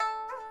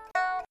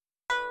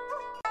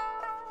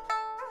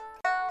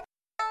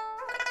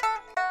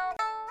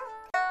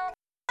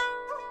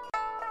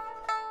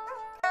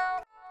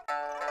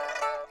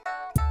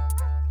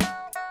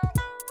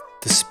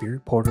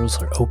spirit portals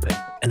are open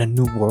and a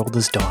new world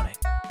is dawning.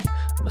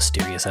 A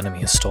mysterious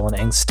enemy has stolen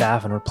Aang's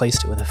staff and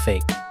replaced it with a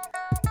fake.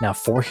 Now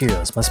 4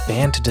 heroes must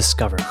band to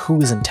discover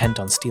who is intent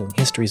on stealing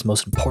history's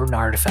most important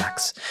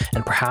artifacts,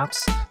 and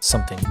perhaps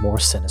something more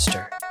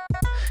sinister.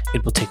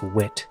 It will take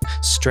wit,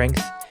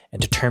 strength,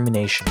 and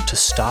determination to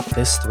stop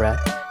this threat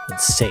and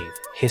save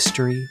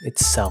history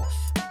itself.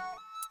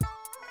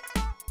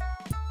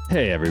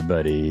 Hey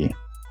everybody.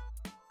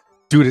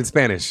 Do it in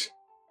Spanish.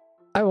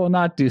 I will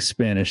not do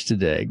Spanish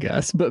today,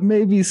 Gus, but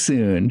maybe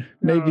soon.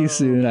 Maybe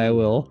soon I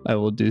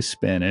will do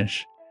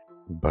Spanish.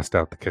 Bust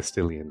out the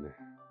Castilian there.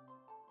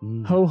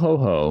 Ho ho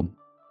ho.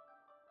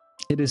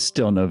 It is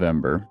still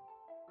November.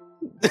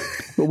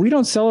 But we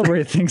don't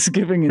celebrate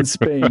Thanksgiving in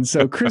Spain,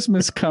 so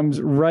Christmas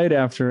comes right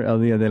after El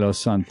Dia de los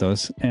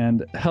Santos.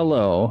 And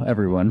hello,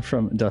 everyone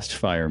from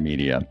Dustfire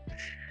Media.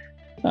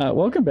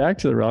 Welcome back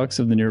to the Relics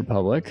of the New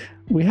Republic.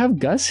 We have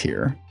Gus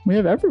here. We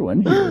have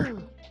everyone here.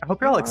 I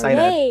hope you're all excited.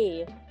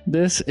 Yay.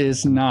 This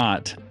is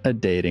not a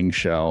dating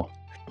show,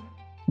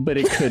 but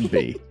it could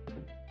be.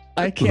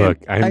 I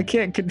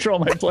can't control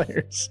my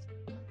players.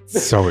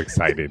 So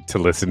excited to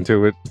listen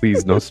to it.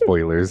 Please, no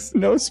spoilers.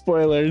 No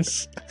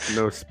spoilers.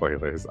 No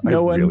spoilers.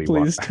 No one really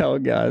please tell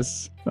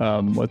Gus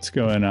what's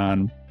going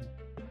on.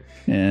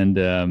 And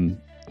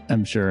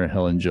I'm sure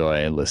he'll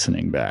enjoy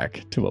listening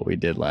back to what we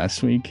did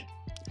last week.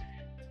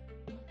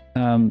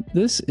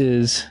 This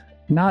is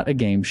not a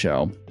game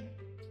show,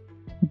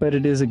 but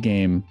it is a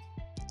game.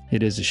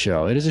 It is a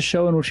show. It is a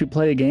show in which we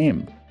play a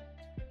game.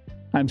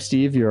 I'm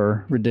Steve,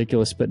 your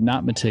ridiculous but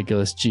not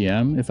meticulous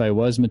GM. If I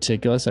was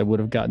meticulous, I would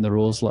have gotten the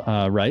rules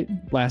right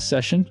last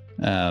session.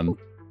 Some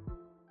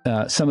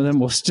of them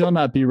will still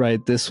not be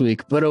right this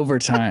week, but over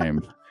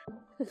time,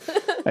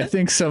 I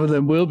think some of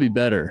them will be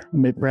better,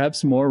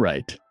 perhaps more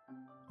right.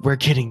 We're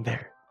getting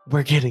there.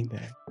 We're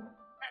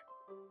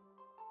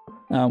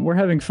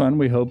having fun.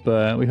 We hope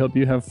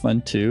you have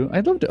fun too.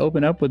 I'd love to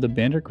open up with a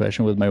banter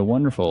question with my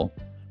wonderful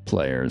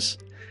players.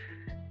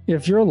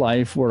 If your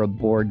life were a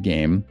board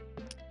game,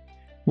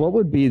 what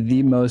would be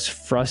the most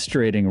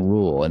frustrating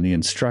rule in the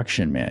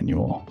instruction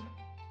manual?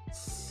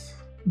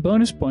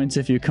 Bonus points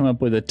if you come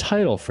up with a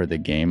title for the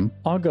game.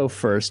 I'll go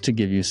first to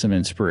give you some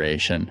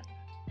inspiration.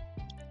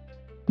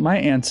 My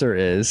answer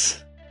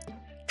is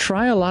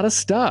Try a Lot of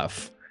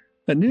Stuff,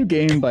 a new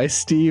game by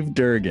Steve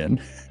Durgan.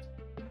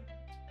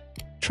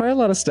 Try a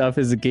Lot of Stuff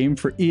is a game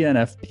for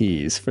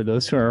ENFPs, for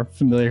those who are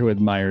familiar with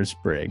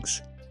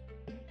Myers-Briggs.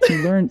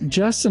 You learn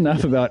just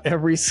enough about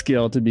every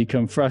skill to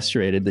become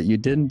frustrated that you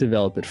didn't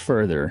develop it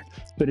further,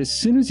 but as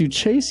soon as you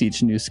chase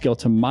each new skill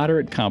to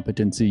moderate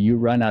competency, you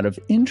run out of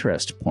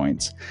interest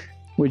points,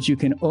 which you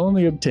can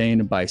only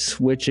obtain by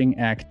switching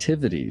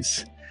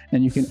activities.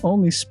 And you can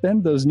only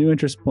spend those new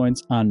interest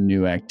points on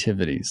new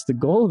activities. The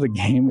goal of the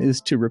game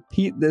is to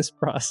repeat this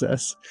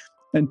process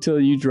until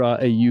you draw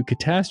a U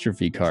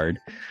catastrophe card,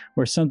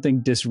 where something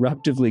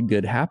disruptively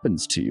good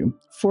happens to you.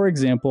 For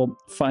example,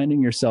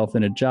 finding yourself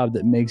in a job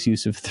that makes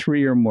use of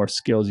 3 or more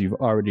skills you've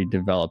already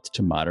developed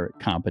to moderate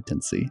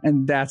competency.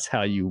 And that's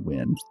how you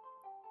win.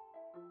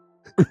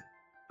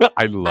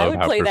 I love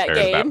how play that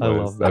prepared game. that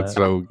was. That's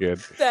so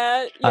good.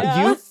 I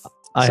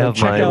So have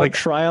check mine. out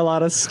Try a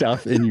Lot of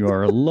Stuff in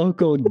your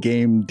local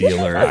game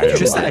dealer.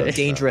 Just nearby. a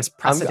dangerous I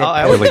precedent.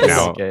 would like play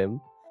now- that game.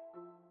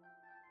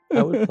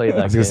 I would play that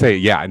I was going to say,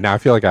 yeah, now I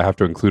feel like I have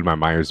to include my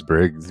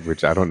Myers-Briggs,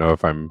 which I don't know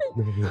if I'm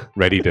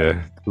ready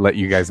to let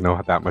you guys know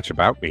that much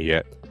about me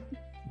yet.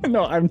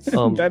 No,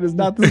 that is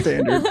not the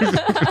standard.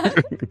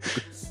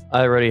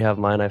 I already have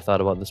mine. I've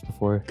thought about this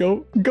before.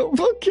 Go.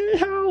 Okay,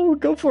 how?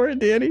 Go for it,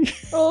 Danny.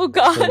 Oh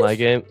god. So my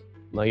game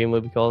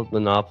would be called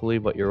Monopoly,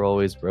 but you're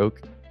always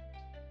broke.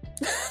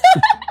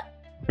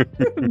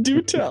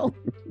 Do tell.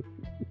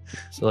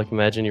 So like,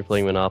 imagine you're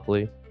playing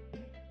Monopoly,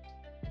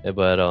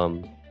 but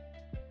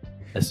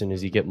as soon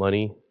as you get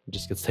money, it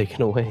just gets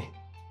taken away.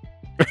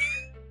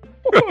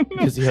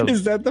 Because you have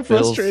Is that the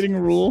bills. frustrating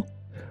rule?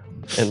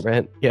 And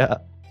rent. Yeah.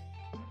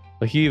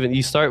 Like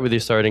you start with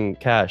your starting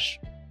cash,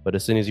 but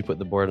as soon as you put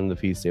the board on the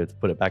piece, you have to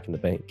put it back in the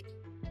bank.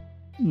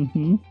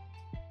 Mm-hmm.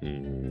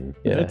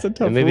 Yeah. That's a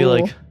tough and maybe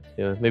rule.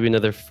 maybe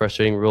another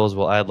frustrating rule is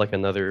we'll add like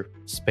another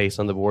space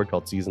on the board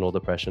called seasonal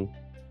depression.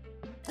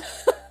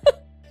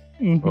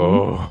 Mhm.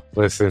 Oh,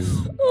 listen.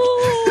 Oh.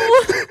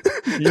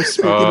 You're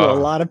speaking to a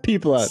lot of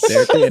people out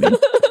there, Danny.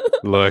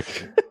 Look.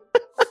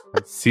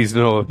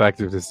 Seasonal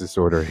affective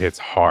disorder hits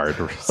hard,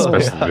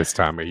 especially this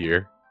time of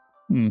year.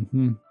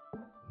 Mm-hmm.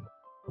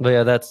 But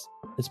yeah,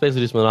 it's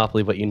basically just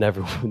Monopoly, but you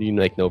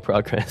make no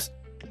progress.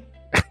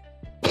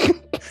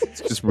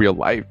 It's just real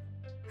life.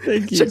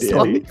 Thank you, Just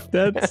Danny. like-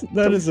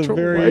 That is a Don't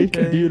very like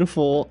it.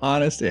 beautiful,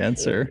 honest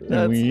answer.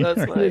 And we are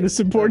my- here to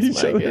support that's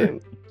each my other.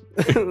 game.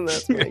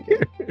 That's my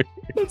game.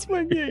 That's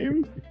my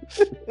game.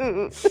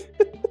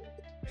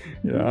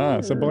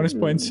 Yeah, so bonus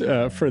points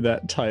for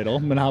that title,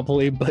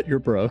 Monopoly, but you're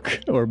broke,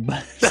 or something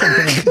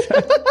like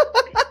that.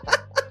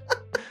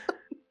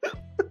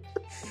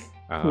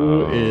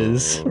 Who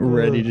is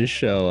ready to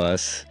show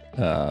us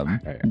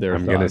their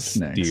I'm gonna thoughts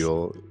next?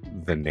 steal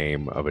the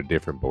name of a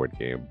different board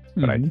game,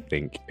 but I Mhm.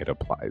 think it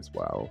applies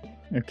well.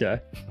 Okay.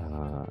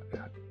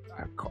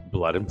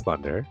 Blood and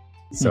Plunder.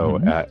 So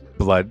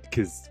blood,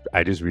 because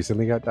I just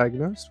recently got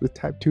diagnosed with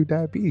type 2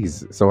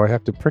 diabetes, so I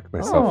have to prick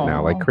myself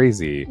now like Aw.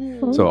 crazy.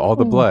 So all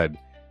the blood,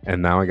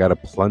 and now I got to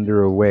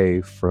plunder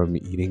away from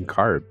eating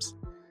carbs,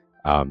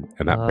 and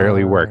that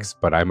barely works,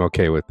 but I'm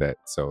okay with it.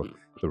 So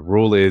the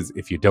rule is,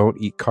 if you don't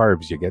eat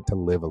carbs, you get to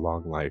live a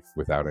long life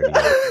without any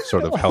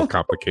sort of health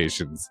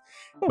complications.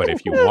 But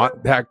if you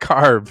want that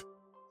carb,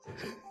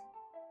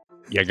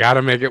 you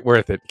gotta make it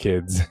worth it,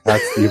 kids.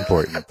 That's the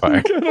important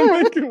part.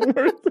 Gotta make it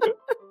worth it.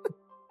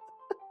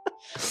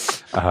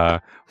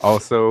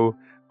 Also,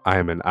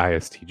 I'm an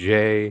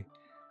ISTJ,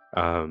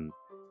 and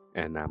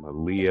I'm a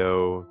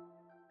Leo.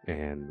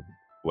 And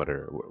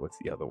what's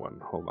the other one?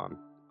 Hold on.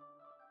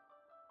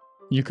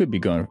 You could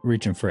be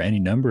reaching for any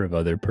number of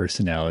other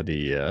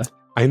personality.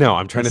 I know.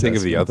 I'm trying to think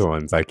of the assessments. other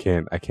ones. I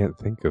can't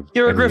think of.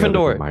 You're a any other than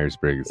Gryffindor.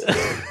 Myers-Briggs.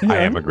 I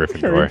am a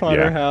Gryffindor. Harry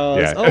Potter Yeah. house.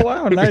 Yeah. Oh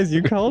wow, nice!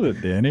 You called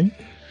it, Danny.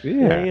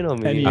 Yeah, you know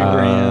me.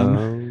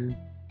 Enneagram.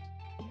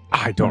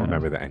 I don't Yeah.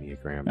 remember the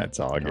Enneagram. That's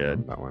all I don't good.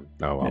 remember that one.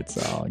 Oh well. It's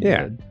all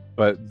Yeah. good.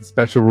 But the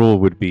special rule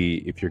would be,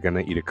 if you're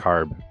gonna eat a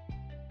carb,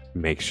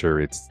 make sure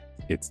it's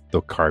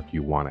the carb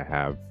you want to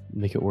have,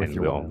 Make it worth and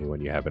your the while. only one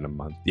you have in a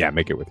month. Yeah,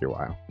 make it with your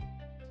while.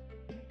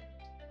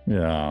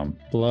 Yeah,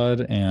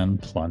 blood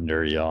and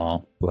plunder,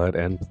 y'all. Blood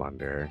and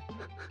Plunder.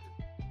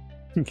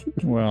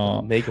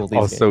 Well, Make all these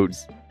Also,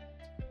 games.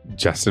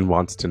 Justin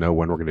wants to know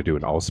when we're going to do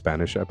an all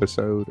Spanish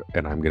episode,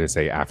 and I'm going to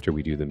say after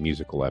we do the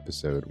musical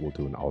episode, we'll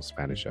do an all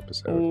Spanish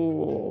episode.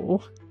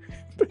 oh,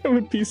 that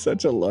would be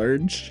such a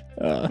large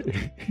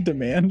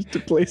demand to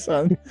place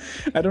on.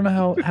 I don't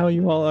know how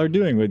you all are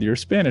doing with your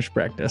Spanish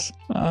practice.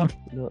 No,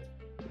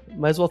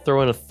 might as well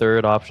throw in a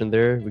third option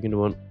there. We can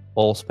do an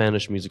all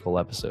Spanish musical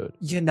episode.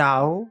 You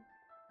know,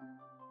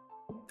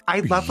 I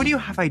love when you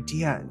have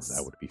ideas.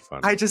 That would be fun.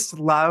 I just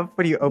love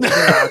when you open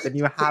your mouth and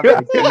you have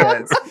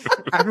ideas.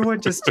 Everyone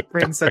just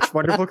brings such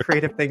wonderful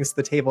creative things to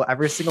the table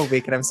every single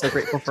week, and I'm so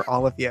grateful for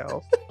all of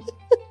you.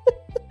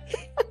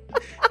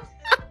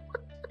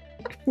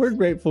 We're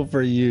grateful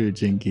for you,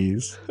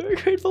 Jinkies. We're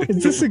grateful.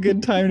 Is this a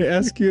good time to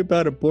ask you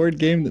about a board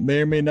game that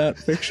may or may not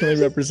fictionally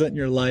represent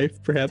your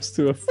life, perhaps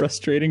through a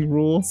frustrating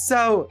rule?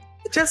 So,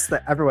 just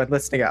that everyone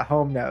listening at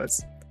home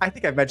knows, I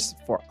think I've mentioned this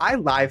before, I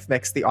live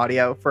mix the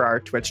audio for our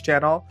Twitch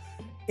channel.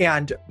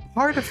 And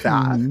part of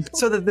that,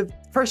 so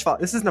first of all,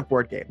 this isn't a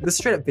board game. This is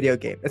a straight up video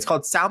game. It's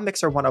called Sound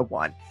Mixer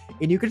 101.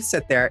 And you can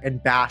sit there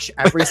and bash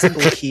every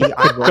single key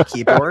on your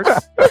keyboard.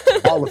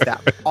 All of them.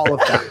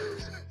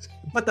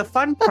 But the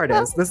fun part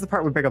is, this is the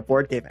part we bring a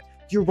board game in.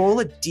 You roll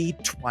a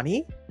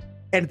d20,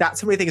 and that's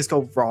how many things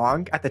go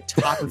wrong at the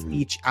top of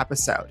each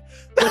episode.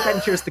 But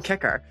then here's the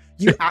kicker.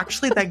 You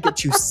actually then get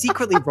to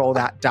secretly roll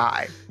that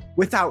die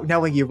without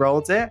knowing you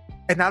rolled it.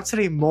 And that's how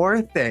many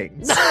more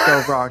things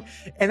go wrong.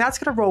 And that's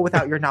going to roll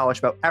without your knowledge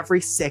about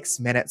every 6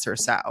 minutes or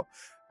so.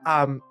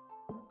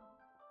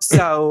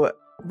 So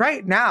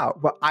right now,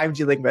 what I'm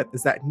dealing with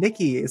is that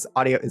Nikki's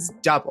audio is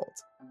doubled.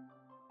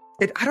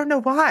 And I don't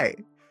know why.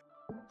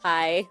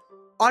 Hi.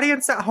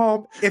 Audience at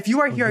home, if you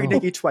are hearing no.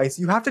 Nikki twice,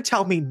 you have to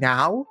tell me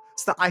now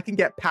so that I can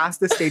get past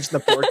this stage in the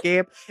board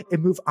game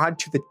and move on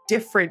to the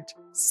different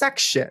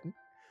section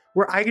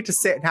where I get to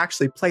sit and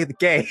actually play the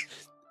game.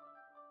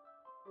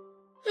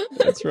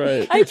 That's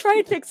right. I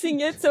tried fixing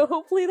it, so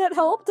hopefully that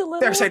helped a little.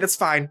 They're saying it's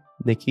fine.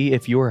 Nikki,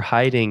 if you were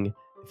hiding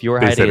They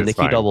a said it's Nikki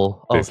fine.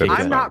 double, They said okay, it's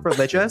I'm good. not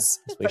religious,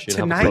 Just but make sure you have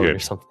a tonight phone Good. or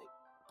something.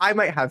 I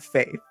might have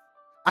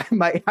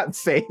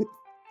faith.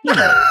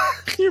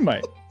 You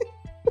might.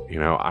 You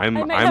know, I'm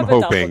I might I'm have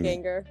a hoping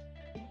doppelganger.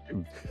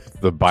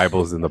 the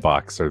Bibles in the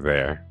box are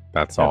there.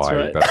 That's all That's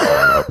right. That's all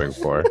I'm hoping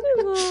for.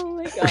 Oh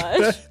my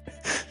gosh.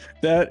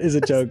 That is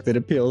a joke that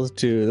appeals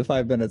to the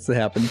 5 minutes that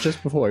happened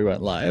just before we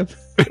went live.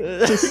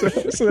 Just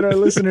so that our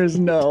listeners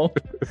know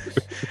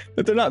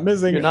that they're not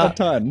missing You're not- a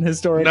ton,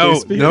 historically No,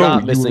 speaking. You're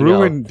not you missing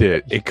ruined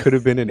it. It could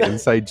have been an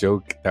inside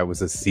joke that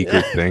was a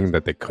secret thing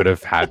that they could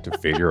have had to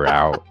figure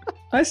out.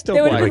 I still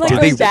There would want be like,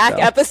 like did those they- back Did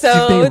they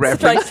episodes to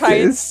reference like try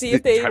and this? see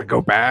if they Gotta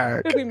go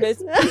back. if we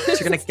missed. You're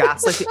gonna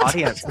gaslight the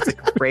audience. It's a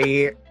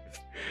great.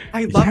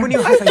 I love when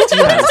you have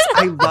ideas.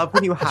 I love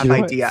when you have You know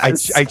what?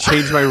 ideas. I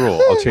changed my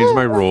rule. I'll change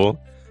my rule.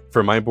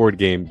 For my board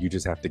game, you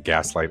just have to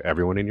gaslight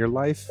everyone in your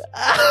life,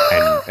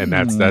 and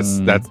that's Diva,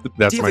 my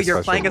you're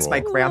special playing as my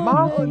rule.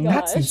 grandma? Oh,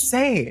 That's gosh.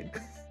 insane.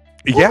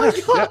 Yeah.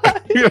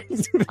 yeah.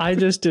 I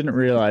just didn't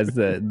realize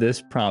that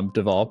this prompt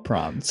of all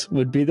prompts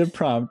would be the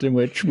prompt in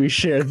which we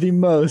share the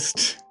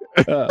most,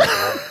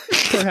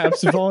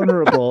 perhaps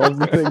vulnerable of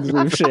the things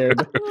we've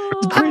shared.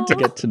 It's great to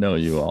get to know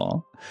you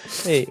all.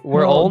 Hey,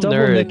 we're Well, all Double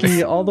nerds.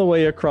 Nikki, all the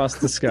way across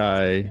the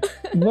sky.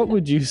 What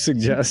would you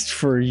suggest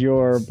for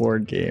your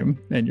board game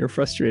and your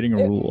frustrating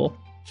rule?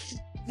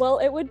 Well,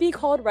 it would be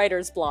called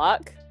Writer's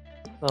Block.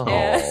 Oh.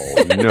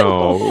 Oh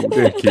no,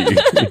 Nikki.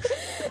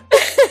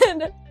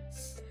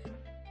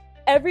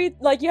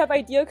 And you have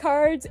idea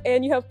cards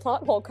and you have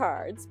plot hole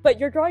cards, but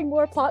you're drawing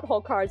more plot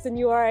hole cards than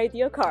you are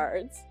idea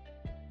cards.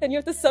 and you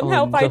have to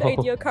somehow Oh, find no.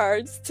 idea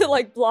cards to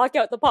like block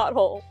out the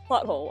pothole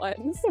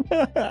ones.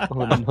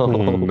 Oh no.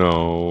 Oh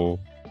no.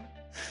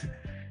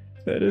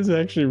 That is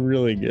actually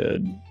really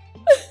good.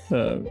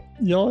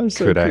 Y'all are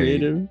so Could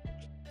creative.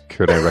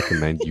 Could I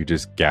recommend you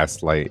just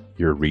gaslight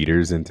your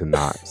readers into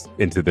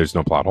there's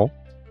no plot hole?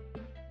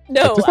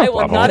 No, There's no I will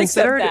plot hole. not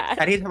accept Considered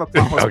that. anytime a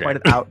plot hole is Okay.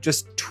 pointed out,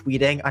 just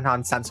tweeting a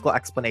nonsensical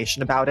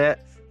explanation about it,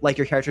 like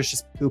your characters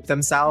just poop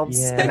themselves,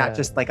 and Yeah. not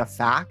just like a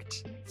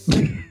fact.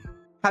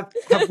 have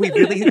we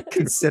really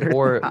considered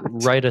Or that?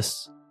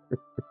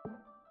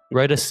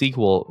 write a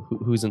sequel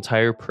whose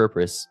entire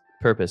purpose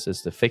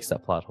is to fix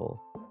that plot hole.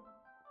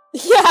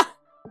 Yeah.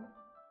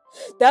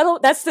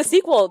 That's the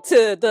sequel to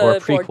Or a the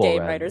board prequel, game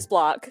rather. Writer's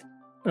Block.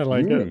 I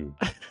like it. Mm.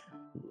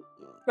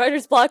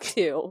 Writer's Block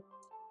 2.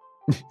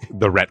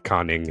 The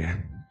retconning.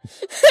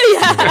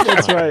 Yeah.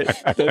 That's right.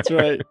 That's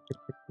right.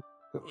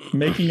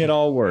 Making it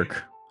all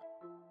work.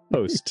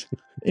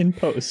 In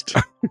post.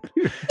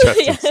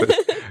 Justin Yeah. says,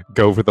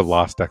 go for the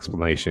lost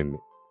explanation.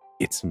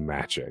 It's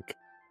magic.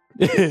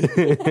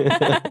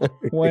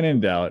 When in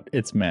doubt,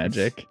 it's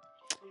magic.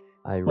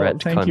 I Well,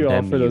 read thank you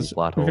all for those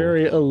plot hole.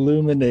 very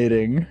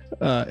illuminating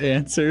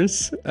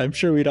answers. I'm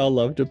sure we'd all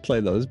love to play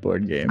those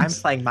board games. I'm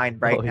playing mine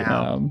right Oh, yeah.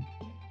 now.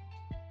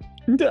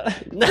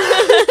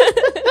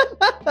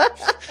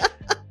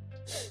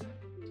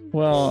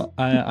 Well,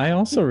 I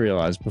also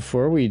realized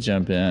before we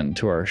jump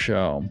into our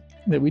show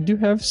that we do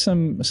have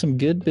some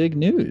good big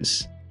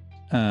news.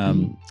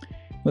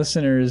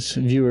 Listeners,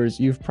 viewers,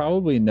 you've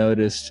probably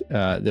noticed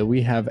that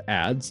we have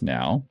ads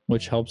now,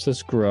 which helps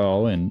us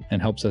grow and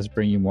helps us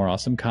bring you more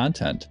awesome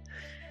content.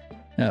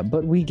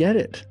 But we get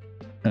it.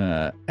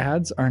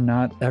 Ads are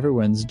not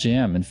everyone's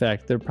jam. In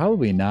fact, they're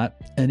probably not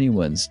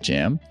anyone's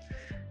jam.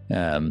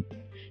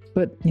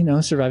 But,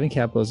 surviving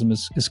capitalism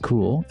is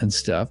cool and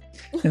stuff.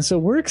 And so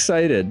we're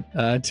excited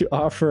to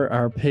offer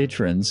our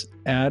patrons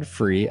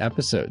ad-free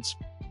episodes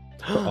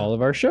for all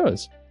of our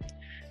shows.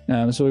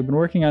 So we've been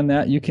working on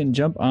that. You can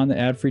jump on the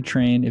ad-free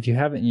train. If you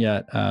haven't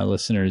yet,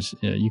 listeners,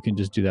 you can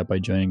just do that by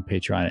joining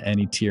Patreon at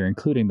any tier,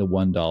 including the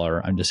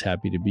 $1 I'm just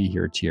happy to be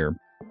here tier.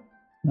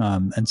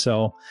 And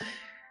so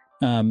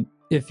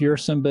if you're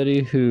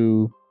somebody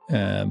who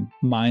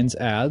minds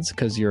ads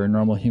because you're a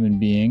normal human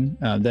being,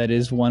 that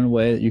is one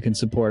way that you can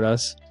support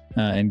us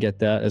and get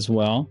that as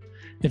well.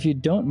 If you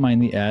don't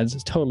mind the ads,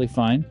 it's totally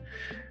fine.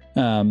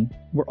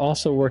 We're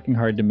also working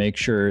hard to make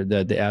sure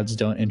that the ads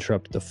don't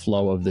interrupt the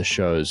flow of the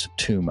shows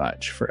too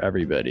much for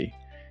everybody.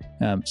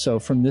 So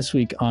from this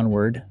week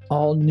onward,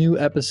 all new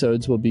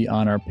episodes will be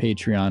on our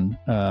Patreon,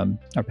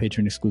 our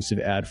Patreon exclusive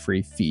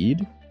ad-free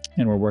feed.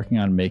 And we're working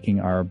on making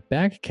our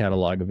back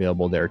catalog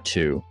available there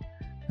too.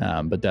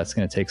 But that's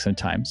going to take some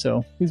time.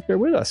 So please bear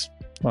with us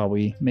while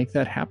we make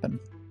that happen.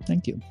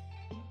 Thank you.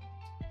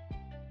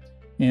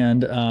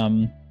 And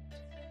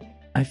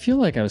I feel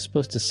like I was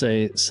supposed to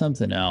say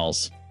something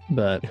else,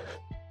 but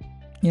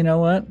you know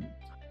what?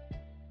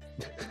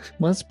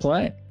 Let's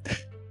play.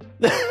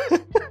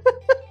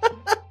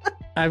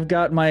 I've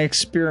got my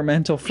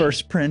experimental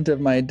first print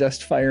of my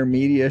Dustfire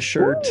Media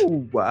shirt.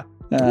 Ooh.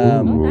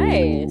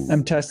 Nice.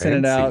 I'm testing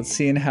it out, Fancy.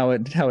 seeing how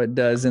it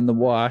does in the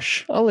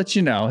wash. I'll let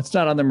you know. It's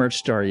not on the merch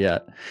store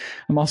yet.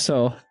 I'm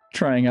also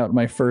trying out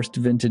my first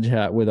vintage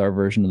hat with our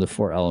version of the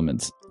 4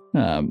 elements.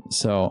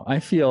 So I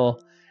feel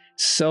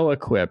so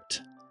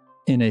equipped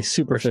in a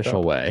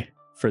superficial way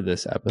for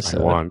this I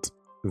episode. want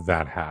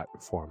that hat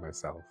for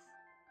myself.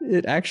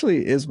 It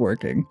actually is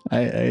working. I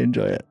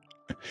enjoy it.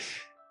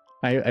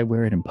 I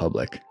wear it in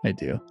public. I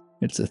do.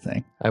 It's a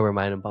thing. I wear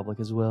mine in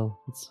public as well.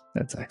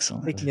 That's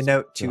excellent. Making a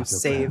note to I feel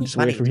save bad. Just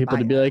money wait for people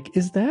buy to be it. like,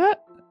 is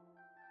that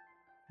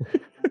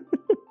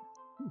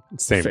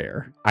Same.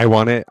 fair? I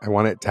want it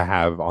to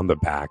have on the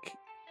back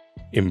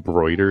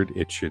embroidered.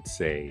 It should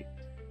say,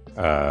 it's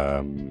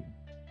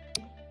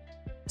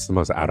the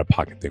most out of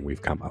pocket thing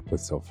we've come up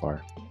with so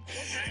far.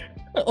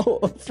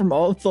 Oh, from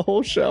the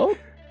whole show?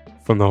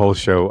 From the whole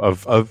show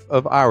of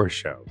our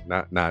show,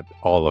 not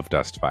all of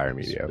Dustfire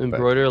Media,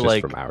 Embroider, but just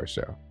like- from our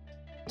show.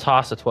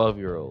 Toss a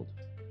 12-year-old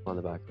on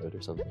the back of it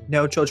or something.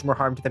 No children were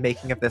harmed in the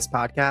making of this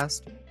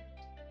podcast.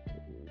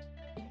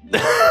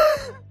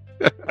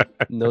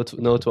 No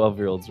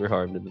 12-year-olds were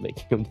harmed in the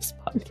making of this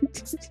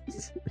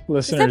podcast.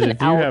 Listeners,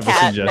 if you have a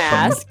cat suggestion.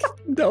 mask.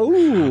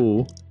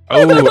 No.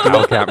 Oh,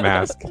 Owlcat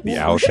mask. The We should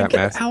Owlcat get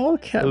mask.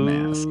 Owlcat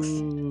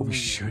masks. We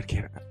should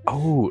get.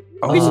 Oh,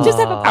 We should just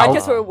have a Ah.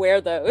 podcast where we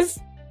wear those.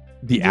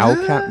 the Yeah.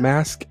 Owlcat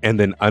mask, and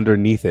then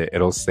underneath it,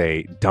 it'll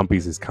say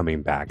 "Dumpies is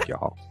coming back,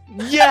 y'all."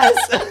 Yes!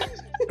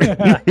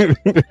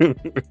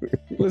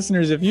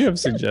 Listeners, if you have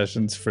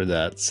suggestions for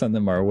that, send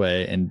them our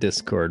way in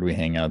Discord. We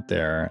hang out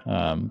there,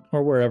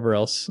 or wherever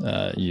else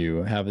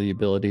you have the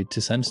ability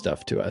to send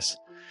stuff to us,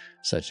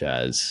 such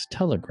as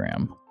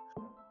Telegram.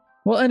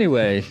 Well,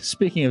 anyway,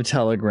 speaking of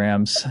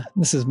telegrams,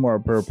 this is more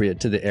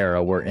appropriate to the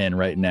era we're in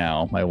right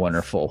now, my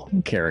wonderful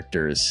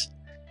characters.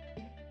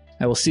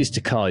 I will cease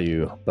to call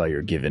you by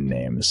your given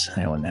names.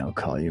 I will now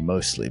call you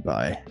mostly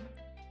by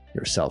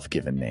your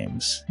self-given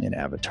names in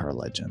Avatar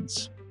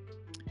Legends.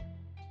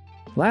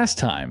 Last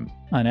time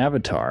on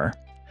Avatar,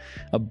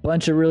 a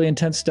bunch of really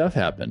intense stuff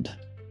happened.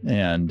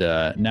 And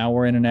now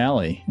we're in an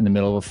alley in the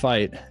middle of a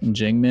fight. And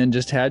Jingmin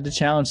just had to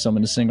challenge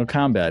someone to single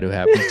combat who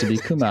happens to be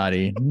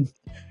Kumadi,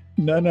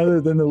 none other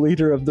than the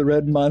leader of the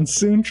Red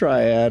Monsoon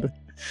Triad,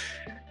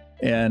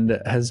 and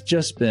has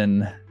just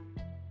been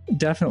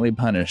definitely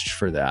punished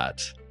for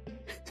that.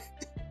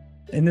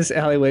 In this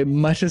alleyway,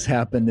 much has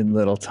happened in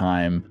little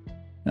time.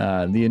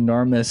 The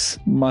enormous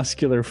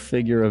muscular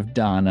figure of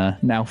Donna,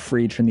 now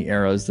freed from the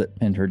arrows that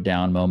pinned her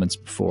down moments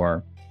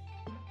before,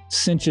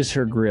 cinches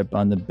her grip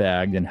on the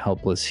bagged and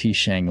helpless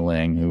Hishang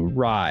Ling, who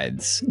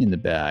writhes in the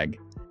bag,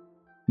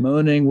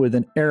 moaning with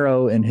an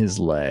arrow in his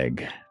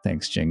leg.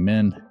 Thanks,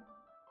 Jingmin.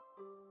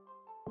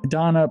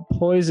 Donna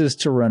poises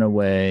to run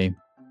away,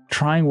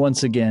 trying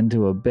once again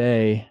to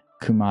obey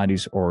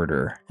Kumadi's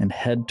order and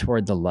head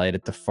toward the light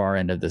at the far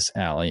end of this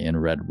alley in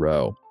Red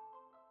Row.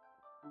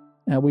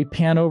 We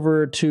pan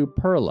over to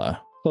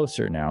Perla,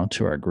 closer now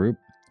to our group,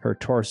 her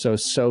torso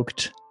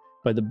soaked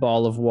by the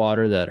ball of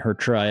water that her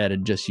triad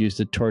had just used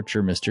to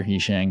torture Mr.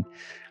 Hishang,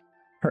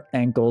 her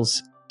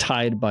ankles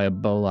tied by a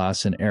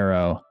bolas and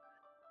arrow,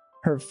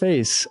 her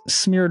face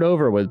smeared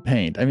over with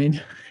paint. I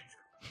mean,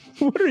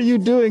 what are you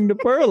doing to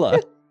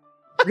Perla?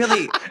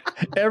 Really?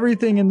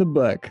 Everything in the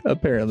book,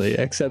 apparently,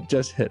 except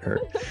just hit her.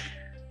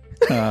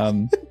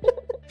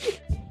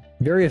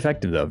 Very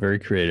effective, though. Very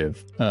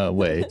creative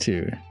way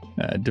to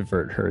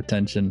divert her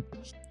attention.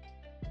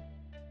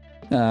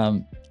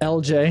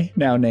 LJ,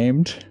 now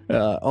named,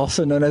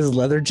 also known as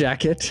Leather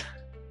Jacket,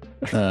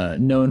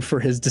 known for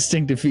his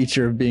distinctive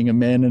feature of being a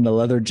man in a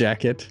leather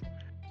jacket,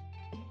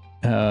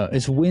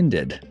 is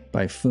winded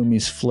by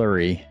Fumi's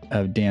flurry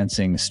of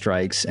dancing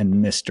strikes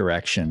and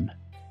misdirection.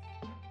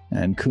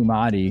 And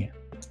Kumadi,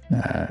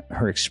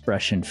 her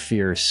expression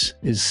fierce,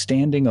 is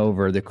standing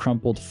over the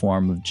crumpled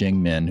form of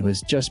Jingmin, who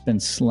has just been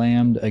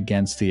slammed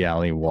against the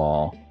alley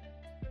wall,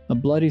 a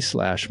bloody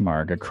slash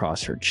mark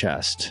across her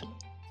chest.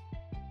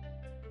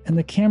 And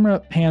the camera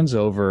pans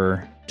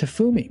over to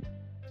Fumi,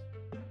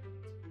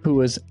 who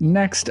was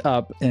next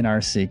up in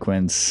our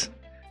sequence.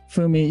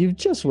 Fumi, you've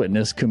just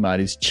witnessed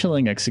Kumadi's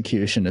chilling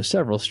execution of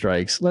several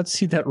strikes. Let's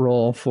see that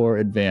roll for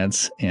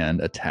advance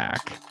and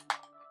attack.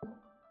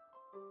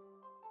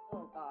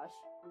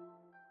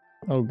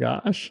 Oh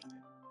gosh.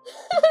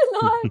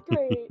 Not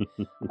great.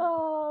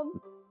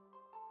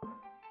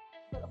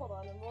 But hold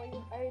on,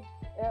 I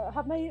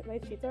have my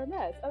sheets are a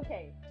mess.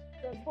 Okay.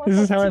 So this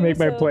is how I make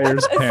my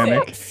players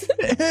panic.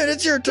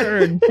 It's your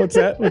turn. What's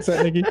that,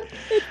 Nikki?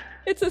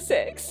 It's a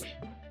 6.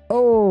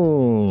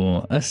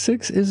 Oh, a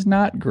 6 is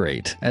not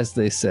great, as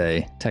they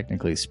say,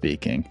 technically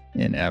speaking,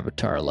 in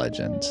Avatar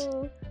Legends.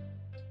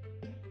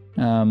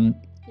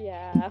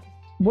 Yeah.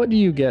 What do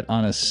you get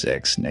on a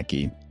 6,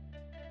 Nikki?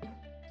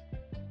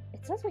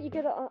 It says what you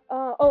get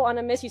on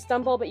a miss you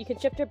stumble, but you can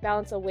shift your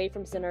balance away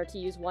from center to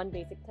use one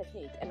basic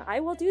technique, and I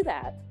will do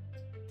that.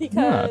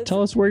 Because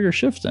tell us where you're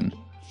shifting.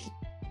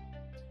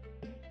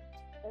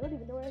 I don't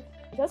even know where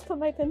I just put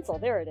my pencil.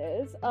 There it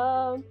is.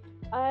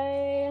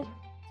 I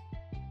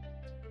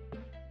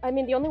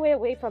mean, the only way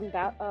away from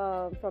that,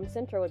 from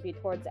center would be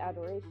towards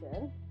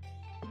adoration.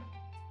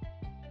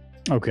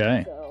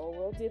 Okay. So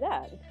we'll do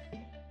that.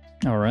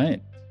 All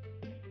right.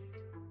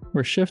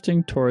 We're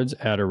shifting towards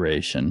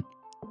adoration.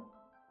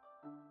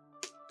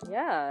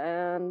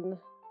 Yeah,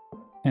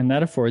 and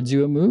that affords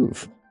you a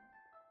move.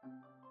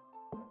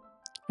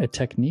 A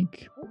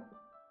technique.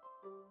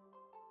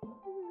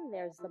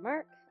 There's the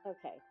mark.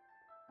 Okay.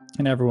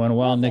 And everyone,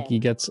 while Nikki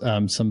gets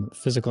some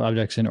physical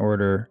objects in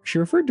order, she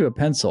referred to a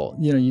pencil.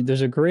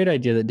 There's a great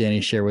idea that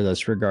Danny shared with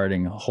us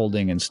regarding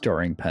holding and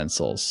storing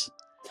pencils.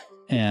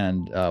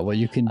 And what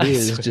you can do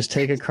is just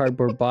take a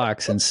cardboard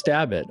box and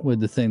stab it with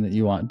the thing that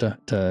you want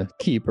to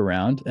keep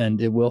around,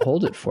 and it will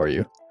hold it for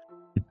you.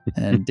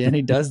 And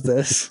Danny does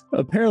this,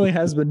 apparently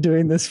has been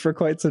doing this for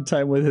quite some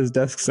time with his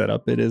desk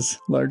setup. It is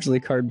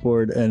largely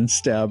cardboard and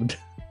stabbed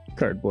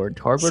cardboard.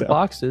 Cardboard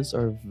boxes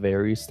are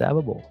very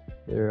stabbable.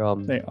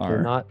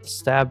 They're not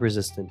stab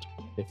resistant,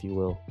 if you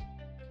will.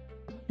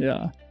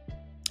 Yeah.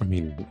 I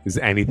mean, is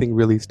anything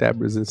really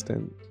stab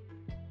resistant?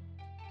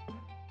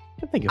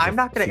 I'm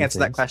not going to answer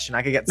that question.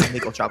 I could get in some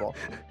legal trouble.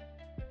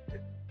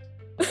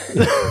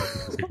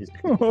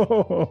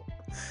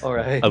 All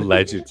right.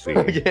 Allegedly.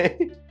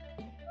 Okay.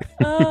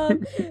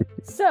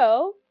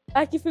 So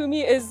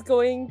Akifumi is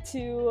going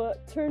to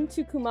turn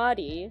to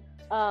Kumadi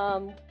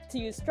to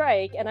use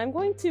strike, and I'm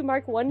going to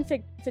mark one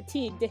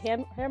fatigue to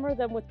hammer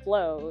them with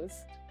blows.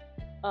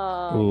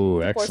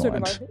 Ooh,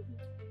 excellent.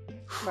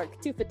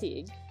 Mark 2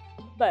 fatigue.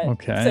 But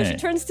okay. So she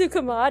turns to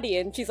Kumadi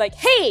and she's like,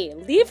 "Hey,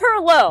 leave her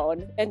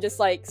alone!" and just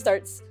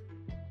starts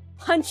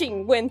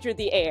punching wind through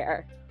the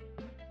air.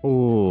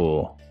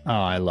 Ooh,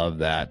 I love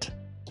that.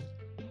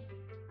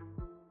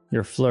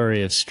 Your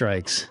flurry of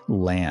strikes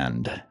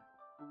land,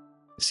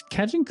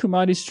 catching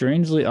Kumadi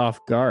strangely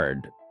off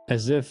guard,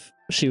 as if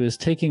she was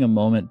taking a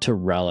moment to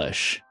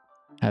relish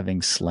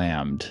having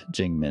slammed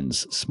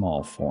Jingmin's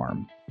small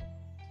form.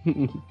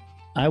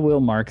 I will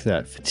mark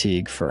that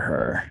fatigue for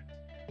her.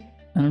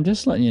 And I'm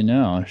just letting you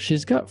know,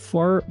 she's got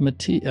 4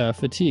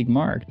 fatigue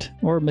marked,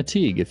 or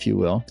fatigue, if you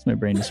will. 'Cause my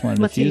brain just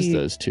wanted to fuse Fatigue.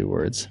 those 2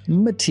 words.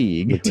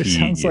 Fatigue, which Fatigue.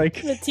 sounds like,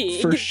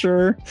 Fatigue. for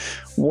sure,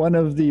 one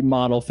of the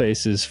model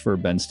faces for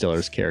Ben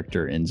Stiller's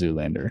character in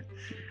Zoolander.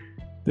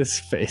 This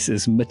face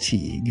is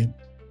fatigue.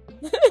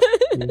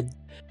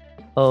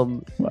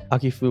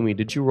 Akifumi,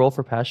 did you roll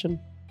for passion?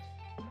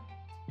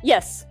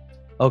 Yes,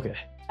 Okay.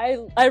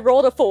 I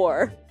rolled a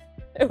 4.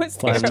 It was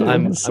Plus terrible. two.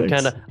 I'm Six.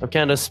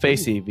 kind of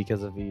spacey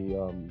because of the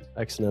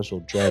existential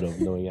dread of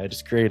knowing I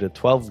just created a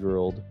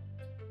 12-year-old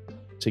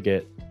to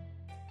get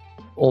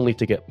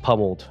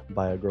pummeled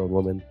by a grown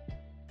woman.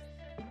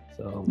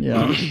 So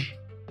Yeah.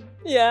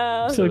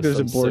 Yeah. I feel like there's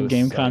a I'm board so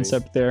game sorry.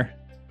 concept there.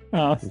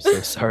 Oh, I'm so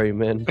sorry,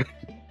 man.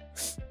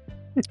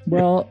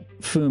 well,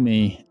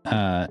 Fumi,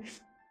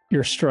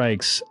 your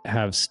strikes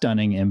have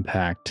stunning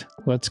impact.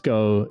 Let's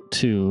go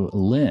to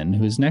Lynn,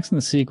 who's next in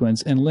the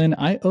sequence. And Lynn,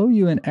 I owe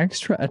you an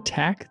extra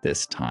attack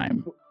this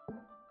time.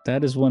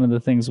 That is one of the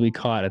things we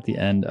caught at the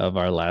end of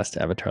our last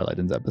Avatar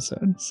Legends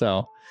episode.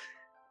 So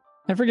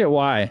I forget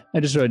why. I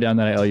just wrote down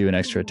that I owe you an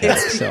extra attack.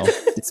 So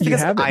It's you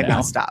because have it I now.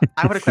 messed up.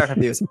 I want to clarify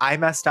for you. I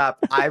messed up.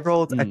 I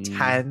rolled a Hmm.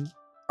 10,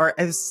 or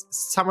it was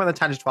somewhere in the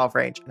 10 to 12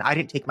 range, and I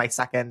didn't take my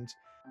second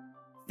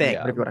thing, Yeah.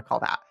 whatever you want to call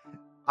that.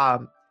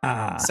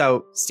 Ah,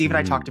 So Steve and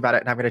I Mm. talked about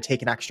it, and I'm going to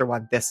take an extra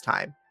one this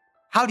time.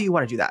 How do you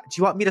want to do that? Do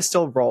you want me to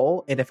still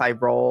roll, and if I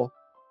roll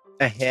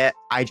a hit,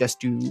 I do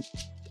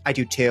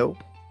 2?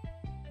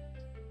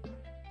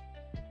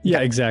 yeah,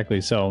 exactly.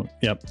 So,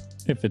 yep.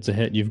 If it's a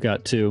hit, you've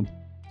got 2.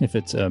 If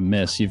it's a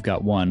miss, you've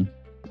got 1.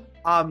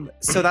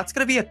 So that's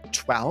going to be a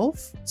 12.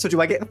 So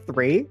do I get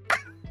 3?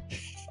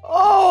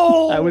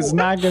 Oh, I was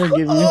not going to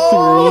give you 3.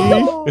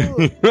 Oh!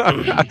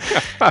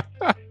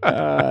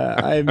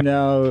 I'm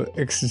now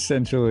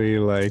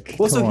existentially like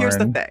Well, so here's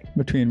the torn thing.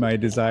 between my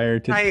desire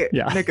to Can I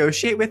yeah.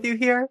 negotiate with you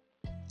here?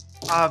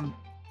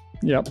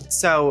 Yep.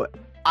 So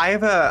I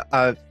have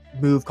a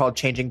move called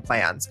Changing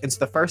Plans. And so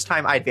the first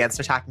time I advance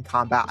an attack in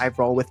combat, I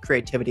roll with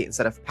creativity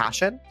instead of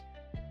passion.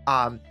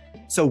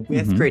 So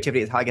with Mhm.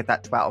 creativity is how I get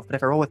that 12. But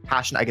if I roll with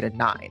passion, I get a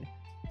 9.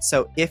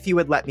 So if you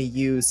would let me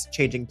use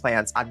Changing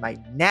Plans on my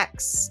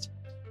next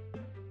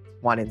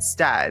one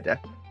instead,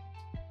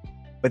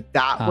 would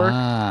that work?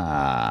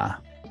 I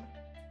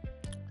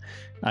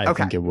Okay.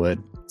 think it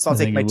would. So I'll I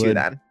take think my it 2 would.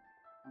 then.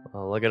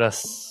 Oh, look at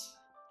us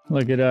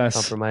Look at us.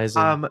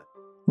 compromising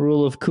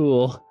Rule of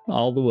cool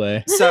all the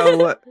way.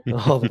 So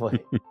all the way.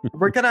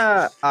 we're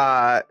gonna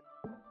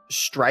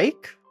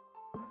strike.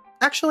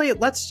 Actually,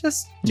 let's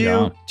just do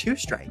Yeah. 2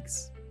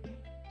 strikes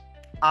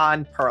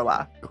on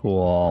Perla,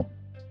 Cool.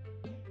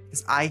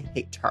 because I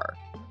hate her.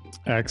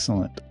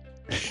 Excellent.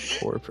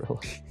 Poor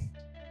Pearl.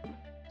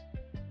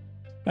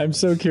 I'm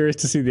so curious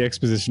to see the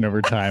exposition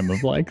over time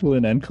of like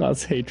Lynn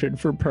Encloth's hatred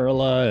for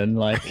Perla and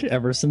like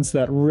ever since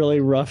that really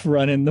rough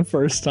run in the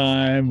first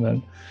time.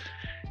 And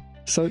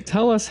so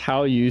tell us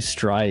how you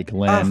strike,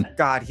 Lynn. Oh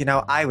God,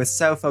 I was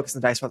so focused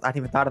on the dice rolls, I hadn't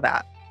even thought of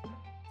that.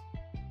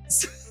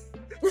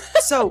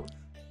 So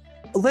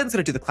Lynn's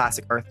gonna do the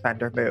classic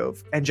Earthbender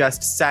move and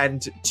just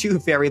send 2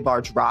 very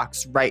large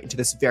rocks right into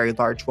this very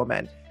large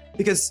woman,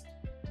 because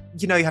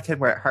you have to hit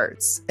where it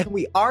hurts, and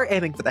we are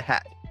aiming for the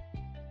head.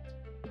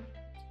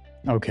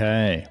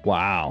 Okay.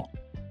 Wow.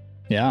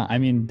 Yeah. I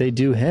mean, they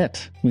do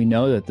hit. We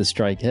know that the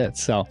strike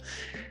hits. So,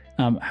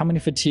 how many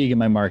fatigue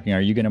am I marking?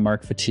 Are you going to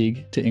mark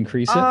fatigue to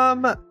increase it? No,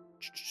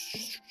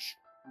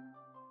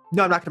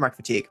 I'm not gonna mark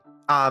fatigue.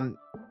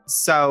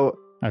 So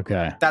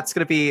Okay. that's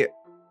gonna be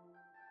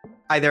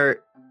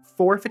either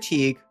 4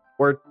 fatigue,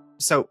 or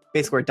so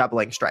basically we're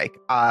doubling strike.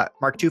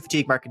 Mark 2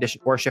 fatigue, mark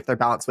condition, or shift their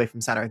balance away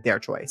from center, their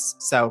choice.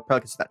 So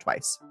probably can do that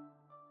twice.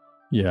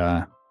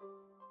 Yeah.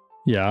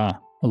 Yeah.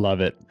 I love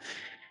it.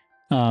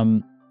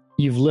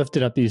 You've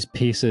lifted up these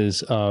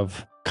pieces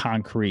of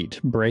concrete,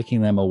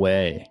 breaking them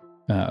away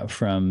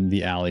from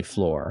the alley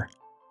floor,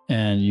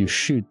 and you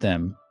shoot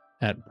them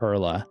at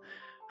Perla,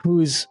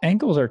 whose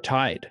ankles are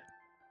tied.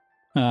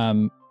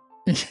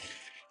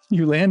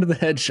 You land the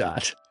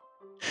headshot.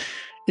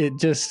 It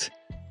just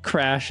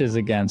crashes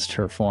against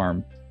her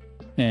form,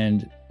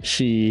 and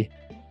she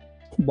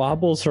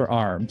wobbles her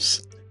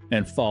arms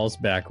and falls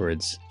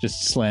backwards,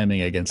 just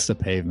slamming against the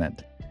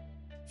pavement.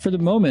 For the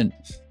moment,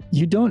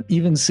 you don't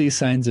even see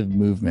signs of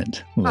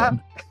movement,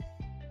 Lynn.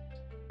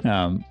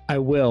 I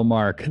will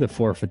mark the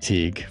 4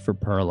 fatigue for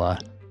Perla.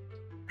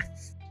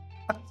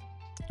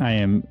 I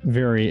am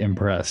very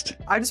impressed.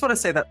 I just want to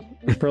say that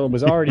Perla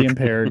was already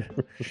impaired.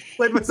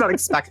 Lynn was not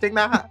expecting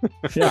that.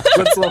 Yeah.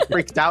 Lynn's a little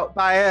freaked out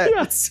by it.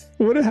 Yeah.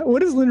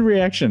 What is Lynn's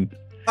reaction?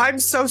 I'm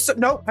so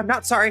no, I'm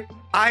not sorry.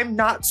 I'm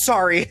not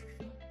sorry.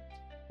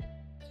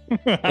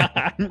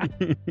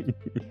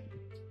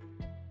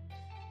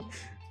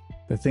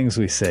 The things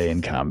we say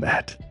in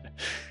combat.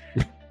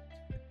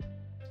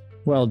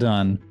 Well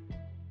done.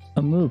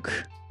 Amuk,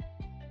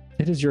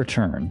 it is your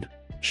turn.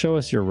 Show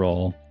us your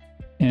roll.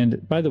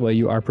 And by the way,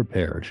 you are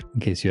prepared, in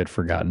case you had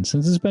forgotten,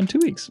 since it's been 2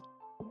 weeks.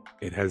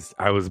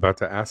 I was about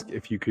to ask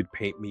if you could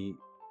paint me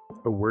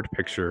a word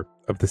picture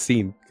of the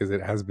scene, because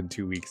it has been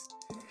 2 weeks.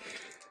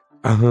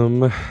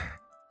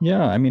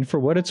 Yeah, I mean, for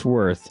what it's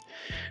worth,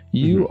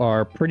 you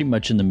are pretty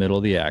much in the middle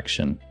of the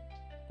action.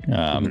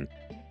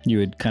 You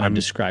had kind of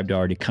described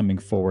already coming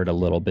forward a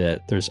little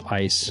bit. There's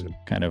ice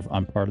kind of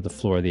on part of the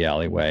floor of the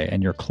alleyway,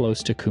 and you're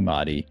close to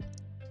Kumadi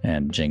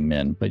and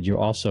Jingmin, but you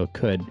also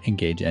could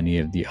engage any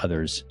of the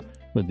others,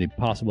 with the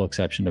possible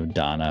exception of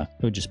Donna,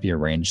 who would just be a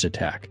ranged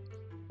attack.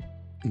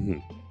 Mm-hmm.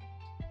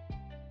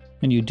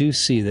 And you do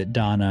see that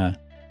Donna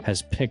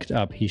has picked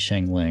up He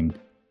Shengling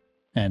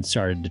and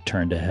started to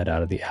turn to head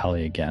out of the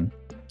alley again.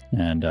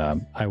 And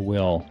I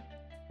will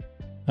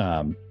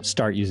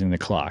start using the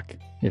clock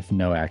if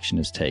no action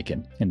is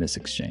taken in this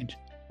exchange.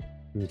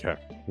 Okay.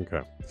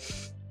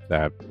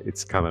 That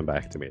it's coming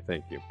back to me.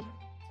 Thank you.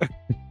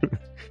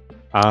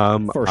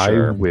 For sure.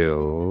 I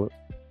will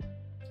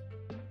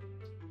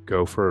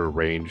go for a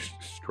ranged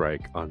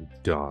strike on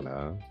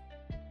Donna.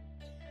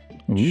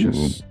 Ooh.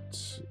 Just,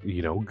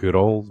 good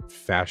old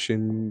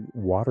fashioned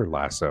water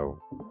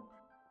lasso.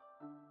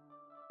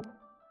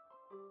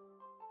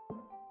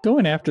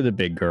 Going after the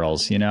big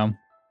girls,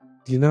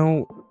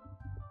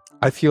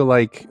 I feel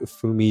like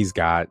Fumi's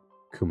got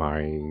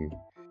Kumari.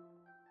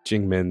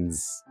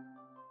 Jingmin's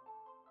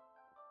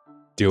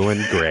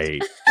doing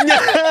great.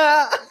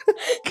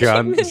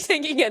 Jingmin's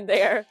hanging in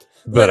there.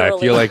 But literally.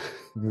 I feel like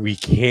we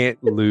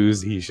can't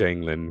lose He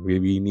Shengling.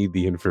 We need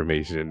the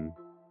information.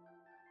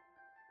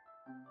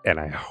 And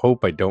I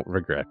hope I don't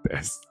regret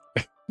this.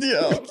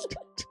 Yeah.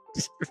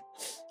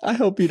 I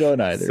hope you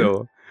don't either.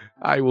 So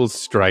I will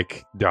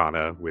strike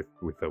Donna with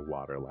a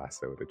water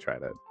lasso to try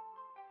to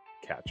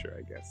catch her,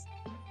 I guess.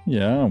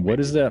 Yeah.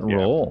 What is that Yeah.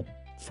 roll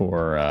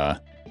for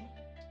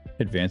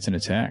advance and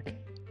attack?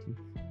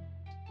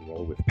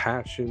 Roll with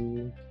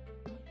passion.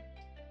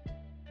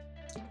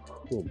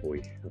 Oh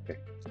boy. Okay.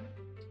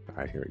 All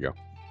right, here we go.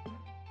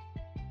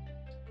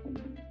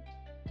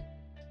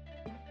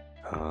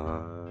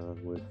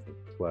 With a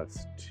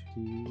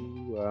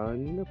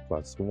 +2,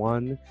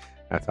 +1,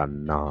 that's a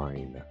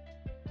 9.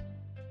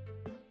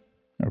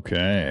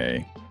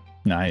 Okay.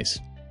 Nice.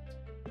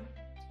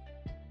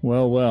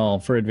 Well,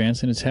 for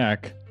advance and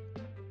attack,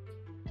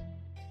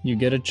 you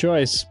get a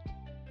choice.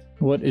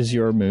 What is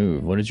your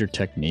move? What is your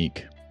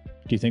technique?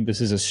 Do you think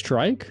this is a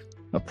strike,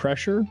 a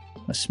pressure,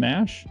 a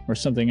smash, or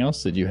something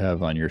else that you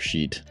have on your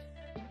sheet?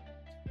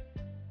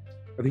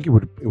 I think it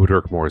would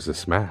work more as a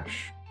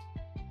smash.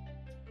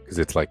 Because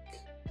it's like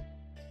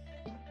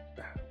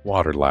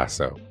water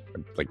lasso.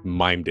 Like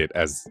mimed it,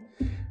 as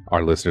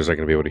our listeners are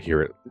going to be able to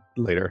hear it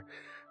later.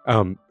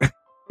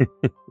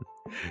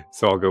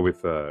 So I'll go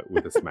with a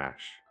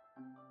smash,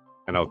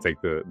 and I'll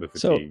take the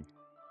fatigue.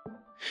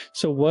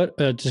 So what?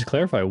 Just to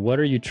clarify, what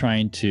are you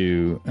trying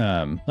to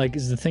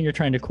is the thing you're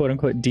trying to quote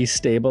unquote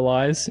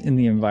destabilize in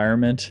the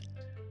environment?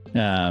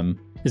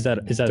 Is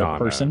that Donna. a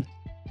person?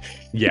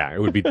 Yeah,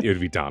 it would be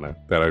Donna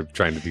that I'm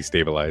trying to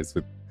destabilize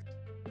with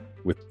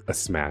a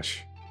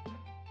smash.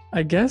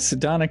 I guess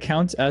Donna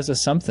counts as a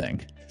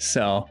something,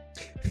 so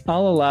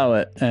I'll allow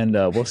it, and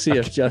we'll see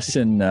if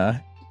Justin,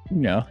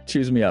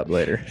 chews me up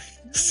later.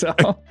 So,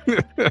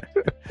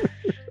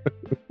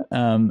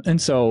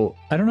 and so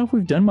I don't know if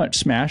we've done much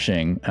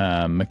smashing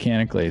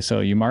mechanically.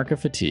 So you mark a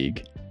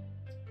fatigue.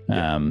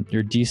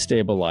 You're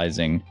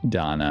destabilizing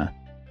Donna,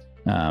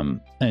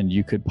 and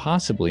you could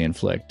possibly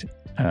inflict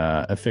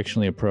a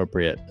fictionally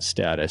appropriate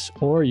status,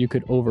 or you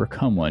could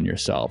overcome one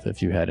yourself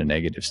if you had a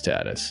negative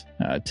status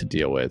to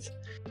deal with.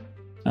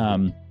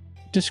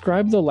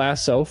 Describe the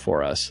lasso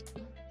for us.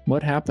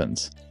 What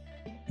happens?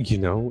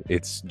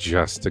 It's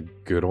just a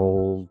good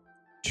old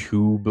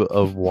tube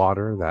of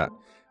water that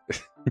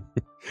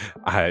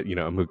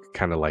Amook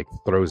kind of like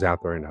throws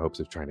out there in hopes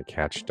of trying to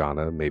catch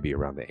Donna, maybe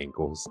around the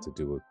ankles, to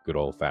do a good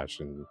old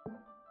fashioned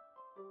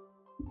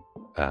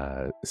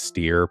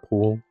steer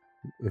pull,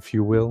 if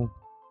you will.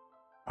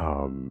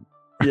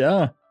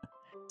 Yeah.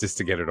 Just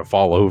to get her to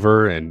fall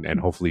over and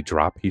hopefully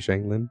drop He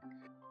Shengling.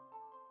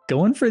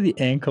 Going for the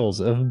ankles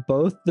of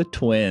both the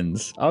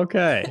twins.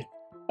 Okay.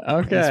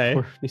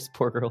 These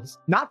poor girls.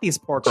 Not these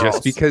poor girls.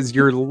 Just because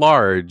you're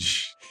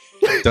large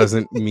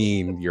doesn't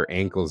mean your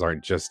ankles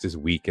aren't just as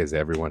weak as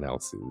everyone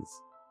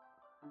else's.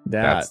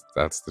 That's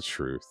the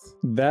truth.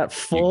 That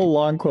full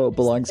long quote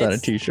belongs on a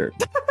t-shirt.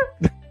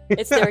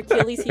 It's their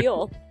Achilles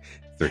heel.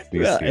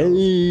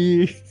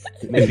 Hey.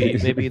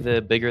 Maybe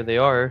the bigger they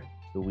are,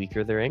 the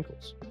weaker their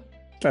ankles.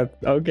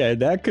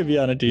 That could be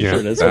on a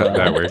t-shirt as well.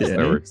 That works. Danny.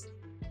 That works.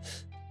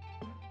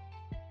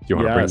 You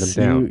want to bring them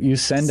down? You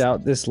send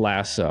out this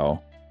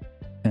lasso,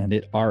 and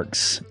it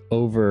arcs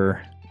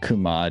over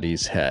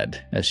Kumadi's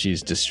head as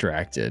she's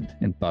distracted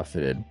and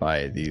buffeted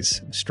by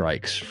these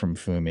strikes from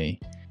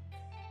Fumi.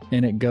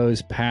 And it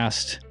goes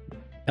past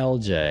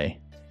LJ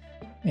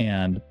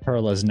and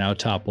Perla's now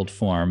toppled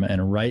form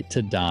and right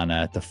to Donna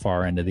at the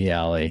far end of the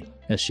alley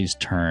as she's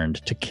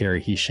turned to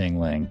carry He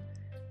Shengling,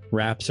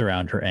 wraps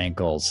around her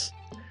ankles,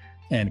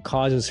 and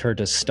causes her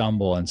to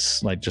stumble and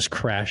just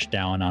crash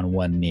down on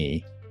one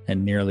knee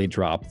and nearly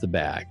drop the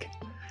bag.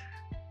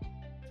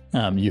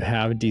 You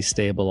have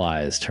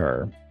destabilized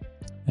her,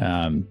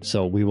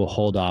 So we will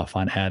hold off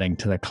on adding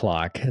to the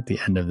clock at the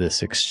end of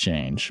this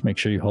exchange. Make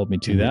sure you hold me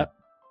to that.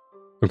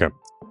 Okay.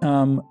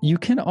 You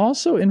can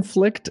also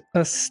inflict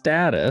a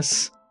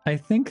status. I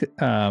think,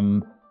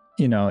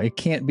 it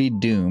can't be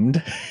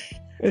doomed.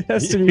 It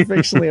has to be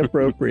fictionally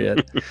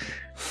appropriate.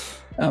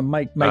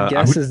 My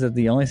guess is that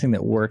the only thing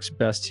that works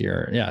best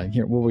here. Yeah.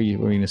 Here, what were you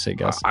going to say,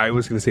 Gus? I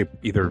was going to say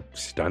either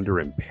stunned or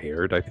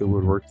impaired. I feel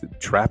would work.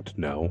 Trapped,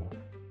 no.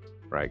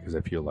 Right, because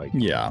I feel like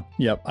Yeah.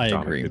 Yep. I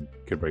Donna agree.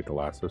 could break the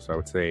lasso. So I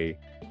would say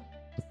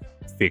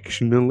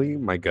fictionally,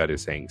 my gut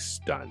is saying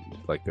stunned.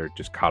 Like they're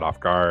just caught off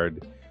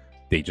guard.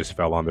 They just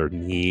fell on their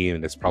knee,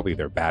 and it's probably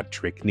their bad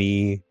trick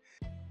knee.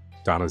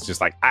 Donna's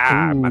just like,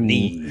 my Ooh.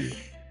 knee.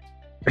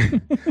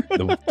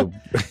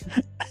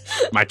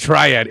 My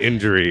triad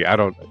injury.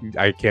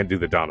 I can't do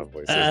the Donna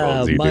voice as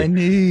well as you My do.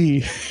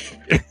 knee.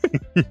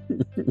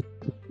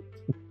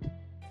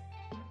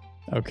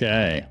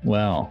 Okay.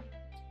 Well,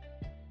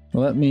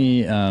 let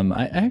me.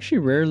 I actually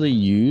rarely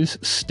use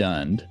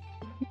stunned.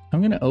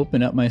 I'm going to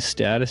open up my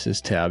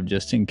statuses tab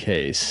just in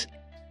case.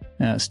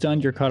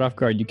 Stunned, you're caught off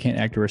guard. You can't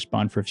act or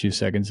respond for a few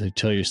seconds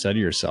until you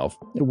steady yourself.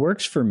 It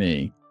works for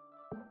me.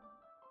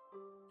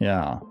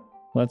 Yeah.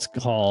 Let's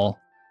call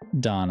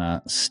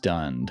Donna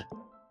stunned.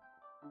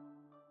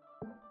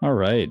 All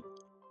right.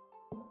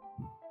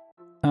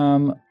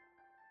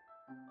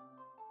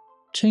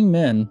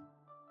 Qingmin,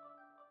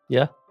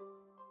 Yeah.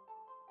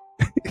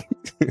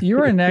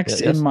 you are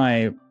next Yes. in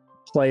my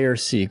player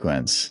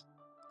sequence.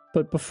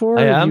 But before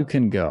I am? you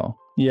can go.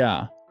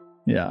 Yeah.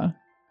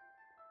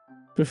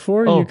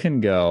 Before Oh. you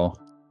can go,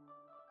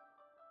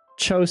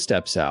 Cho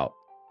steps out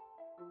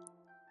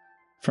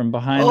from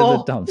behind Oh.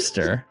 the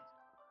dumpster.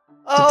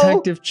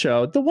 Detective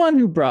Cho, the one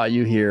who brought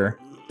you here,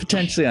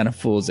 potentially on a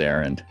fool's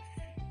errand.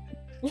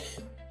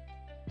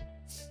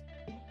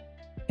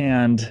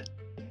 And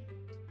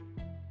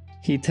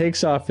he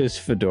takes off his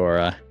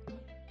fedora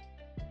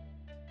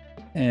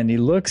and he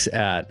looks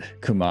at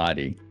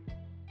Kumadi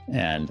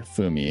and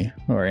Fumi,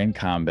 who are in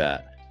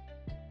combat.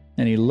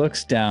 And he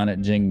looks down at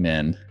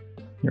Jingmin,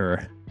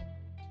 your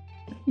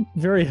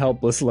very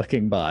helpless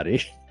looking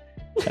body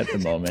at the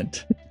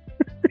moment.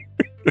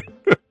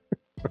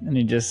 And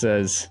he just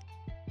says,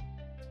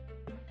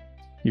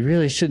 "You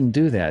really shouldn't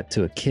do that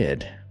to a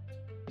kid."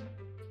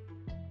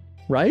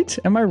 Right?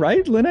 Am I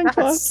right, Linenkloth?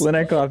 Yes.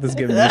 Linenkloth is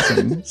giving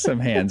me some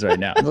hands right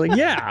now. I'm like,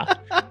 yeah.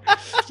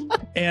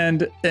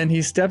 And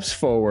he steps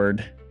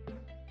forward,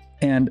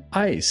 and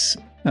ice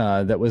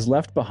that was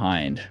left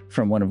behind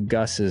from one of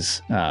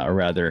Gus's, or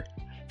rather,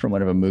 from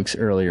one of Amuk's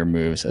earlier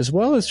moves, as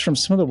well as from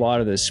some of the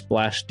water that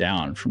splashed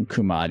down from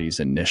Kumadi's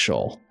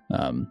initial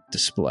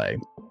display.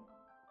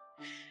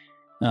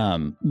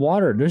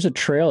 Water, there's a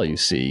trail you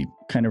see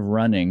kind of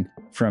running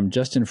from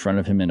just in front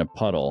of him in a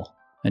puddle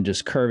and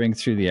just curving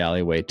through the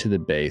alleyway to the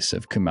base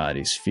of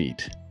Kumadi's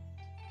feet.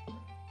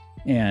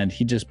 And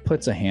he just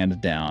puts a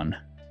hand down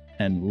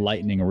and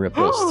lightning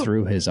ripples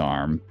through his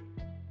arm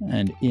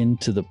and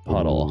into the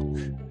puddle.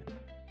 Ooh.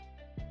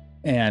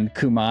 And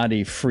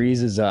Kumadi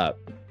freezes up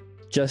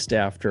just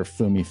after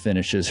Fumi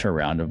finishes her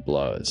round of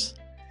blows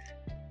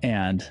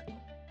and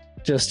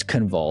just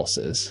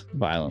convulses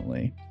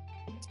violently.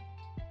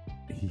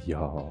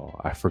 Yo,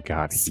 I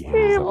forgot he is a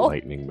Smell.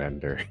 lightning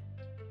bender.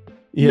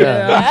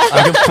 Yeah.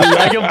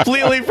 I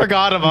completely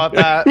forgot about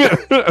that.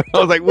 I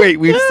was like, wait,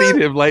 we've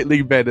seen him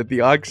lightning bend at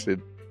the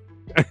auction.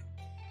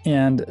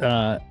 And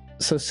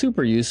so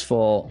super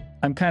useful.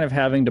 I'm kind of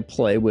having to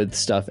play with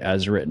stuff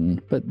as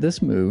written, but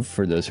this move,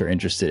 for those who are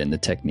interested in the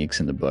techniques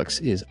in the books,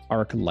 is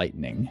arc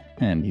lightning,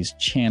 and he's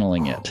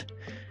channeling it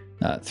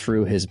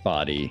through his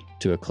body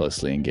to a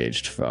closely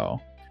engaged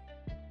foe.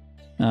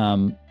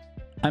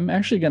 I'm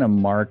actually going to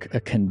mark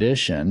a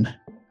condition.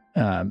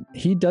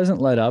 He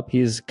doesn't let up.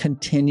 He's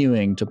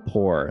continuing to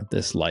pour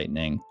this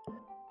lightning.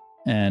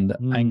 And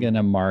I'm going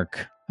to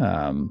mark,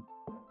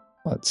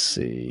 let's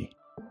see.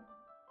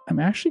 I'm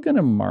actually going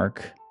to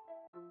mark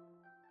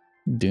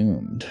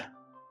doomed.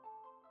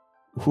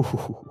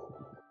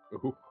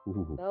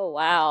 Oh,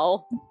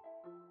 wow.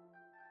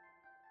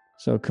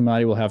 So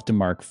Kumadi will have to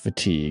mark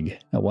fatigue,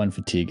 one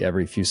fatigue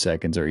every few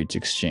seconds or each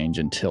exchange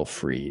until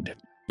freed.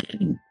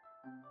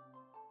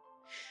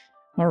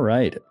 All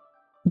right.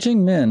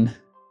 Jingmin,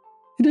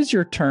 it is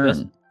your turn.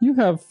 Yes. You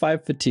have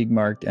 5 fatigue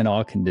marked and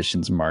all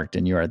conditions marked,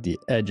 and you are at the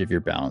edge of your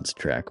balance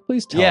track.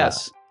 Please tell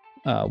us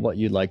what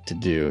you'd like to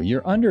do.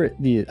 You're under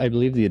I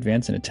believe the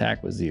advance and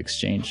attack was the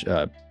exchange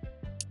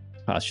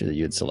posture that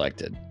you had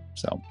selected.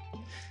 So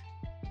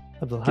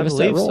I Give us that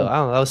believe so. roll. I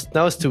don't know.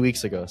 That was 2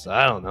 weeks ago, so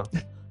I don't know.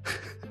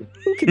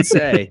 who can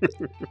say?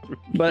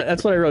 But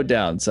that's what I wrote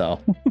down, so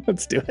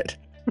let's do it.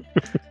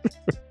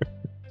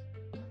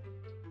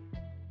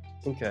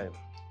 Okay.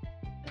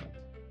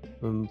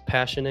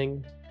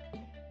 Passioning.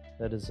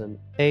 That is an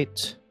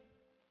 8.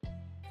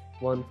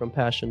 1 from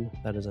passion.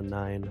 That is a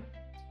 9.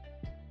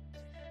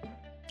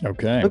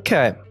 Okay.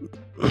 Okay.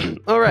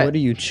 All right. What do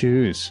you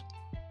choose?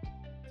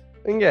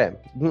 Okay.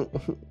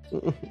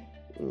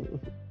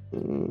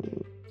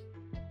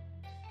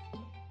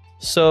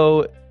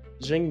 So,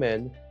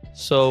 Jingmen.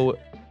 So,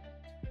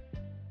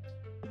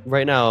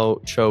 right now,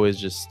 Cho is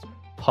just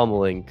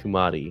pummeling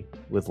Kumadi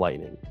with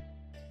lightning.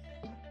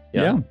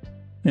 Yeah.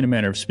 In a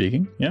manner of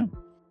speaking. Yeah.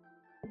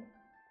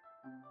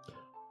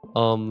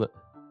 But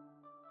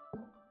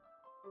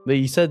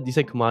you said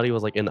Kumadi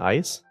was like in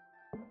ice?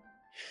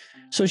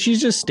 So she's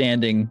just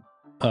standing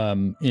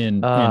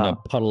in a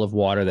puddle of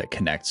water that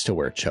connects to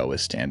where Cho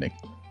is standing.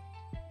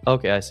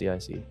 Okay, I see.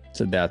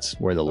 So that's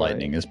where the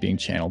lightning is being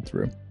channeled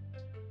through.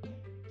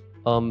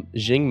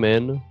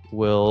 Jingmin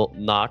will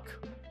knock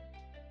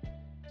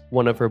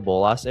one of her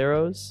bolas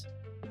arrows.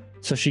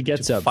 So she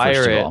gets To up fire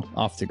first of it. all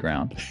off the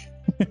ground.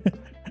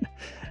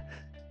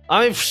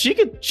 I mean, she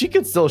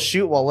could still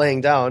shoot while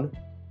laying down.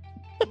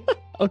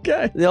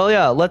 Okay. Oh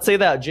yeah, let's say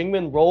that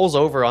Jingmin rolls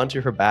over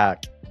onto her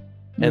back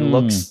and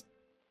looks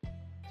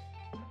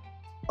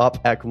up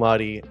at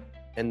Kumadi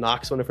and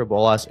knocks one of her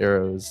bolas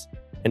arrows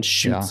and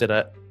shoots it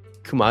at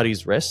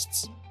Kumadi's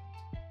wrists,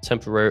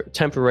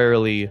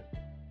 temporarily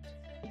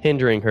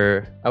hindering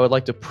her. I would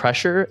like to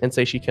pressure and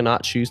say she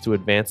cannot choose to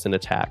advance an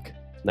attack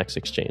next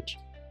exchange.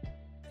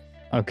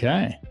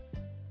 Okay.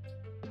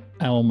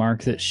 I will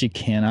mark that she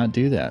cannot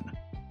do that.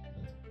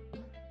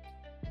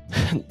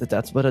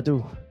 That's what I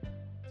do.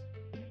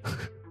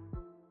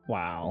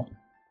 Wow.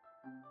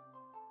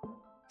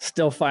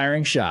 Still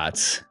firing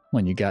shots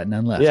when you got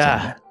none left.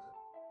 Yeah.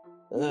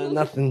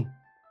 Nothing.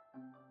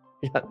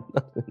 Yeah,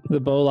 nothing. The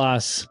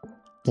bolas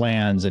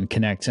lands and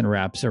connects and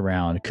wraps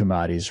around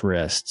Kumadi's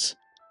wrists.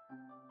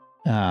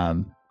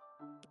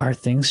 Are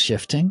things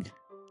shifting?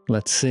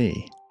 Let's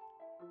see.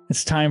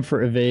 It's time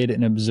for evade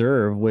and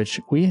observe, which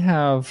we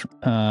have.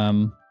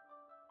 I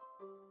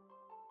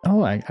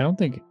don't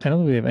think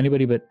we have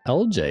anybody but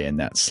LJ in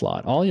that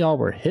slot. All y'all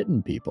were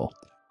hitting people.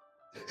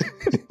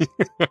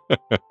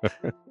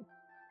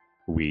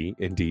 We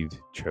indeed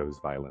chose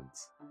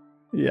violence.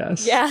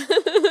 Yes. Yeah.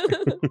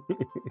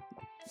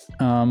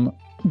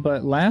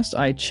 But last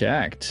I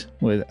checked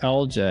with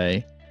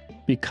LJ,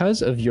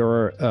 because of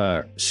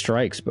your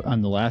strikes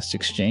on the last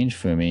exchange,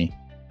 Fumi,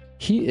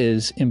 he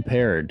is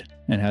impaired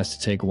and has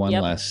to take one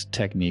less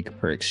technique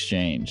per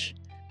exchange.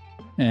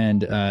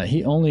 And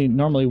he only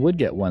normally would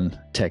get one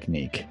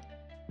technique.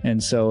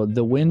 And so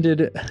the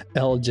winded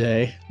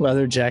LJ,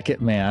 leather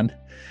jacket man,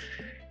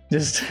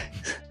 just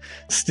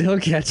still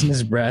catching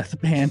his breath,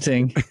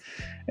 panting,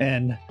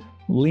 and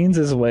leans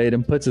his weight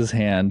and puts his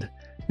hand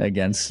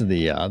against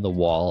the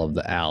wall of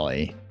the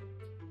alley.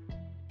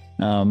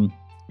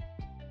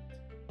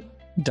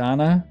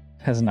 Donna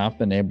has not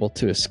been able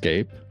to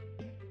escape.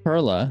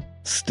 Perla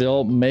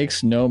still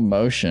makes no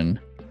motion.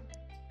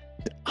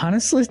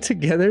 Honestly,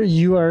 together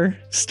you are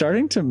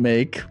starting to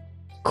make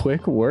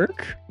quick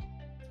work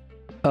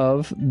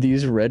of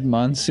these Red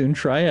Monsoon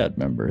Triad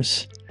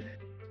members.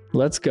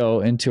 Let's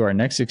go into our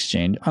next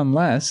exchange,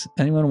 unless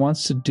anyone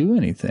wants to do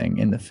anything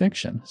in the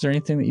fiction. Is there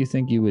anything that you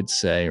think you would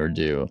say or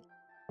do?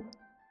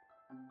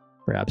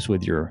 Perhaps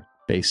with your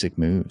basic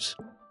moves.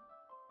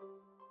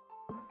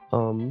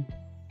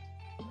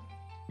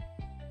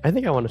 I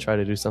think I want to try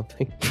to do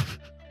something.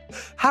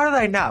 How did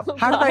I know?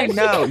 How did I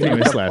know? You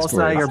Famous put last pulse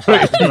out of your words.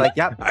 butt and be like,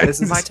 yep,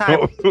 this is my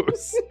time.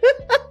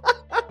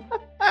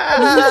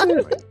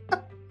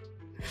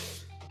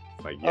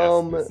 Like,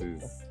 yes,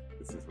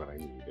 this is what I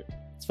need.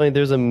 It's funny,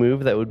 there's a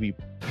move that would be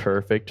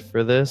perfect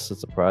for this.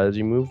 It's a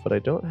prodigy move, but I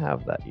don't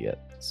have that yet.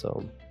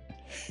 So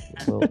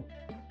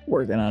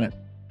Working on it.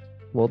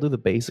 we'll do the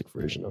basic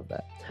version of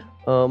that.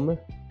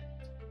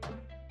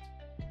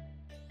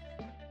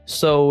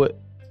 So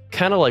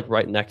kind of like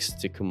right next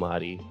to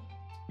Kumadi,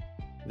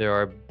 there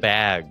are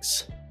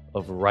bags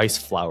of rice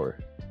flour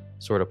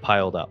sort of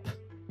piled up.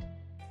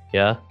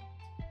 Yeah?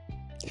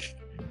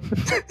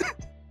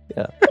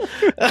 Yeah.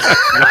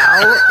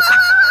 Wow.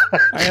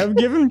 I have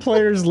given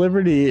players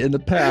liberty in the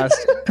past.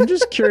 I'm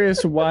just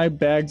curious why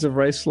bags of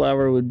rice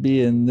flour would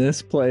be in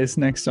this place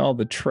next to all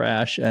the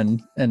trash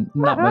and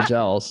not much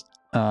else.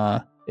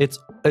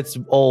 It's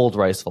old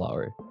rice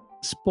flour.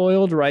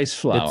 Spoiled rice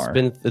flour.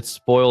 It's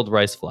spoiled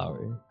rice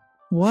flour.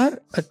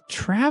 What a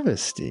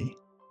travesty.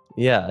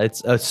 Yeah,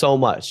 it's so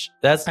much.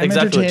 That's I'm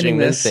exactly what entertaining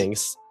Jingmin this.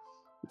 thinks.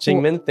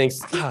 Jingmin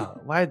thinks,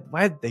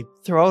 why'd they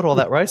throw out all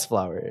that rice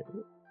flour?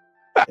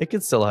 It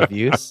could still have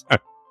use.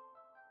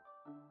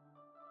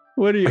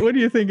 What are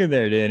you thinking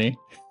there, Danny?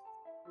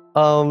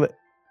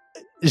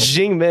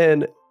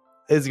 Jingmin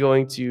is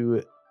going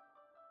to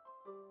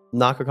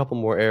knock a couple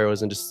more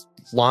arrows and just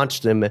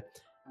launch them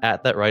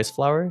at that rice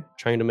flour,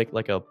 trying to make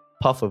like a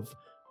puff of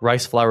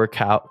rice flour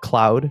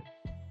cloud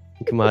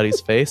in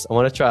Kumadi's face. I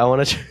want to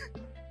try.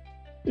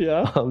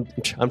 Yeah.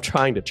 I'm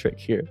trying to trick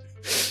here.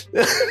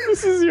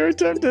 This is your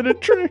attempt at a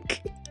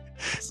trick.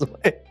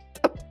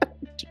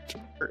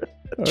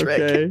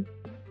 Okay.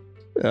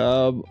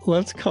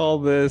 Let's call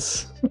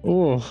this.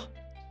 Ooh.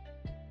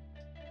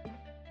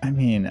 I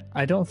mean,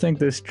 I don't think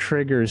this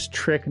triggers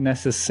trick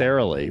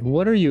necessarily.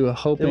 What are you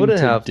hoping wouldn't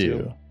to have do?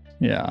 to.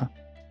 Yeah.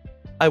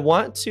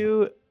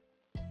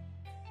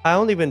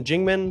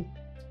 Jingmin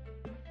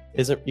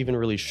isn't even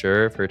really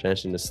sure if her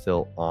attention is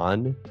still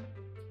on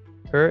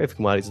her, if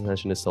Kumadi's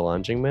attention is still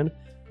on Jingmin,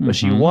 but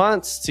she Mhm.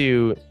 wants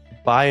to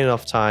buy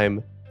enough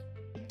time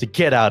to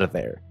get out of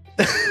there.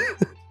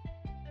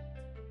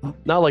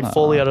 Not like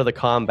fully out of the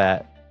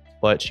combat,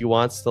 but she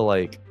wants to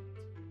like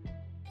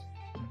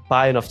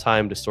buy enough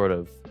time to sort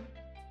of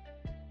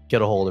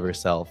get a hold of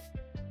herself.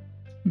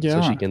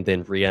 So she can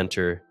then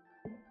re-enter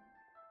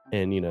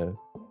and, you know,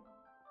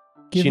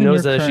 she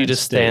knows that if she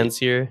just stands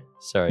here.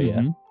 Sorry,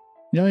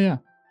 Yeah.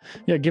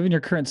 Given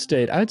your current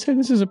state, I'd say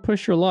this is a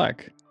push your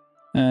luck.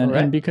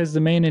 And because the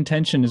main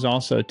intention is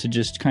also to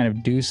just kind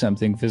of do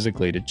something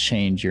physically to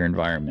change your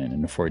environment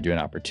and afford you an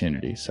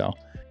opportunity. So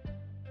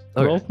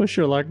roll push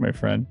your luck, my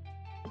friend.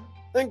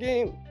 Thank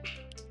you.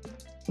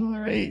 All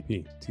right.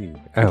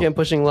 Again,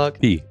 pushing luck.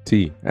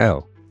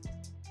 PTL.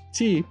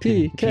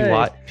 TPK.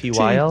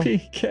 PYL?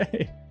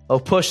 TPK. Oh,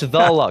 push the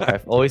luck. I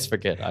always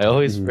forget.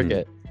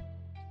 Forget.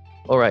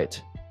 All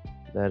right.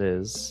 That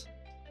is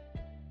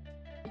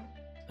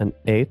an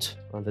 8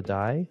 on the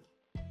die,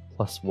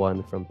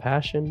 +1 from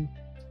passion,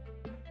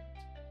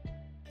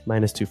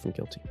 -2 from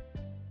guilty.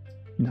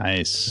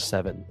 Nice.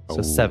 7.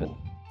 So 7.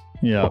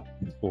 Yep.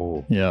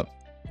 Oh. Yep.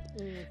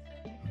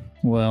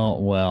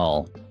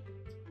 Well.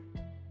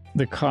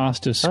 The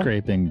cost of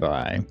scraping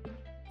by.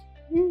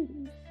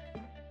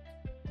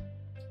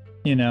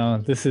 You know,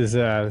 this is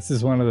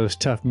one of those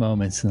tough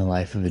moments in the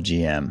life of a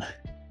GM.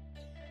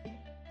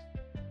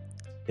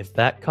 If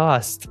that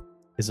cost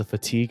is a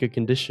fatigue, a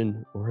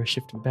condition, or a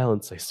shift in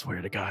balance, I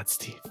swear to God,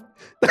 Steve.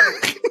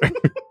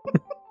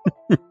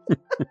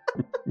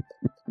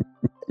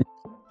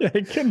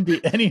 It couldn't be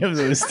any of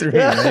those three,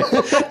 right?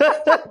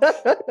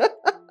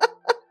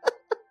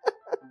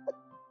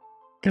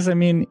 Because I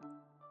mean,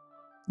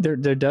 there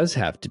does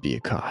have to be a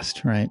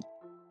cost, right?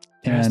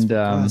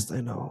 Cost, I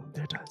know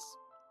there does.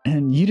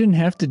 And you didn't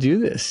have to do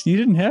this. You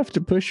didn't have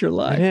to push your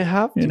luck. I didn't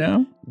have to. You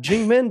know,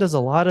 Jingmin does a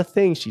lot of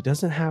things she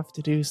doesn't have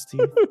to do,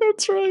 Steve.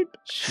 That's right.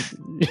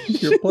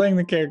 You're playing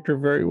the character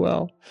very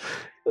well.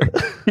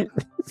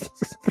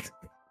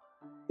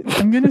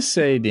 I'm gonna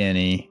say,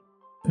 Danny,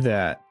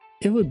 that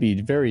it would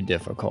be very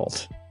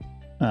difficult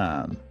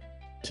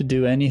to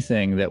do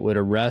anything that would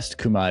arrest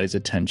Kumadi's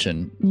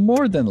attention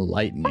more than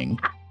lightning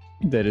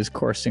that is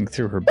coursing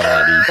through her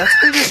body. That's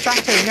pretty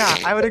distracting. Yeah,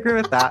 I would agree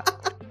with that.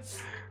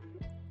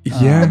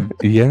 Yeah.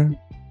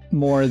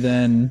 More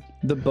than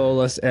the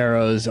bolus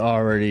arrows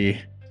already,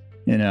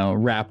 you know,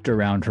 wrapped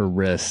around her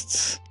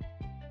wrists.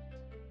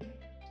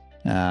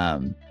 A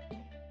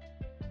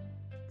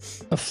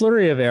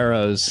flurry of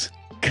arrows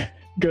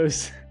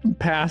goes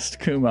past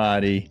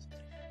Kumadi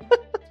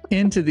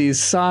into these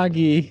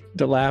soggy,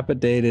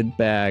 dilapidated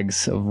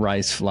bags of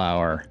rice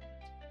flour.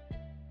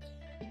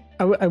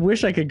 I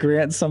wish I could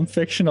grant some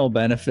fictional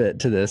benefit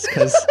to this,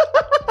 because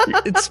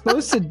it's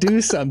supposed to do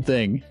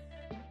something.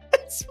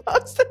 It's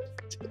supposed to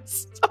do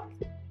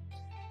something.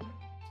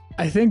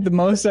 I think the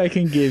most I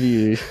can give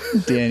you,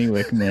 Danny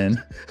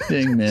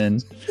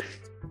Dingman,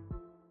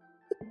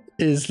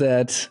 is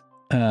that,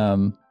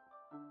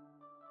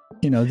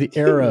 you know, the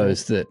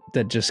arrows that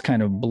just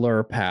kind of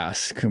blur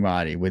past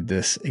Kumadi with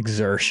this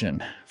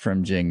exertion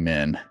from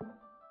Jingmin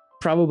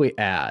probably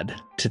add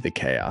to the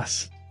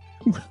chaos.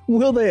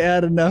 Will they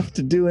add enough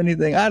to do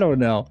anything? I don't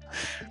know.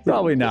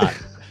 Probably not.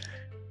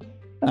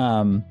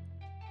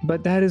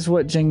 But that is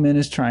what Jingmin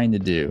is trying to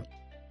do.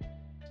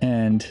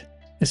 And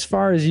as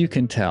far as you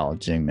can tell,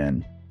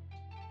 Jingmin,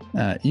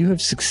 you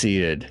have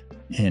succeeded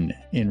in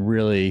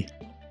really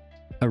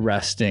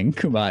arresting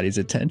Kumadi's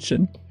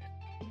attention.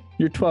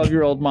 Your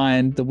 12-year-old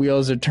mind, the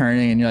wheels are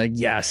turning, and you're like,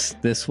 yes,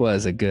 this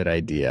was a good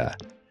idea.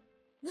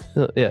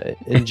 Yeah,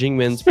 in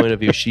Jingmin's point of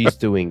view, she's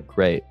doing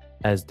great.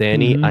 As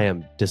Danny, I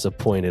am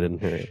disappointed in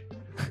her.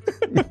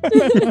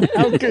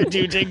 How could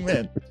you,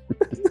 Jingmin?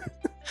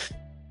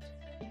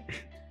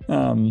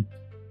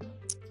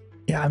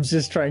 Yeah, I'm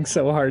just trying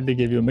so hard to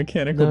give you a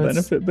mechanical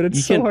benefit, but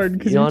it's so hard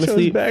because you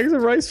chose bags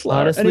of rice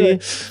flour. Honestly, anyway.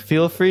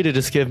 Feel free to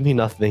just give me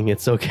nothing.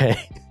 It's okay.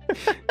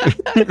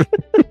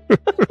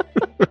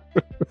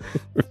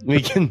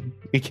 we can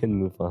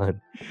move on.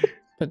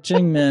 But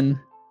Jingmin,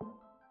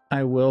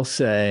 I will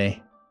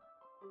say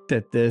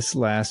that this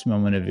last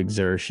moment of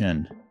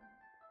exertion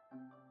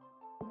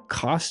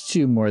costs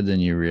you more than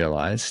you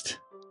realized.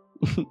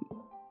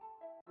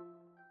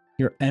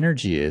 Your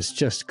energy is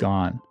just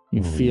gone.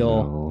 You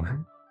feel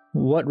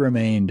what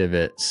remained of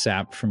it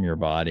sapped from your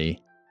body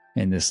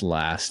in this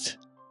last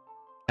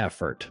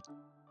effort.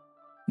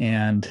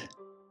 And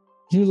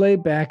you lay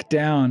back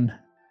down.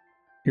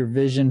 Your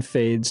vision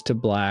fades to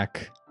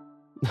black.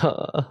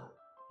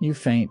 You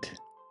faint.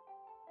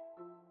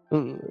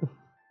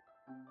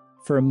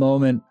 For a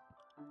moment,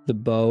 the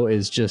bow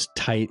is just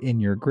tight in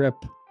your grip.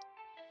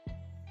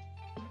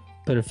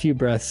 But a few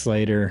breaths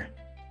later,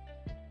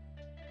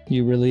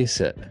 you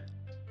release it.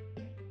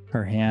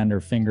 Her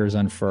fingers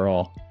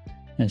unfurl,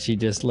 and she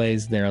just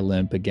lays there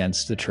limp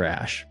against the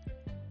trash.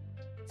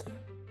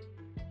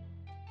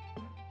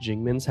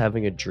 Jingmin's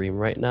having a dream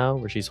right now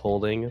where she's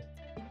holding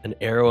an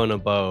arrow and a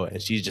bow,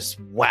 and she's just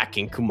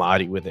whacking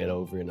Kumadi with it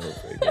over and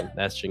over again.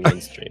 That's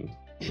Jingmin's dream.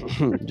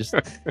 Just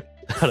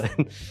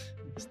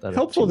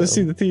Helpful to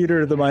see the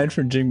theater of the mind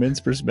from Jingmin's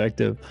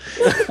perspective.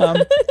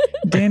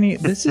 Danny,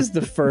 this is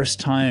the first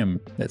time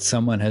that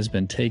someone has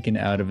been taken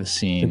out of a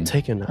scene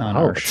on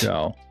our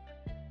show.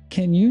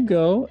 Can you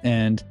go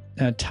and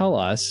tell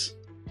us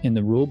in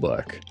the rule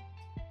book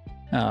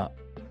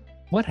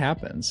what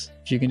happens?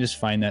 If you can just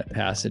find that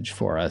passage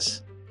for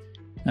us.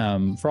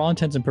 For all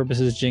intents and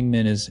purposes,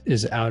 Jingmin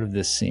is out of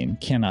this scene,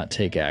 cannot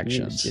take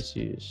actions.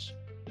 Yes.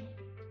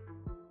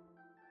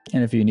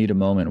 And if you need a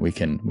moment, we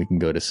can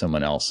go to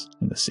someone else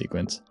in the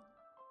sequence.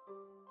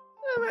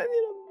 I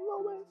need a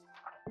moment.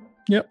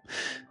 Yep.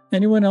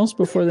 Anyone else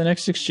before the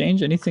next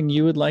exchange? Anything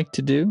you would like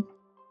to do?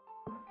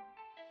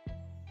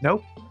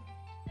 Nope.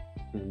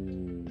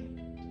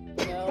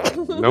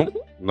 No.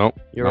 Nope.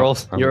 You're all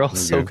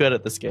so good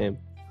at this game.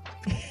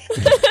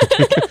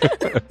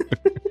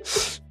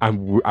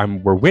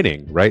 We're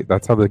winning, right?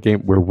 That's how the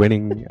game. We're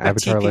winning.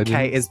 Avatar TPK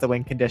Legends is the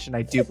win condition,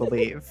 I do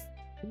believe.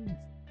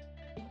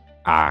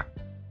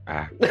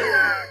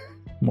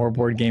 More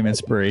board game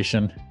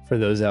inspiration for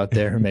those out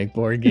there who make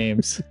board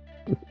games.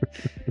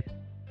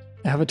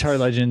 Avatar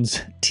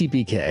Legends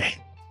TPK,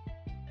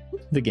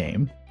 the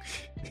game.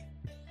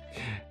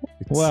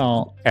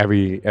 Well,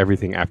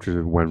 everything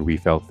after when we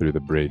fell through the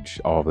bridge,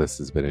 all this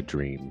has been a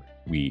dream.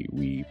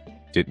 We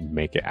didn't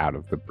make it out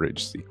of the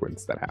bridge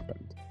sequence that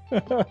happened.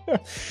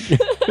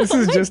 This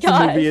is just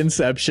the movie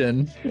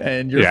Inception,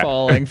 and you're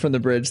falling from the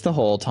bridge the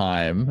whole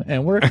time,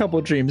 and we're a couple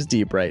dreams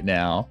deep right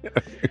now.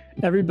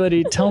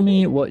 Everybody, tell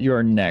me what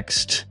your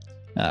next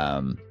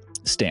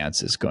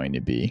stance is going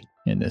to be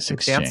in this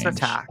exchange. Advance and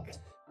attack.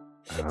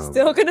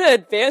 Still gonna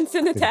advance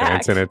and attack.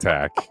 Advance and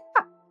attack.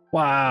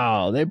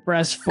 Wow, they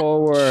press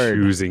forward.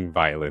 Choosing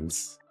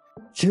violence.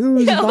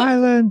 Choose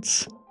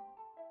violence.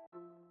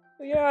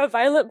 We are a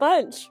violent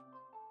bunch.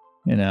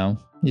 You know,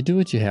 you do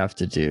what you have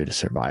to do to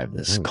survive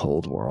this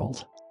cold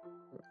world.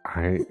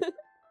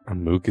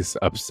 Mook is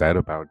upset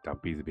about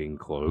Dumpy's being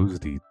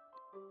closed. He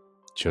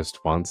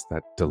just wants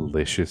that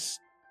delicious,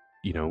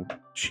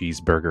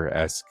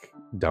 cheeseburger-esque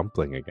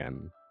dumpling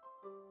again.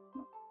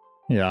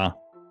 Yeah.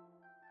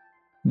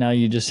 Now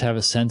you just have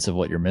a sense of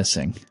what you're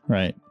missing,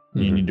 right?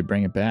 You need to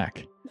bring it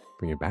back.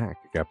 Bring it back.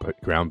 We got to put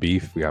ground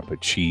beef. We got to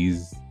put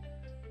cheese.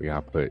 We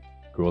got to put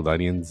grilled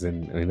onions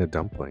in a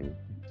dumpling.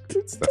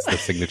 That's the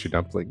signature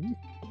dumpling.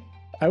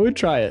 I would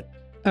try it.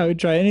 I would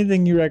try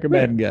anything you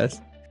recommend,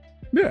 Gus.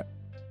 Yeah.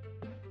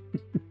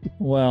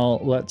 Well,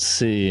 let's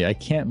see. I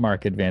can't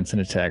mark advance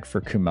and attack for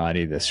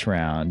Kumadi this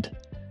round.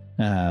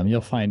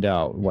 You'll find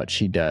out what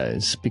she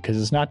does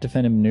because it's not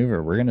defend and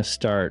maneuver. We're going to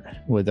start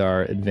with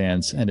our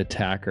advance and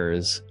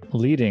attackers,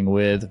 leading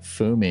with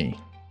Fumi.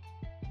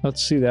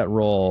 Let's see that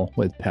roll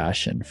with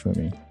passion,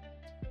 Fumi.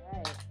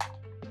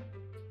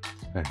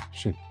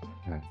 Passion.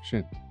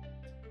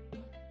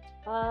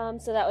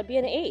 So that would be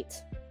an 8.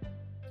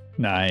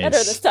 Nice. Better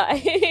this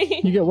time.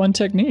 You get one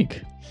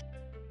technique.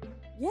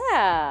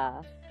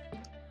 Yeah.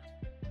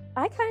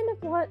 I kind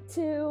of want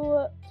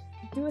to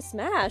do a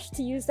smash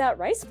to use that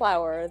rice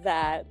flour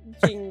that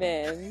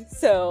Jingmin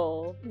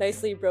so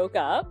nicely broke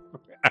up.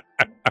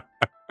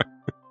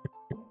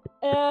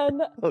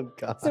 And Oh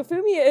god. so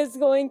Fumi is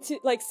going to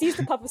sees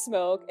the puff of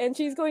smoke and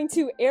she's going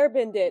to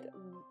airbend it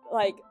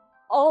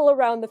all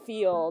around the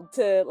field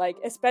to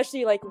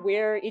especially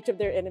where each of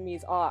their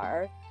enemies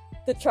are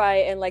to try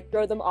and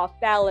throw them off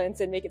balance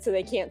and make it so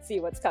they can't see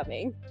what's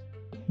coming.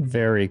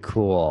 Very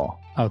cool.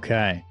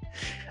 Okay.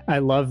 I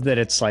love that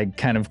it's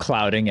kind of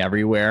clouding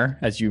everywhere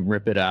as you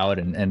rip it out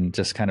and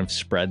just kind of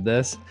spread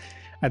this.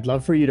 I'd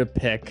love for you to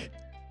pick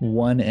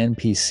one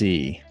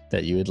NPC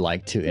that you would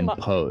like to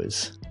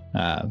impose.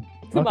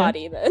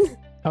 Kumadi, then.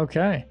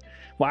 Okay.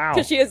 Wow.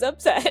 Because she is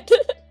upset.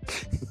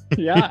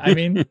 Yeah, I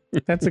mean,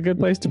 that's a good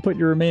place to put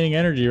your remaining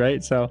energy,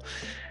 right? So,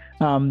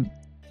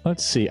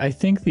 let's see. I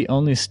think the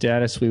only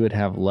status we would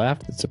have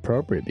left that's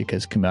appropriate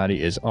because Kumadi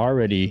is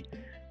already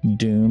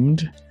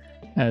doomed,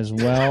 as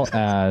well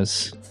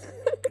as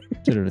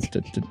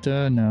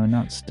no,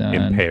 not stunned.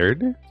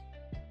 Impaired?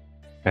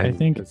 I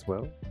think as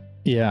well.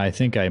 Yeah, I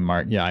think I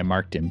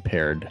marked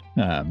impaired.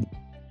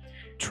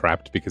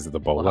 Trapped because of the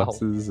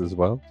boluses as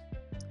well.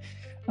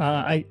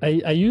 I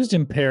used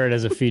impaired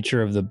as a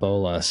feature of the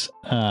bolus.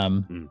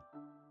 And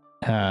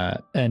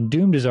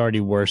doomed is already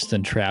worse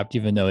than trapped,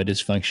 even though it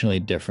is functionally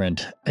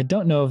different. I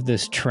don't know if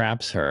this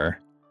traps her.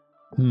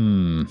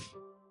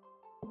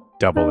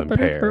 Double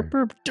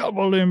impaired.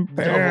 Double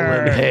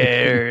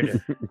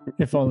impaired.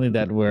 If only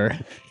that were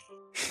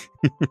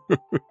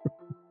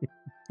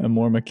a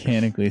more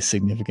mechanically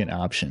significant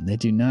option. They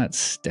do not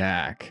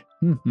stack.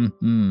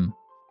 I'm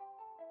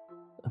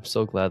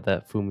so glad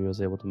that Fumi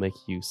was able to make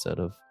use out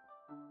of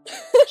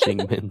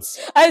Jingmin's.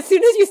 As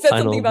soon as you said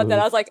Final something about that,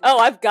 move. I was like, oh,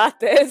 I've got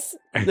this.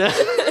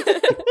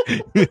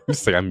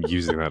 It's I'm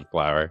using that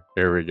flour.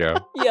 Here we go.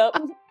 Yep.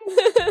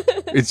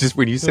 It's just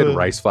when you said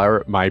rice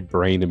flour, my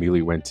brain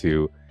immediately went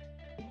to,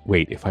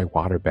 wait, if I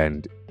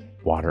waterbend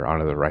water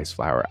onto the rice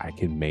flour, I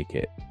can make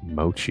it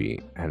mochi,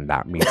 and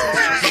that means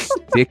it's just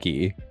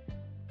sticky.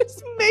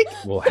 Just make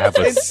We'll have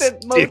a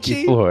instant sticky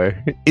mochi.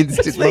 floor.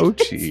 Instant Just make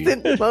mochi.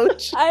 instant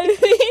mochi. I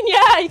mean,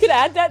 yeah, you could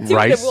add that too.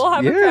 Rice- Then we'll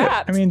have a yeah.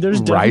 craft. I mean, there's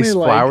definitely Rice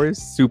like flour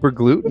is super the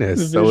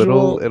glutinous, so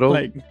visual, it'll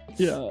like,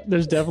 yeah,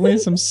 there's definitely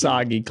some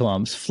soggy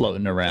clumps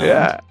floating around.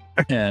 yeah.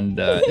 And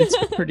it's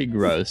pretty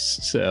gross.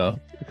 So,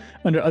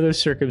 under other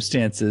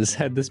circumstances,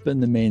 had this been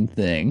the main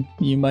thing,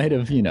 you might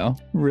have,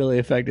 really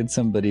affected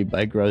somebody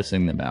by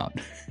grossing them out.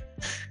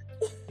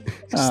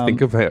 Just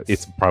think of it.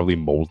 It's probably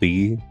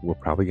moldy. We're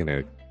probably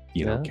gonna,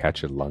 Yeah.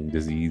 catch a lung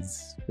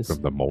disease It's-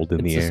 from the mold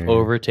in It's the just air.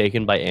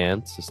 overtaken by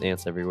ants. Just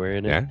ants everywhere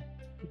in it. Yeah.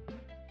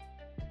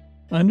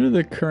 Under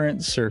the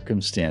current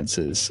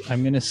circumstances,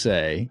 I'm going to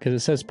say, because it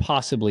says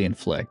possibly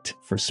inflict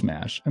for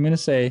Smash, I'm going to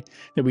say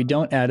that we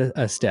don't add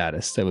a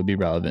status that would be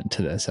relevant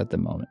to this at the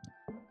moment.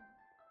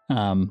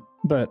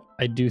 But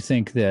I do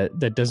think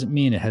that doesn't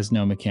mean it has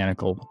no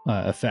mechanical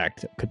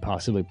effect that could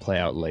possibly play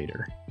out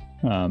later.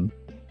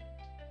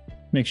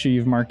 Make sure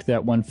you've marked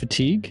that one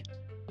fatigue.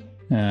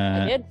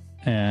 I did.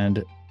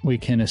 And we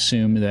can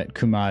assume that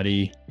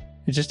Kumadi,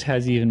 it just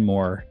has even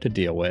more to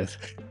deal with.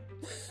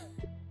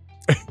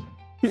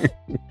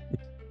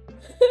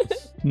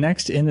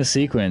 Next in the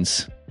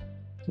sequence,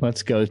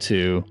 let's go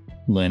to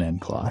linen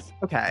cloth.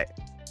 Okay.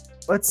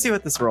 Let's see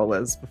what this roll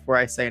is before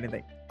I say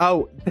anything.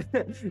 Oh,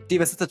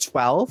 Divas, it's a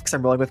 12 because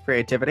I'm rolling with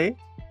creativity.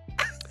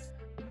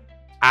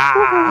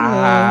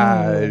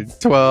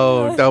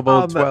 12,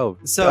 double 12.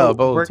 So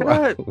double we're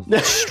 12.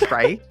 gonna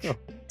strike.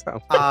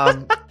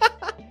 Oh,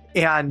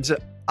 And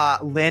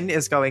Lynn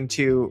is going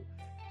to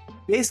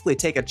basically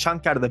take a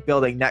chunk out of the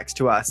building next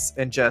to us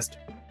and just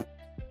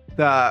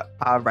the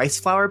rice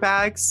flour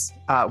bags,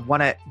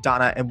 one at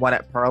Donna and one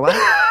at Perla.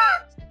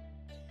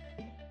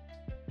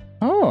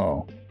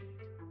 Oh.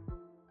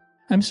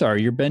 I'm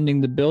sorry, you're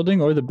bending the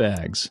building or the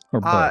bags? Or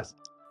both?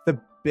 The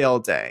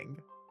building.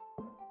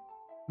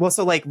 Well,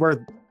 so like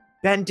we're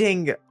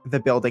bending the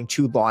building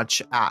to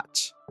launch at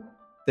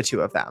the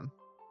two of them.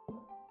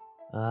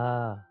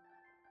 Ah.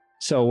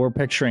 So we're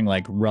picturing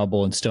like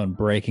rubble and stone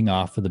breaking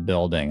off of the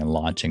building and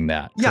launching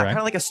that, Yeah, correct? kind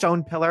of like a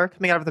stone pillar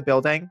coming out of the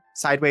building,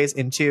 sideways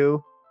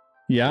into.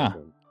 Yeah,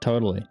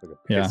 totally. Like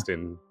a Yeah.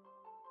 piston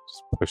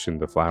just pushing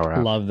the flour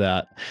out. Love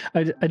that.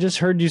 I just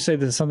heard you say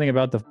there's something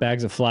about the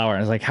bags of flour. And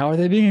I was like, how are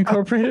they being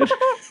incorporated?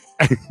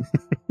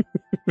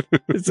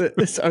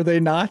 Are they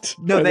not?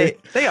 No, Are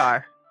they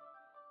are.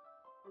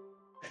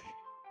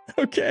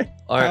 Okay.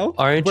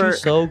 Aren't you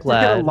so We're gonna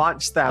glad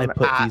launch I them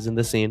put at these in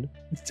the scene?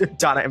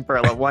 Donna and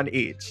Perla, one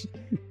each.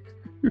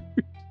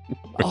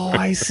 Oh,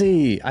 I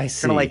see.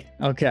 like-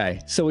 Okay.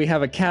 So we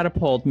have a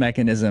catapult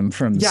mechanism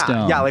from the Yeah,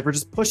 stone. yeah, like we're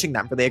just pushing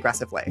them really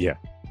aggressively. Yeah.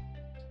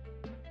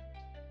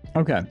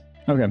 Okay.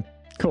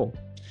 Cool.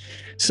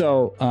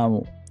 So,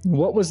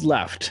 what was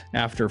left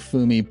after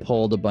Fumi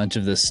pulled a bunch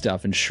of this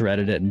stuff and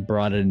shredded it and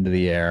brought it into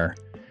the air?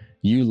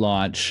 You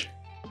launch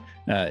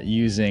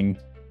using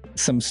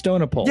some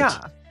stonapult, Yeah.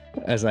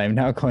 as I am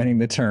now coining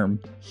the term.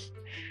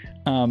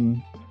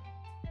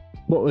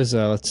 What was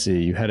let's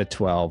see, you had a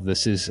 12.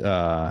 This is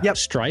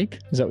strike?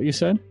 Is that what you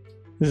said?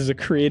 This is a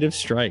creative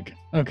strike.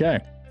 Okay.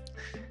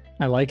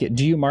 I like it.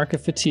 Do you mark a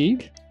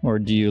fatigue or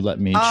do you let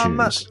me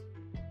choose?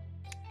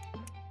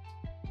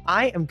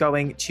 I am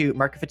going to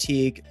mark a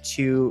fatigue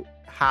to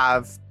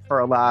have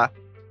Perla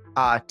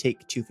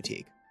take 2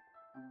 fatigue.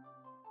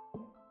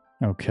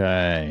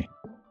 Okay.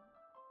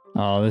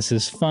 Oh, this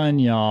is fun,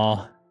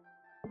 y'all.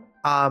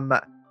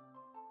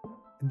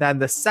 Then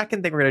the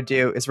second thing we're going to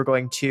do is we're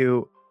going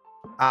to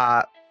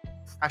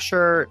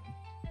pressure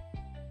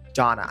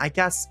Donna, I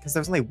guess, because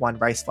there's only one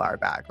rice flour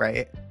bag,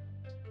 right?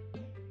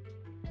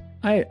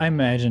 I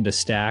imagined a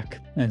stack,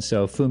 and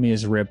so Fumi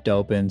has ripped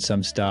open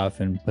some stuff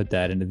and put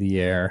that into the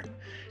air,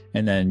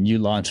 and then you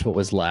launch what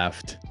was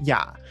left.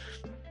 Yeah.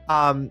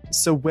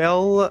 So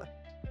we're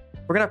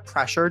going to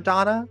pressure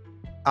Donna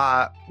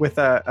with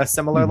a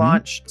similar Mhm.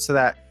 launch so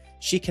that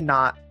she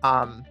cannot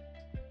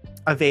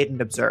evade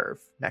and observe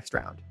next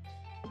round.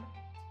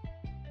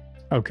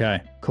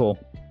 Okay, cool.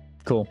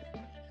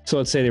 So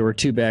let's say there were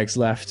 2 bags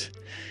left,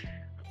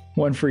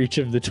 one for each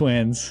of the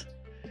twins.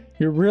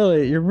 You're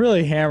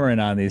really hammering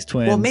on these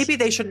twins. Well, maybe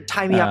they shouldn't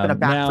tie me up in a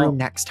back now- room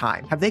next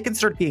time. Have they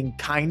considered being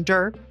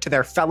kinder to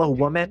their fellow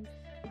woman?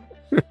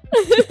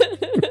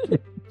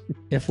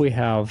 If we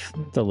have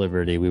the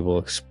liberty, we will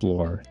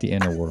explore the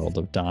inner world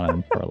of Donna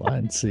and Perla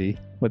and see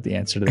what the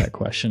answer to that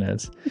question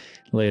is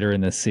later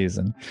in this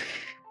season.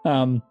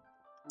 And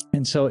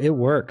so it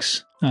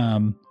works.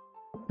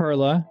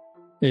 Perla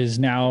is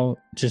now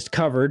just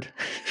covered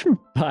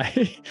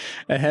by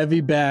a heavy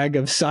bag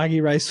of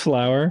soggy rice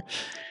flour.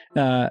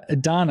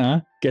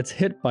 Donna gets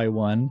hit by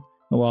one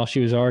while she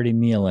was already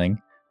kneeling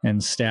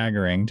and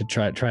staggering to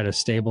try to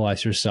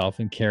stabilize herself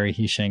and carry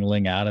He Shang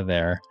Ling out of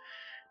there.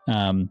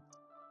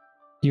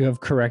 You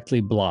have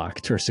correctly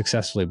blocked, or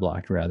successfully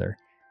blocked rather,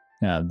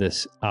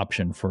 this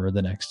option for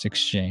the next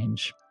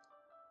exchange.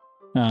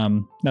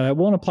 Now that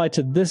won't apply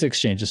to this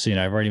exchange, just so you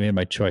know. I've already made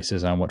my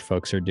choices on what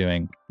folks are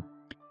doing.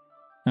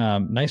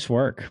 Nice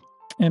work.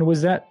 And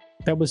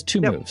that was 2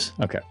 Yep. moves?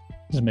 Okay,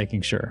 just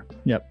making sure.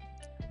 Yep.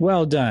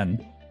 Well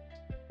done.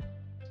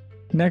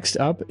 Next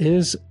up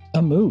is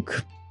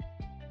Amuk.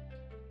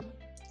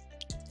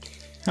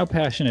 How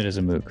passionate is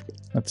Amuk?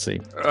 Let's see.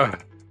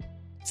 Let's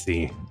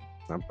see.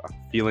 I'm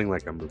feeling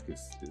like Amuk is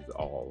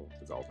all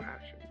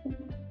passion.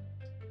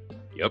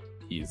 Yep,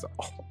 he's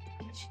all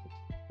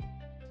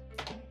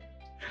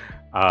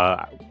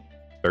passion.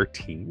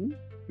 13?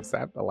 Is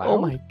that allowed? Oh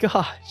my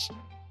gosh.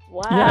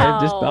 Wow.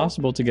 Yeah, it's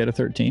possible to get a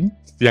 13.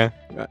 Yeah.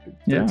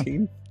 Yeah.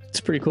 13. It's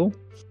pretty cool.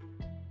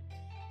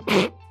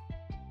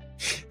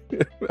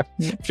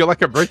 Feel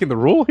like I'm breaking the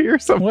rule here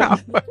somehow.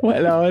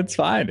 What? No, it's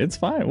fine. It's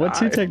fine. What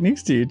two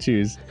techniques do you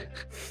choose?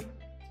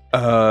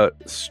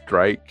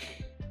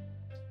 Strike.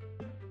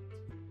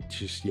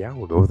 Just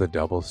we'll go with a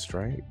double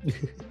strike.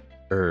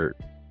 Or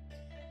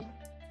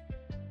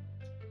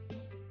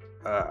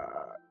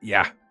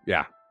yeah.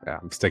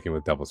 I'm sticking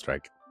with double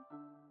strike.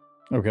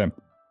 Okay.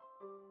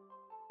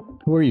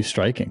 Who are you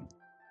striking?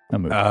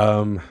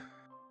 Amuk.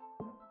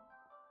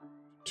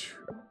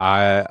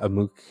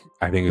 Amuk,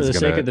 I think For it's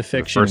the gonna, sake of the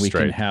fiction, first we can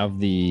strike. have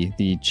the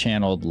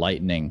channeled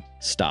lightning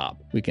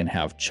stop. We can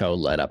have Cho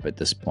let up at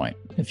this point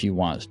if you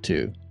want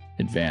to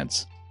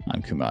advance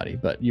on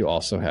Kumadi. But you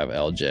also have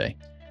LJ,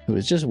 who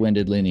is just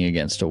winded leaning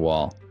against a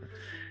wall.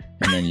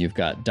 And then you've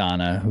got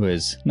Donna, who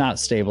is not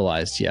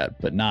stabilized yet,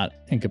 but not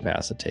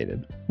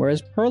incapacitated.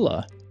 Whereas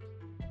Perla,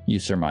 you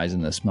surmise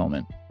in this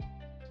moment,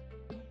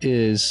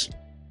 is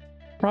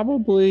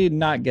probably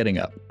not getting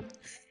up.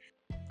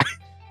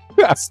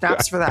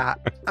 Snaps for that.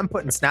 I'm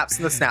putting snaps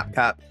in the snap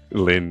cup.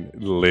 Lynn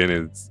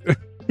is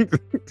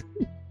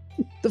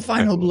The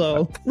final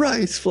blow,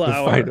 rice the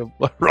flour. final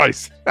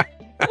rice.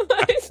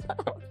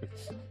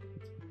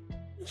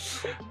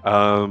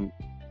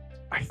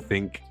 I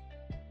think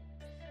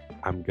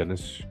I'm gonna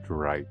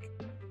strike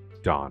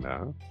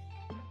Donna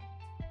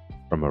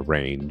from a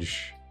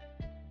range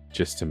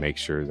just to make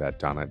sure that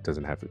Donna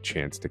doesn't have a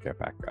chance to get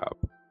back up.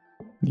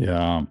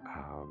 Yeah,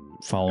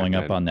 following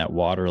and up then- on that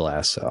water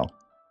lasso.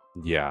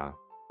 Yeah.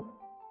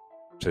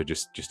 So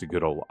just a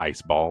good old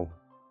ice ball.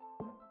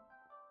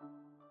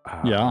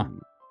 Yeah.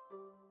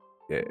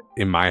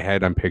 In my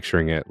head, I'm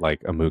picturing it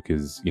like Amuk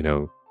is,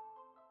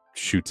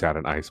 shoots out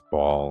an ice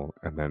ball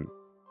and then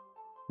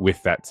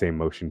with that same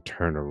motion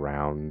turn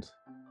around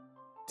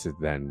to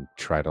then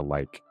try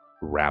to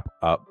wrap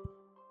up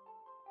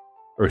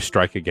or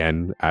strike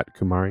again at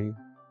Kumari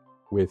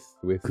with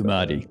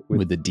Kumadi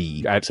with the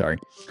D. at- Sorry,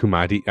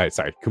 Kumadi.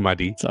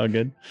 Kumadi. it's all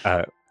good.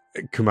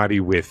 Kumadi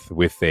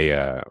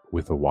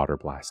with a water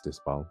blast as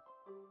well.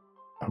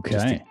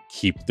 Just to Okay.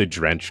 keep the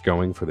drench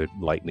going for the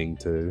lightning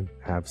to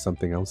have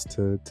something else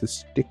to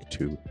stick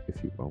to,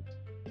 if you will.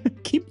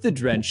 Keep the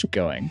drench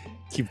going.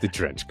 Keep the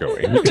drench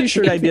going.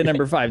 T-shirt idea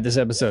number 5 this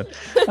episode.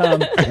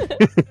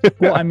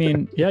 Well, I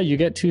mean, yeah, you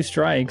get 2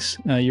 strikes.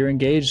 You're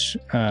engaged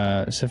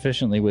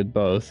sufficiently with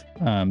both.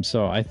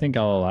 So I think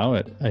I'll allow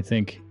it. I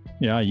think,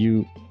 yeah,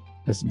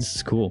 this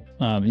is cool.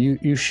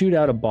 You shoot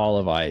out a ball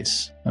of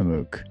ice,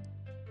 Amuk,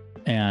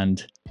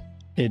 and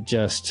it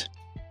just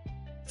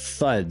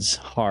thuds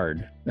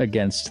hard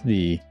against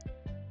the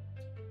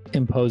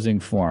imposing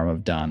form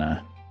of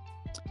Donna.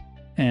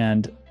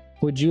 And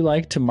would you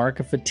like to mark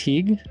a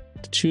fatigue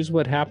to choose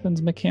what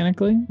happens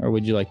mechanically, or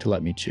would you like to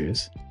let me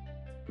choose?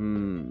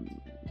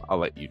 I'll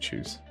let you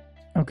choose.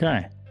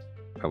 Okay.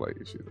 I'll let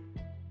you choose.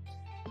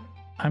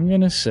 I'm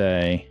going to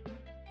say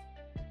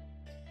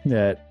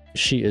that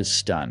she is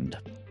stunned.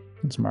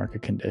 Let's mark a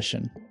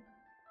condition.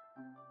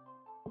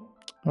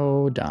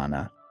 Oh,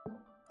 Donna.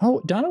 Oh,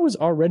 Donna was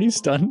already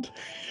stunned.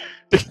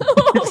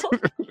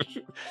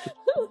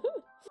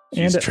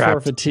 She's For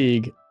trapped.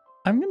 fatigue,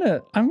 I'm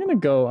gonna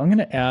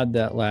add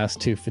that last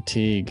 2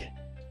 fatigue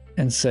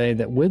and say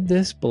that with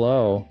this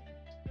blow,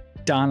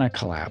 Donna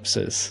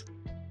collapses.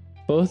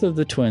 Both of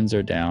the twins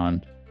are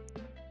down.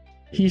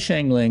 He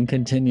Shangling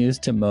continues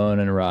to moan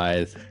and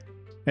writhe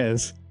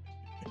as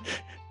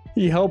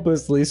he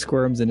helplessly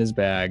squirms in his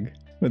bag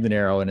with an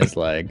arrow in his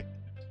leg.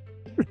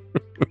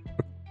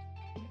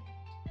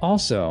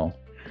 Also,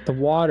 the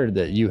water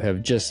that you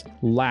have just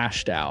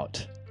lashed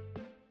out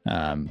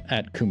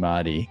at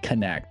Kumadi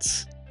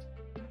connects,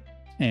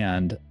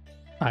 and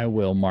I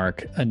will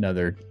mark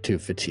another 2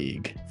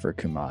 fatigue for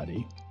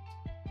Kumadi.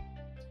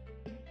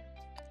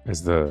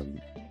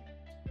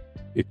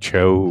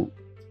 Cho,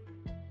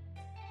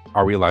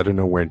 are we allowed to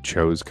know where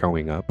Cho's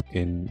going up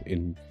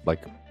in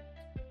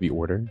the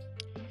order?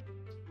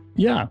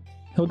 Yeah,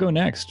 he'll go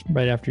next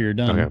right after you're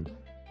done. Okay.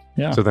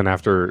 Yeah. So then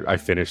after I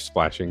finish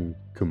splashing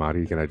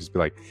Kumadi, can I just be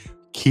like,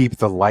 keep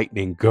the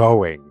lightning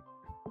going?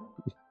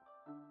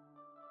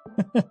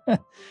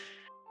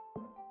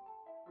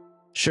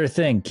 Sure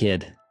thing,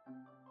 kid.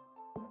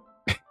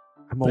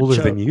 I'm But older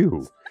Cho- than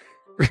you.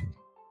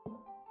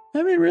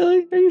 I mean,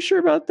 really? Are you sure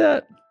about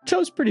that?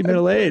 Cho's pretty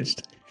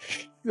middle-aged.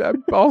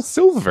 I'm all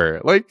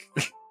silver. Like,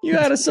 You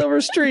had a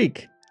silver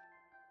streak.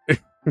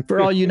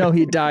 For all you know,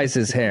 he dyes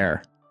his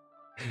hair.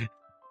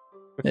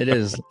 It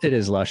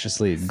is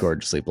lusciously,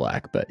 gorgeously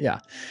black, but yeah.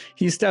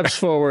 He steps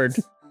forward.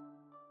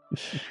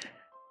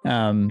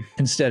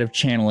 Instead of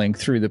channeling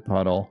through the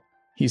puddle,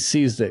 he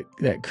sees that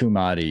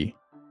Kumadi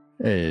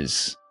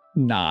is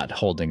not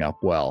holding up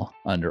well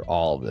under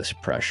all of this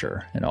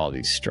pressure and all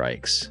these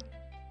strikes.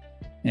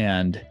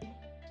 And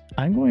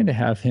I'm going to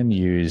have him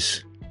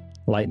use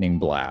Lightning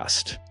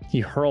Blast. He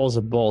hurls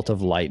a bolt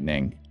of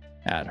lightning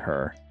at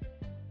her.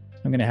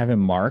 I'm going to have him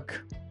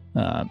mark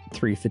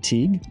 3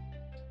 fatigue.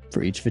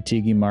 For each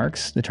fatigue he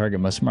marks, the target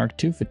must mark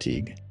 2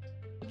 fatigue.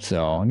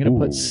 So I'm going to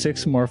put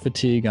 6 more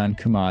fatigue on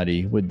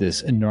Kumadi with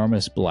this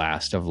enormous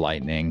blast of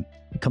lightning.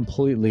 It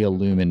completely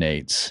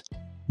illuminates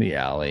the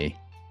alley.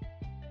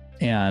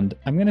 And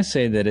I'm going to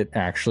say that it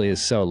actually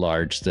is so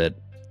large that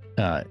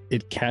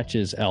it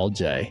catches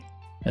LJ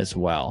as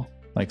well.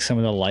 Like some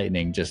of the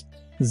lightning just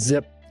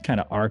zip kind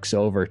of arcs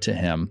over to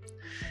him.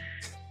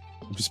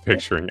 I'm just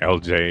picturing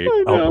LJ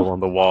elbow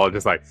on the wall,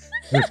 just like,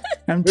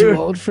 I'm too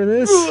old for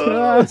this.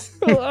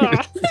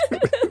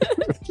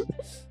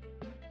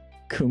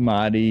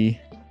 Kumadi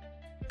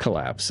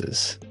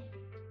collapses.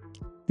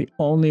 The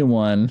only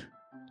one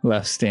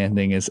left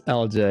standing is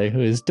LJ,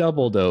 who is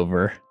doubled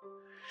over,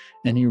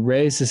 and he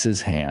raises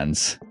his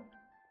hands,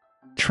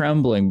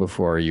 trembling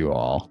before you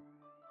all.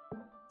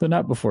 Though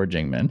not before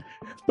Jingmin,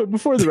 but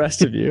before the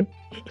rest of you.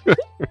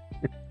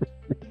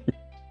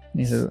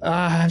 He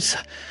says,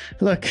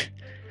 look,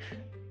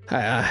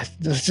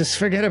 just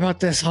forget about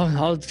this.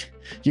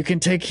 You can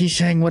take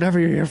Hisheng, whatever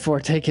you're here for,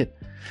 take it.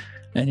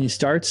 And he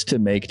starts to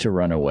make to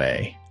run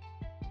away.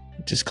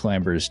 He just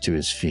clambers to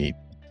his feet.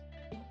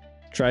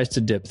 Tries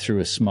to dip through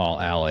a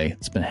small alley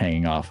that's been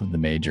hanging off of the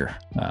major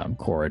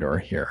corridor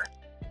here.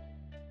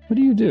 What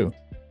do you do?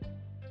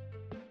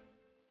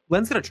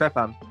 Lynn's gonna trip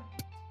him.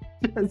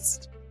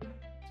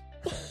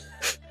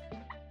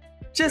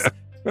 Just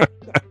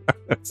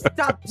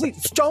stop,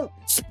 please, don't,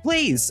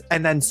 please.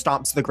 And then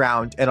stomps the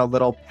ground and a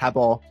little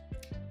pebble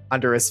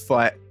under his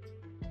foot.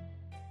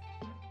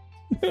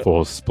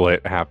 full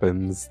split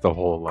happens. The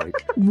whole like.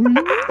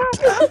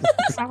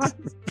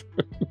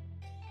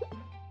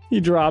 He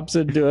drops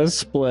into a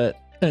split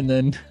and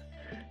then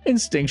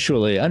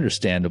instinctually,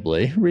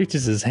 understandably,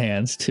 reaches his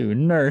hands to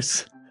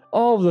nurse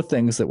all of the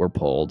things that were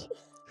pulled.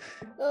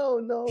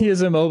 Oh no. He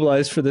is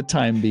immobilized for the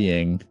time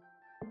being.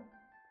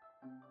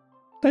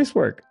 Nice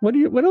work. What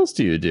else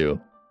do you do?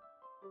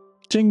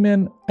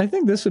 Jingmin, I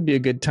think this would be a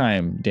good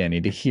time,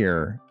 Danny, to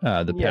hear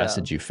the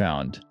passage you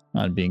found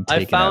on being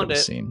taken out of the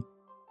scene.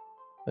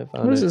 I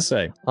found What does it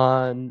say?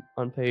 On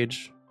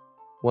page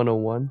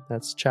 101.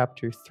 That's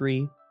chapter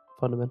 3,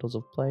 Fundamentals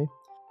of Play,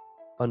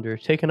 under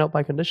Taken Out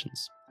by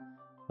Conditions.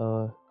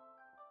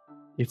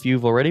 If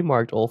you've already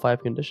marked all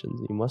 5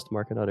 conditions, you must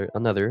mark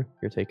another.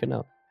 You're taken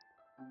out.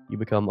 You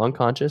become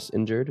unconscious,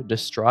 injured,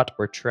 distraught,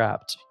 or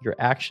trapped. Your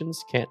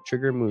actions can't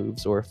trigger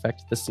moves or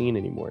affect the scene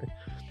anymore.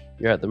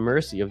 You're at the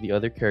mercy of the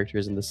other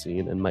characters in the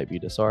scene and might be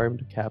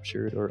disarmed,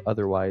 captured, or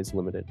otherwise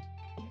limited.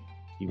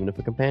 Even if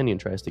a companion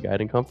tries to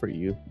guide and comfort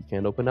you, you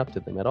can't open up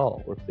to them at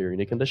all or clear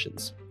any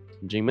conditions.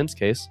 In Jingmin's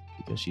case,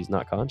 because she's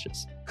not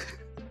conscious.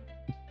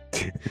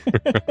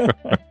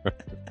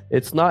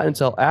 It's not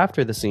until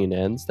after the scene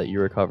ends that you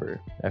recover.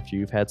 After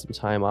you've had some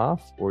time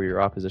off or your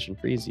opposition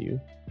frees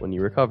you, when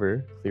you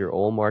recover, clear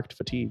all marked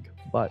fatigue,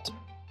 but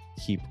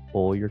keep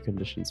all your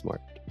conditions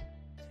marked.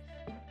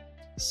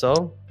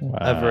 So,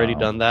 I've already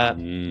done that,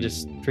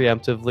 just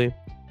preemptively.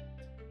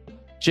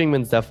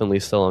 Jingmin's definitely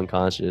still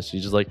unconscious.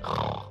 She's just like,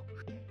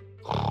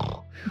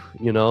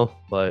 you know,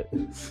 but...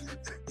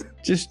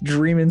 Just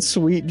dreaming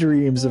sweet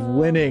dreams of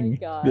winning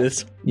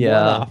this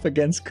one-off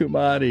against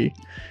Kumadi.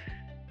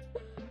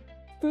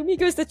 Fumi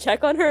goes to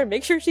check on her and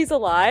make sure she's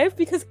alive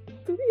because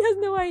Fumi has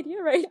no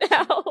idea right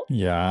now.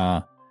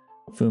 Yeah.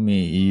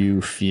 Fumi,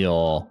 you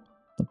feel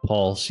the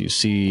pulse. You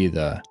see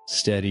the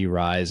steady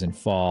rise and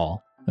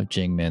fall of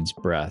Jingmin's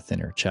breath in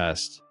her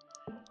chest.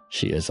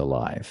 She is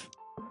alive.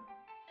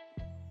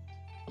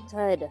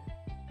 Good.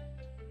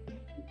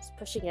 He's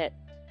pushing it.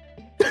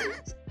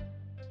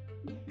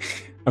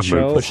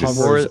 Joe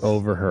hovers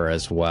over her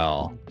as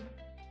well.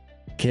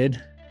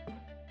 Kid?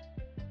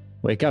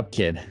 Wake up,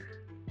 kid.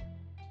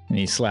 And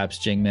he slaps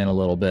Jingmin a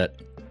little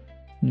bit.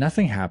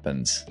 Nothing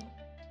happens.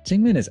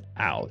 Jingmin is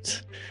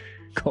out.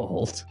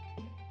 Cold.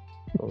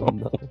 Oh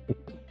no.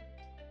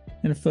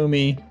 And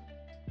Fumi,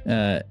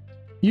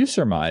 you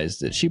surmise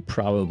that she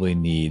probably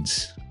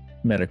needs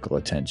medical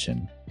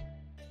attention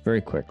very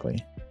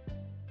quickly.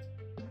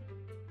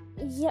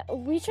 Yeah,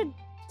 we should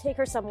take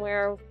her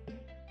somewhere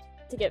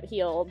to get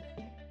healed.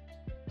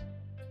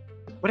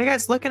 What are you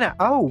guys looking at?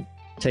 Oh.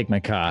 Take my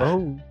car.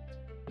 Oh.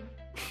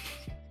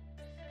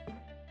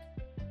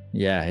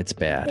 Yeah, it's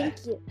bad.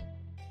 Thank you.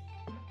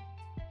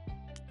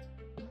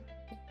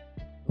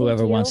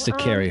 Whoever wants to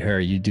carry her,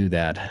 you do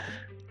that.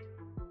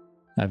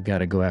 I've got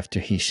to go after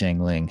Hisheng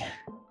Ling.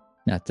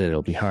 Not that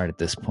it'll be hard at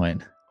this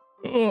point.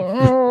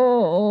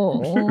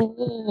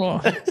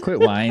 Quit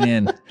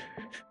whining.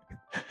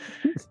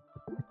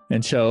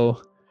 And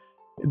so,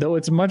 though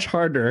it's much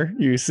harder,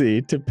 you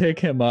see, to pick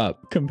him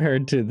up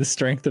compared to the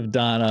strength of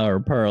Donna or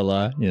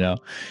Perla, you know,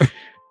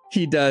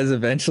 he does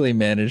eventually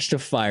manage to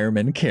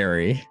fireman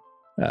carry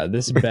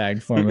this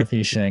bagged form of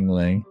Hisheng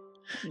Ling.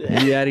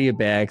 Be out of your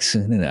bag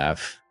soon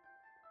enough.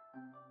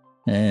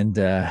 And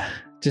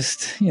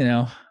just,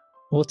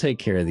 we'll take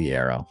care of the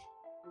arrow.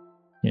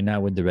 You're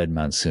not with the Red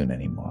Monsoon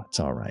anymore. It's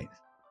all right.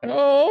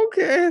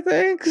 Okay,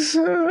 thanks.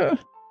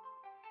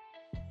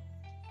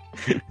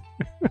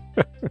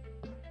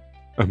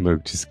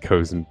 Amook just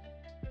goes and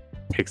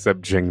picks up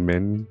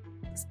Jingmin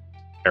as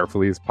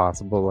carefully as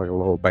possible, like a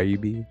little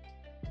baby,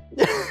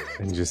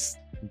 and just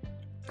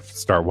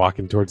start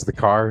walking towards the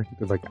car.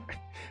 Like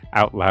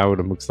out loud,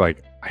 Amook's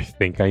like, I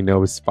think I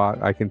know a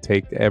spot I can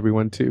take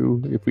everyone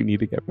to if we need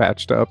to get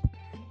patched up.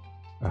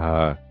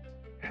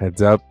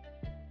 Heads up,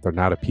 they're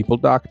not a people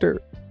doctor.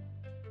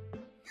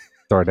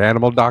 They're an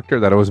animal doctor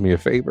that owes me a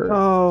favor.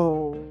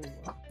 Oh.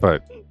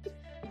 But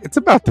it's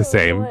about the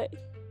same. Boy.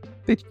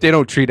 They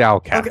don't treat owl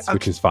cats, Okay.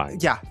 which is fine.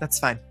 Yeah, that's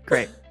fine.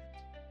 Great.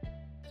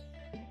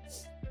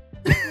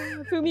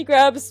 Fumi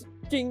grabs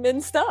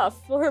Jingmin's stuff,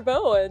 her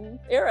bow and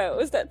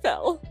arrows that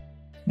fell.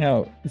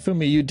 Now,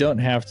 Fumi, you don't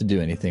have to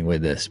do anything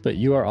with this, but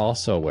you are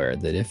also aware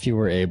that if you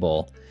were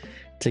able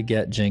to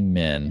get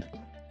Jingmin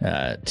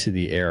to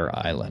the air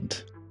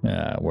island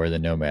where the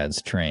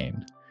nomads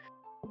train,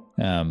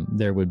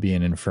 there would be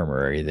an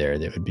infirmary there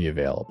that would be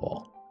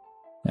available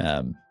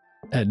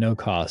at no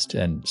cost,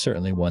 and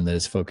certainly one that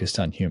is focused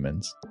on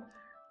humans.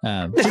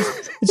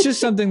 It's just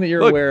something that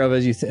you're aware of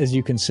as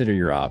you consider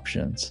your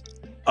options.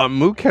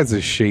 Amook has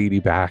a shady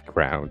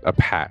background, a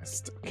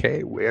past.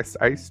 Okay,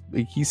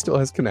 he still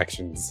has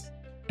connections.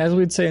 As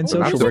we'd say in Well,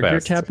 not social the work, you're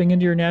best. tapping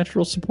into your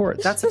natural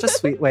supports. That's such a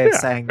sweet way of Yeah.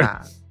 saying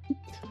that.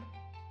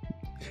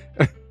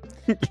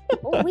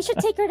 Oh, we should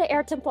take her to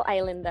Air Temple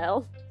Island,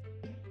 though.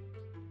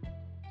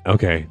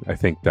 Okay, I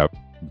think that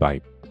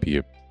might be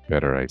a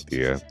better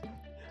idea.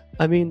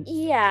 I mean,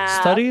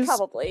 Yeah, Studies?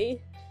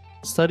 probably.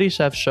 studies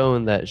have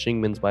shown that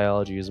Jingmin's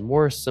biology is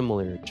more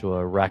similar to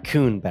a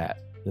raccoon bat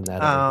than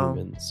that of a Oh.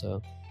 human.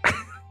 So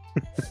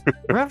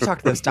We're going to talk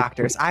to those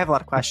doctors. I have a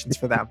lot of questions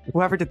for them.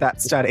 Whoever did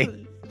that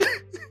study.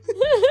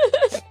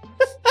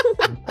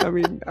 I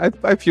mean,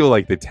 I feel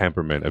like the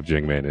temperament of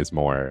Jingmin is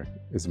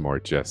more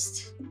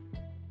just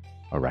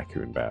a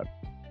raccoon bat,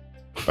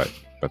 but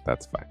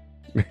that's fine.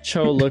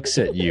 Cho looks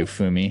at you,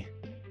 Fumi.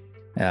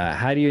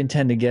 How do you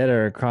intend to get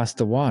her across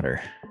the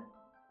water?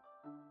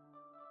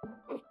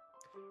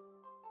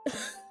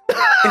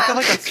 Is it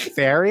like a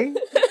ferry?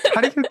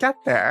 How do you get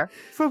there?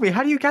 Fubi,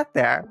 how do you get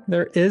there?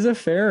 There is a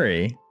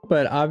ferry,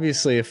 but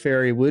obviously a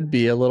ferry would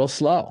be a little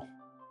slow.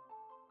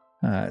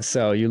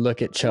 So you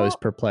look at Cho's Well-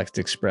 perplexed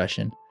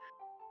expression.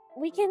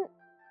 We can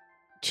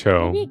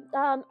Cho, maybe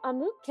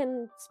Amook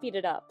can speed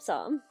it up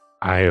some.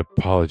 I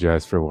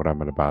apologize for what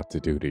I'm about to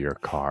do to your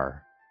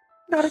car.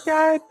 Not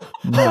again.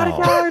 No. Not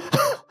again.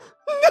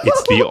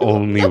 It's the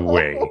only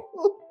way.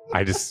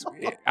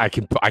 I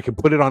can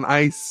put it on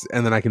ice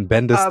and then I can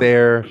bend us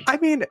there, I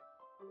mean,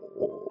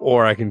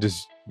 or I can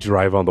just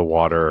drive on the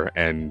water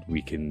and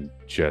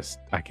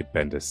I could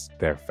bend us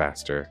there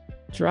faster.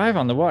 Drive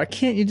on the water.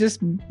 Can't you just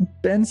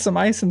bend some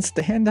ice and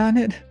stand on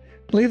it?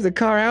 Leave the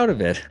car out of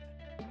it.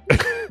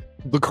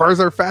 The cars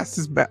are fast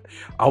as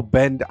I'll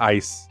bend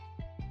ice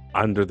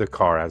under the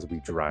car as we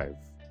drive.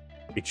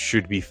 It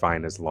should be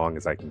fine as long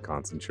as I can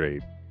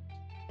concentrate.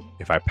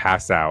 If I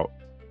pass out,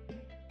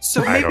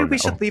 so I maybe don't we know.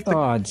 should leave the.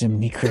 Oh,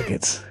 Jiminy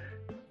Crickets.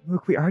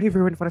 Look, we already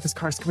ruined one of his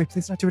cars. Can we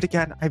please not do it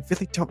again? I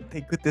really don't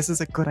think that this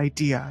is a good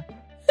idea.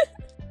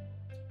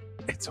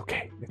 it's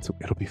okay.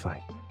 It'll be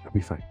fine. It'll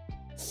be fine.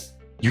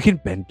 You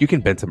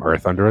can bend some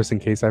earth under us in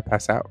case I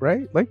pass out,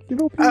 right? Like,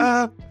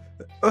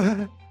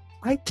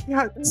 I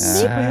can't Ah.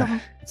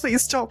 swim.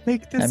 Please don't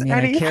make this I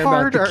any care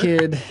harder. about the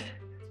kid.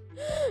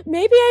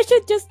 Maybe I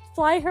should just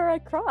fly her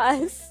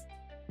across.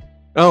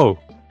 Oh,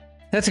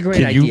 That's a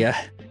great Can you- idea.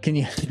 Can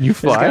you? can you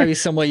There's gotta fly? be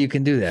some way you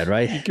can do that, You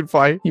right? can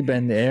fly. You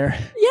bend the air.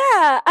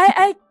 Yeah,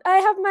 I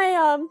have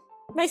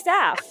my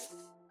staff.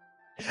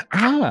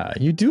 Ah,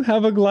 you do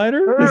have a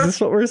glider? Is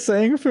this what we're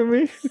saying for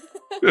me?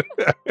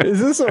 Is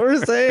this what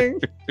we're saying?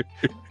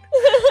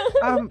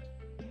 Um,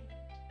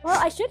 Well,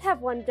 I should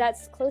have one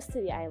that's close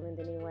to the island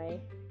anyway.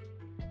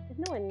 If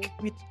no one.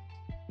 we-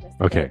 messed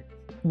it Okay.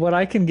 What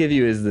I can give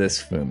you is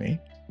this, Fumi.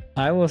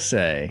 I will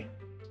say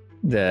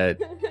that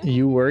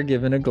you were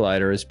given a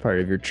glider as part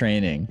of your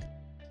training,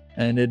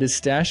 and it is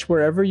stashed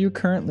wherever you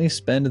currently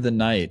spend the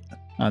night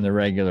on the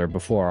regular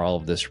before all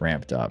of this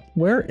ramped up.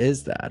 Where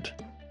is that?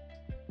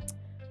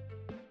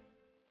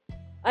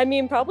 I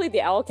mean, probably the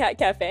Owlcat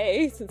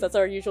Cafe, since that's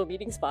our usual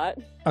meeting spot.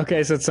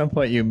 Okay, so at some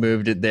point you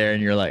moved it there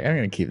and you're like, I'm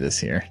going to keep this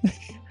here.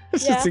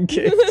 Just in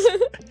case.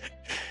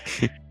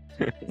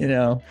 You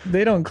know,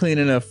 they don't clean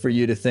enough for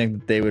you to think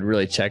that they would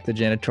really check the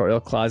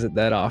janitorial closet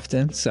that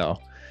often. So,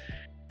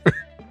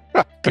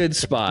 good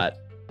spot.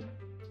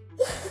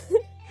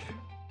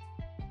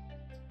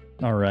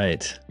 All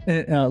right.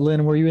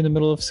 Lynn, were you in the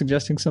middle of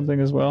suggesting something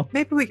as well?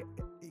 maybe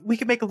we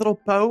could make a little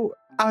boat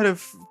out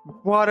of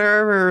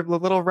water or a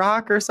little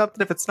rock or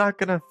something if it's not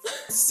gonna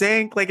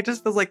sink. Like, it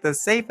just feels like the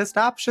safest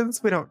option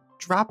so we don't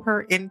drop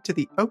her into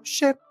the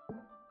ocean.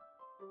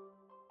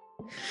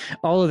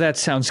 All of that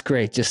sounds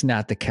great, just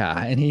not the car.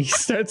 And he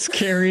starts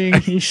carrying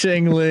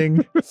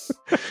Shangling.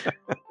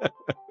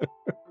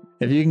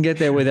 If you can get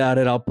there without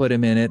it, I'll put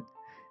him in it.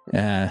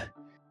 Meet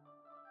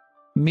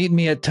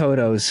me at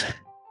Toto's.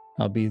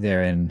 I'll be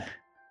there in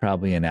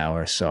probably an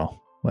hour or so.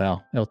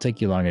 Well, it'll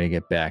take you longer to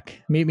get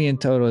back. Meet me in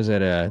Toto's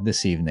at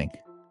this evening.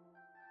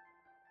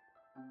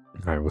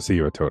 All right, we'll see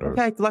you at Toto's.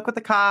 Okay, good luck with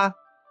the car.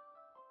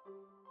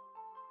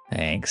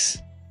 Thanks.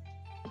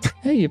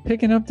 Hey, you're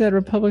picking up that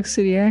Republic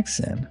City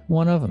accent.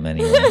 One of them,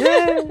 anyway.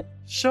 Yeah,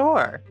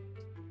 sure.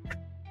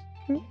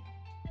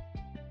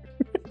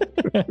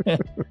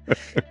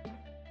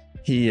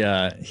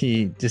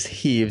 He just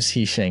heaves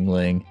He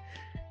Shengling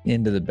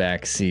into the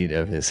back seat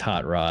of his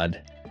hot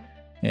rod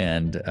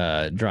and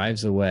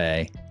drives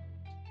away.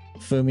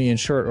 Fumi, in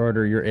short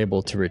order, you're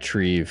able to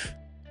retrieve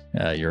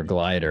your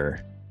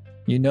glider.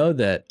 You know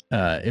that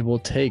it will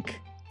take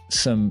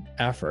some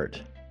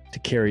effort to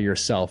carry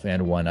yourself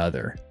and one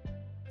other.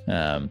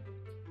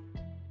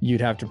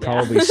 You'd have to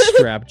probably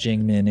strap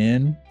Jingmin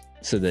in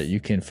so that you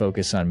can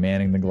focus on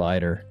manning the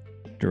glider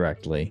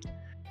directly.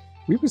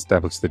 We've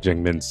established that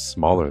Jingmin's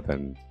smaller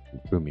than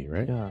Fumi,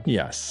 right? Yeah.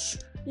 Yes.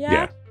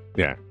 Yeah.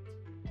 Yeah.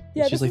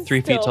 Yeah, She's this like is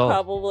 3 feet still tall.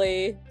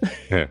 Probably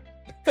Yeah.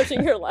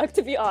 pushing her luck,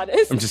 to be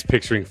honest. I'm just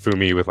picturing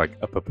Fumi with like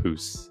a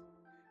papoose.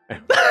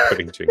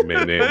 Putting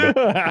Jingmin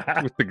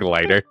in with the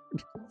glider.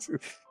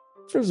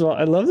 First of all,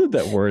 I love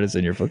that word is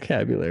in your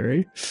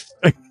vocabulary.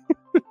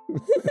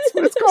 That's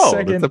what it's called.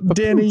 Second, It's a papoose.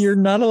 Danny, you're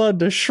not allowed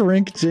to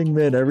shrink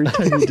Jingmin every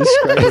time you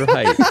describe her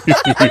height.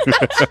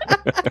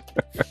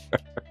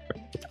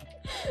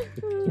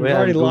 You've Wait,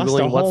 already I'm lost a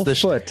Googling what's whole the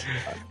foot.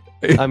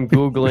 I'm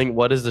Googling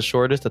what is the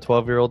shortest a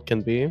 12-year-old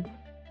can be.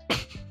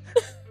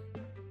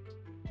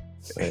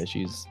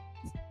 She's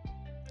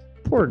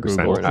Poor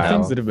Google. The Percentile.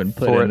 things that have been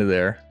put For- into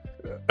there.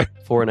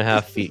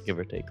 4.5 feet, give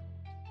or take.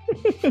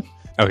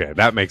 Okay,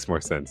 that makes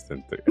more sense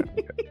than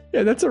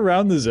Yeah, that's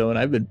around the zone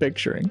I've been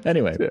picturing.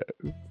 Anyway,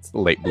 it's a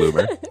late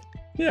bloomer.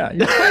 yeah,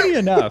 you're tiny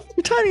enough.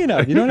 You're tiny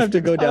enough. You don't have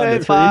to go down to Okay,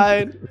 3.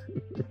 fine.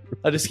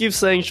 I just keep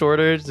saying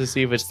shorter to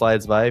see if it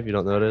slides by if you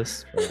don't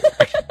notice.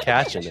 But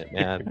catching it,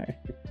 man.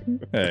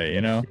 Hey,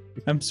 you know,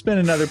 I'm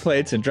spinning other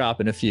plates and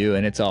dropping a few,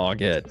 and it's all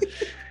good.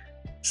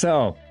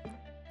 So,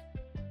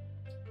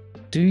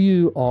 do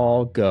you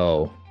all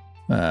go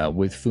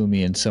with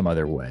Fumi in some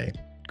other way,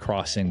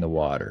 crossing the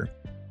water?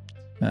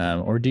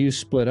 Or do you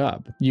split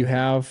up? You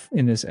have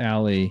in this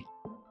alley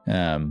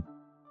the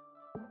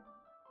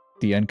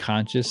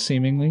unconscious,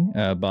 seemingly,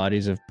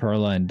 bodies of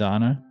Perla and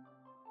Donna.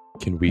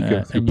 Can we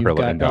go through and you've Perla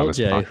got and Donna's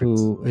LJ, pockets?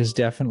 who is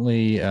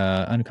definitely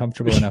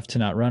uncomfortable enough to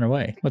not run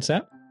away. What's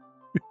that?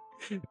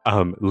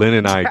 Lynn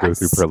and I go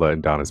through Yes. Perla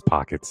and Donna's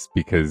pockets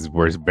because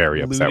we're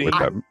very upset with Looting.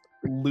 them.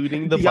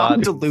 Looting the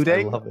Beyond bodies. I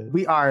diluting, love it.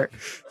 we are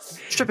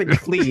stripping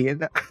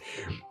clean.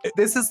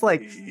 This is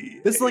like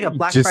a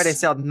Black Just- Friday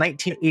sale in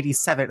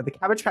 1987, and the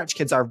Cabbage Patch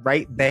Kids are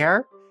right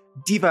there.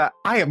 Diva,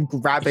 I am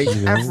grabbing You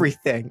know?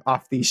 everything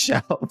off these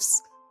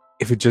shelves.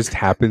 If it just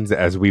happens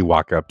as we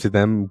walk up to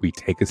them, we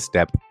take a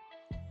step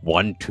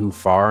one too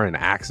far and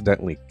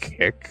accidentally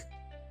kick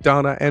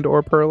Donna and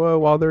or Perla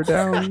while they're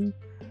down,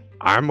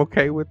 I'm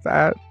okay with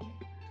that.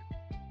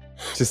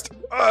 Just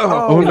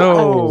oh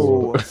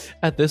no.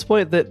 At this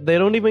point, that they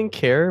don't even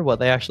care what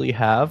they actually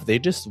have. They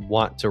just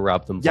want to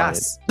rob them.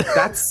 Yes,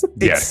 that's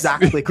Yes.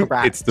 exactly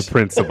correct. It's the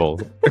principle.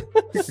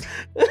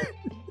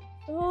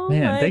 Oh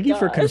Man, my thank you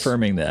for gosh.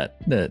 confirming that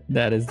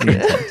is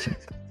the intention.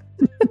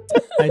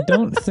 I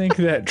don't think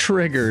that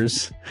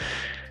triggers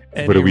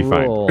any What do we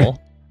find? roll.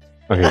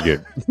 Okay,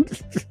 good.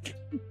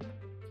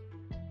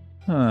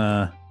 Is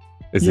Yeah,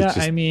 it just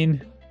I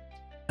mean,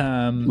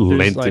 there's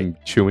lint like, and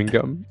chewing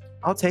gum?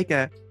 I'll take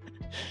it.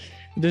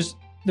 there's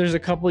a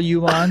couple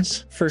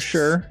Yulons for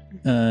sure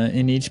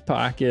in each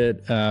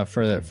pocket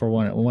for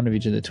one of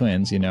each of the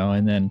twins, you know,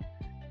 and then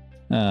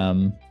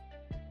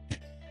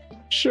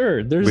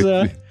sure there's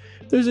With-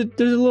 a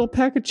little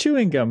pack of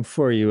chewing gum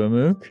for you,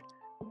 Amuk.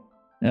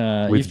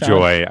 You With found-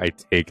 joy, I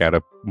take out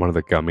one of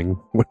the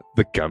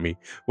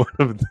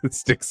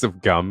sticks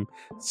of gum,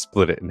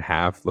 split it in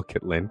half. Look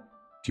at Lynn.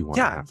 Do you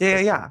want?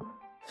 Yeah.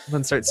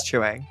 Lynn starts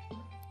chewing.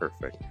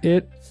 Perfect.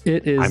 It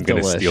is. I'm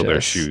gonna steal their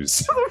delicious.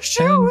 shoes. Oh, And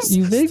shoes!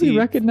 you vaguely Steve.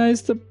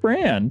 recognize the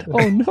brand.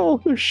 Oh no,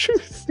 their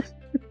shoes.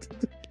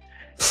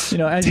 You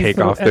know, as Take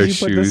you put, off as their you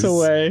put this shoes.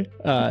 away,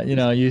 you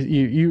know,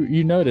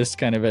 you noticed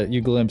kind of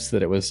you glimpsed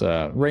that it was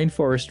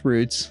Rainforest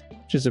Roots,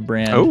 which is a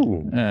brand.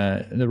 Oh.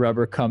 The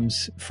rubber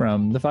comes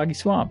from the Foggy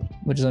Swamp,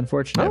 which is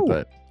unfortunate, Oh.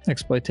 but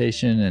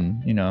exploitation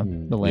and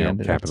the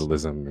land.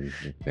 capitalism. And,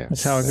 yeah.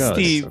 That's how it goes.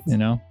 Steve. You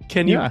know.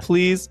 Can you Yeah.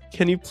 please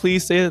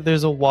say that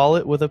there's a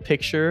wallet with a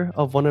picture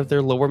of one of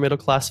their lower middle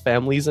class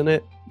families in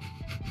it?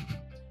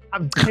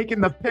 I'm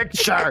taking the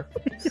picture.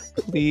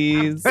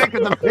 Please.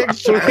 Taking the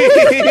picture.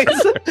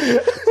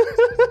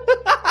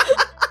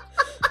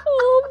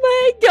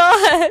 Oh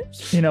my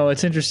gosh. You know,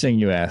 it's interesting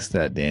you asked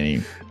that,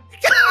 Danny.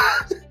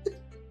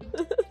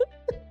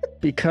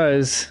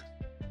 Because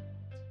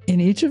in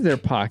each of their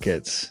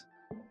pockets,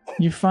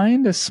 you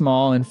find a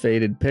small and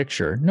faded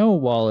picture. No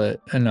wallet,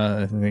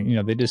 another thing. You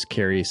know, they just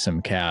carry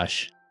some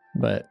cash,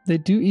 but they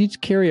do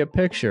each carry a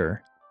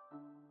picture.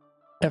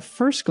 At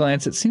first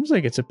glance, it seems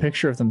like it's a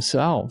picture of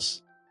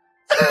themselves.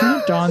 then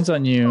it dawns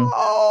on you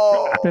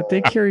Oh. that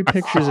they carry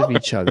pictures of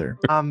each other.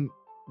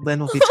 Lynn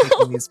will be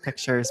taking these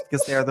pictures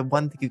because they are the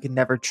one thing you can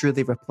never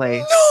truly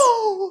replace.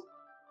 No!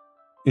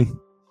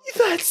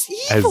 That's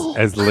evil!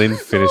 As Lynn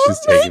finishes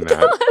taking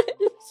that,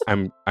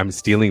 I'm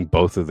stealing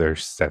both of their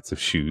sets of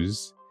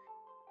shoes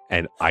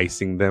and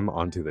icing them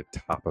onto the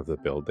top of the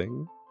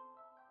building,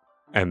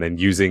 and then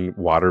using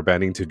water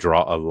bending to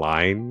draw a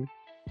line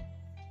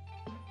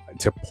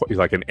to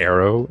like an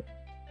arrow,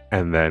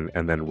 and then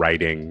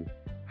writing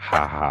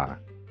 "haha"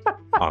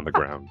 on the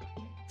ground.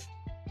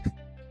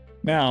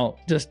 Now,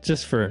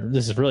 just for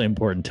this is really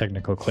important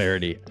technical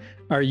clarity.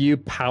 Are you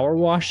power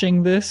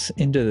washing this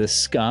into the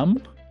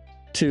scum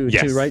to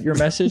write your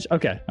message?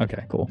 Okay,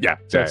 cool. Yeah.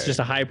 So it's just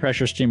a high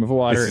pressure stream of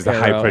water. This is a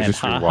high pressure and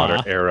stream of water,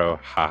 arrow,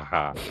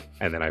 haha.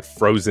 And then I've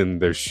frozen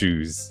their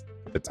shoes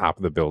at the top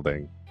of the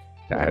building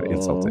to add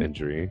insult to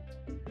injury.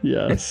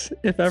 Yes.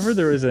 If ever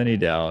there was any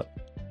doubt,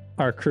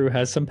 our crew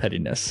has some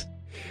pettiness.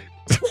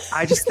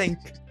 I just think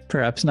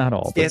perhaps not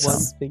all, but It's- some.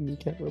 One thing you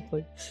can't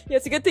replace. Yeah,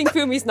 it's a good thing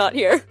Fumi's not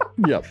here.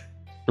 Yep.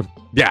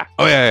 Yeah.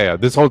 Oh, yeah.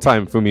 This whole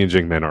time, Fumi and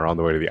Jingmen are on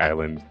the way to the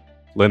island.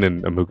 Lin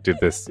and Amuk did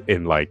this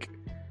in like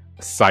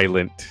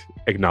silent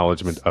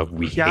acknowledgement of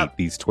we Yeah. hate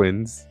these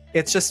twins.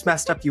 it's just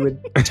messed up. You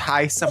would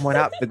tie someone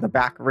up in the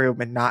back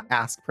room and not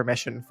ask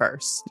permission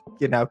first.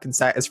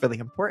 Consent is really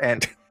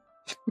important.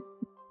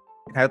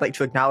 And I would like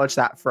to acknowledge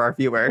that for our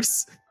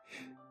viewers,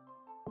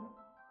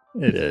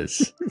 It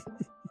is.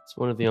 It's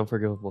one of the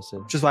unforgivable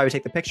sins. which is why we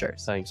take the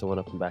pictures. Tying someone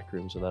up in back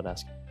rooms without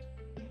asking.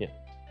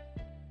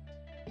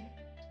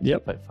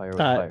 Yep. Fight fire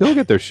with Uh, fire. They'll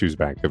get their shoes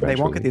back eventually. They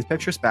won't get these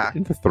pictures back.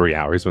 in the 3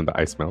 hours when the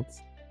ice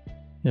melts.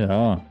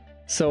 Yeah.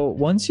 So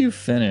once you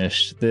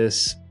finish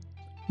this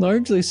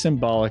largely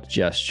symbolic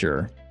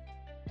gesture,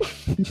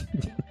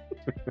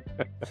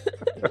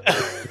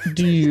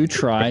 do you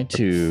try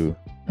to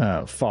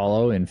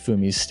follow in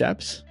Fumi's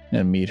steps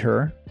and meet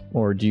her,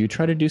 or do you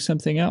try to do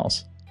something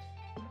else?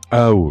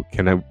 Oh,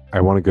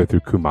 I want to go through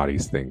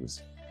Kumari's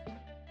things.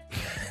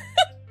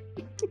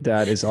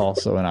 That is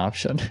also an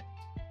option.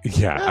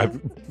 Yeah,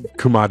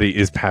 Kumari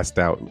is passed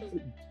out.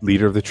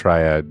 Leader of the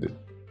Triad.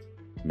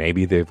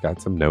 Maybe they've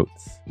got some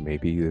notes.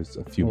 Maybe there's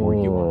a few more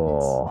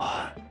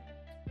yuans.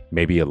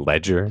 Maybe a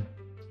ledger.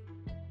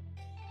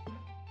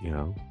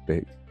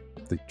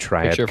 The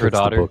Triad Picture of her puts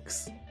the daughter.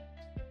 books.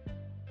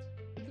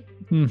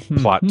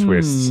 Plot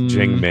twist.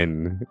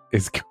 Jingmin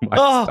is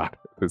Kumari's daughter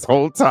this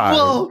whole time.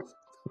 Whoa!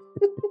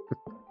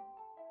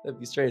 That'd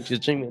be strange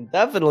because Jingmin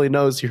definitely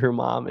knows who her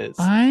mom is.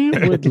 I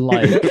would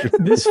like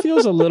this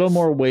feels a little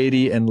more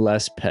weighty and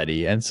less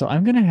petty, and so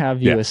I'm going to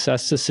have you Yeah.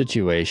 assess the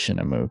situation,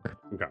 Amuk.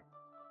 Okay.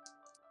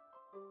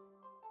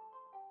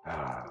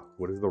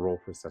 What is the role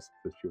for assess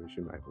the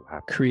situation? I will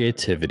have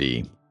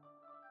Creativity.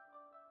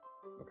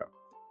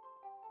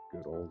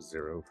 good old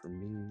 0 for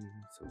me.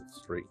 So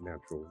straight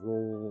natural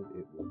roll.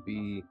 It will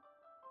be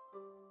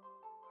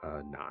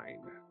 9.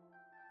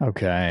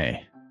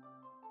 Okay.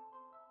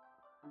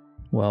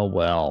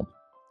 Well.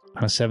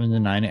 On a 7 to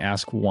 9,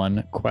 ask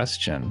one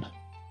question.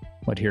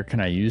 What here can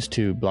I use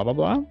to blah, blah,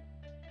 blah?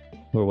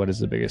 Or what is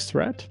the biggest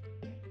threat?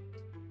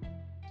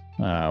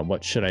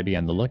 What should I be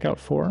on the lookout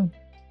for?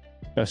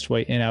 Best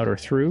way in, out, or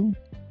through?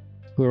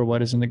 Who or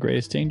what is in the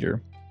greatest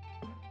danger?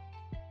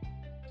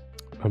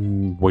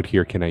 What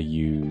here can I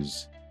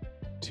use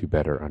to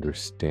better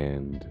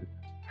understand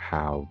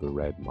how the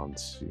red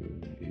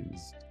monsoon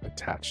is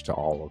attached to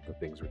all of the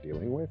things we're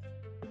dealing with?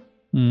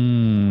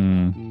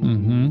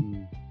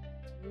 Mm-hmm.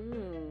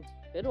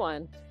 Good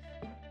one.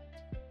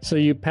 So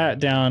you pat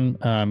down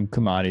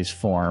Kumadi's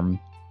form,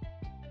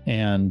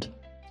 and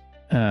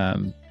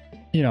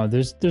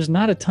there's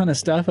not a ton of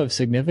stuff of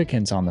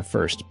significance on the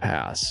first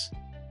pass,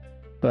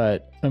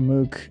 but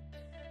Amuk,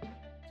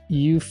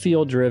 you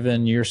feel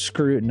driven. You're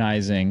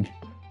scrutinizing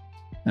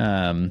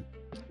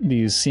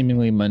these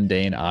seemingly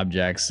mundane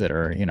objects that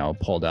are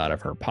pulled out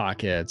of her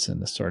pockets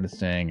and this sort of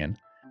thing, and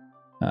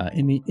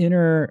in the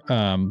inner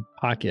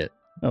pocket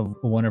of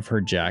one of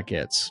her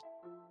jackets.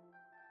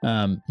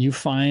 You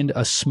find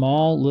a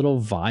small little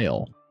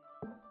vial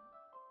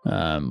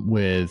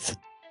with,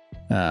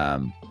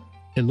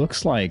 it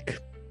looks like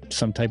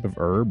some type of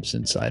herbs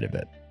inside of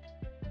it.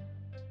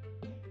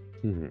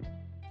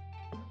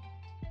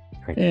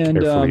 I And,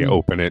 carefully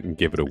open it and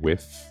give it a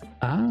whiff.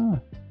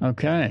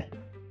 Okay.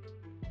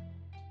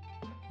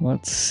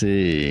 Let's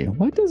see.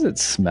 What does it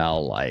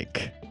smell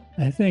like?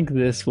 I think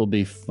this will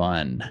be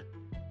fun.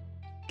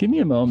 Give me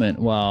a moment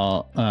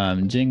while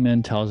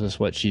Jingmin tells us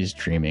what she's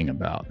dreaming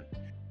about.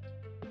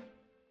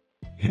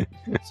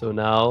 So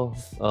now,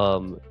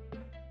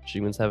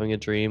 Jingmin's having a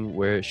dream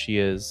where she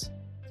is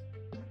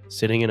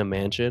sitting in a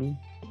mansion,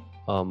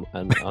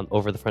 and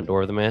over the front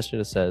door of the mansion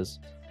it says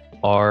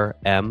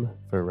RM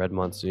for Red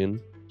Monsoon.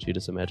 She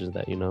just imagines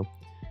that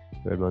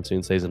Red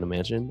Monsoon stays in the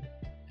mansion,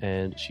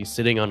 and she's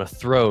sitting on a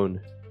throne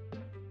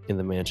in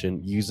the mansion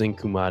using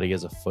Kumari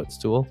as a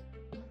footstool.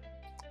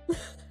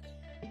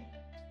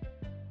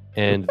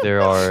 And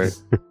there are,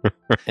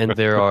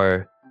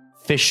 5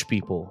 fish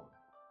people,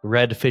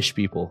 red fish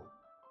people,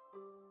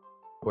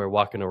 we're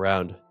walking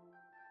around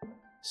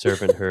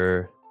serving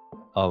her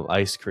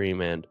ice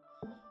cream and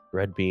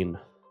red bean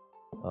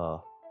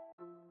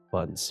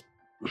buns.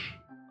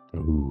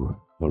 Ooh,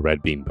 the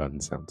red bean bun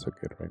sounds so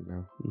good right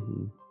now.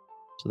 Mm-hmm.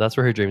 So that's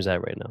where her dream's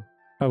at right now.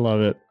 I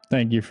love it.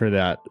 Thank you for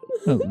that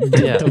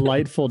Yeah.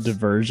 delightful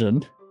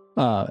diversion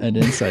and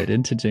insight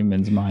into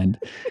Jingmin's mind.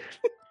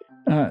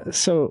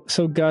 So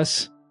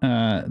Gus,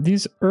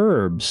 these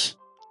herbs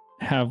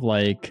have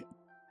like,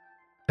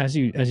 as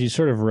you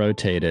sort of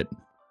rotate it,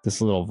 this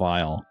little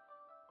vial,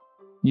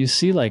 you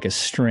see like a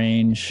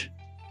strange,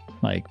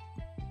 like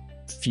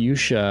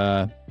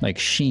fuchsia, like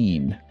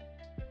sheen,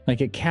 like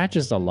it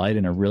catches the light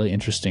in a really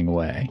interesting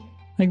way.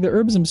 Like the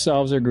herbs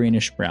themselves are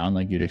greenish brown,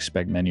 like you'd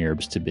expect many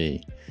herbs to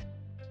be,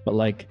 but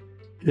like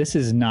this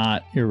is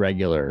not a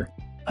regular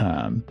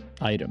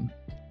item.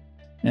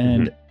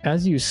 And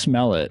as you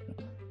smell it,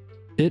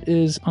 it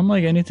is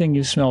unlike anything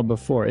you've smelled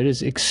before. It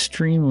is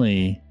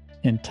extremely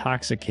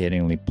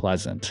intoxicatingly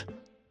pleasant.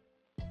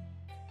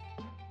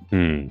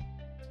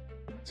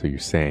 So you're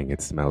saying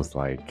it smells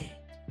like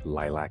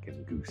lilac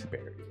and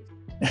gooseberries?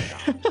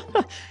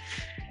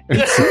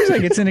 It seems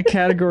like it's in a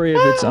category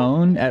of its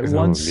own, at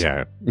once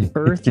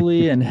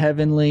earthly and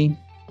heavenly.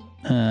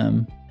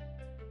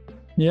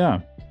 Yeah,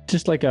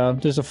 just like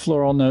there's a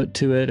floral note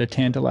to it, a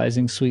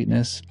tantalizing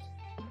sweetness.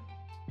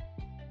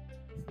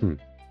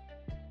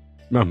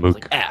 No, Mook.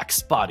 Like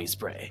Axe body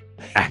spray.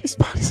 Axe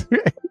body spray.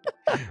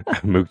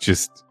 Mook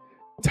just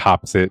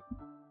tops it,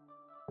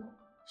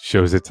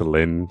 shows it to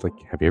Lynn. Like,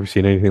 have you ever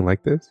seen anything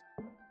like this?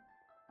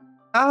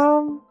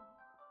 Not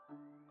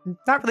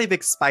really a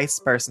big spice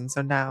person,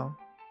 so no.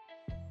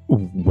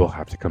 We'll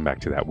have to come back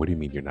to that. What do you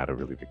mean you're not a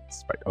really big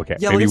spice? Okay,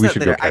 Yeah, maybe we'll we get should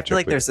to go that later. I catch feel up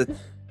like with there's a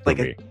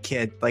Ruby.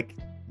 kid like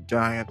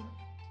doing it.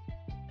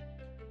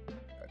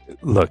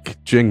 Look,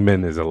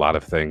 Jingmin is a lot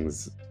of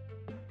things.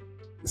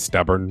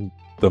 Stubborn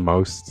the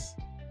most.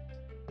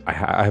 I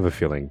have a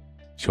feeling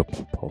she'll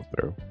pull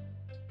through,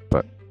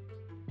 but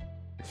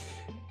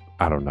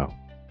I don't know.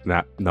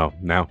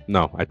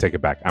 No. I take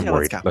it back. I'm Yeah,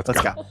 worried. Let's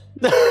go.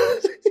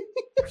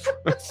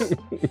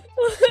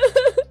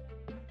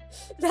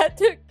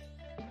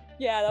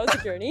 That was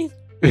a journey.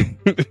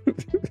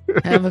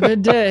 Have a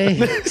good day,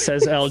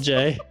 says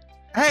LJ,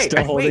 Hey,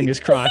 still holding wait, his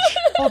crotch.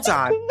 hold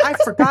on. I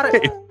forgot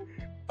it.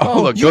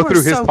 Oh, look, you go were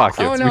through his so- pockets.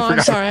 Oh We no, I'm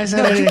forgot. sorry. I said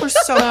No, I you didn't. were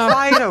so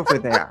quiet over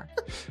there.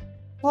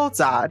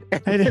 Hold on. I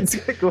didn't- It's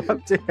gonna go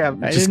up to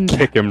him. I Just didn't-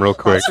 kick him real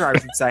quick. That's what I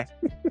was gonna say.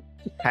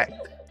 Hey,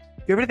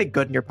 if you have anything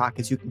good in your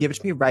pockets, you can give it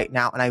to me right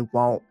now, and I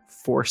won't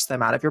force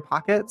them out of your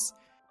pockets.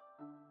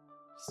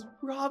 Just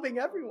robbing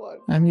everyone.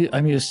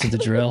 I'm used to the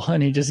drill,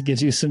 honey. Just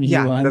gives you some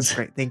Yeah, yuans. that's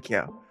great. Thank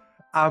you.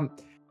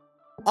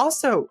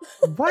 Also,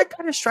 what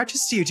kind of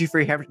stretches do you do for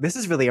your hammer? This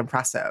is really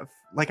impressive.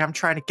 Like, I'm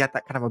trying to get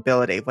that kind of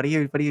ability. What do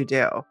you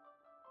do?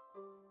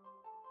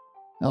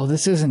 Oh,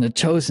 this isn't a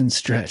chosen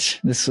stretch.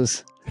 This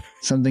was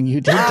something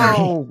you did to me.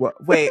 Oh,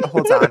 wait,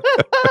 hold on.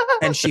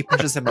 And she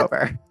pushes him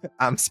over,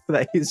 so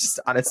that he's just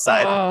on his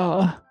side.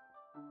 Oh,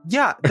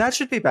 Yeah, that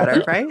should be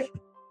better, right?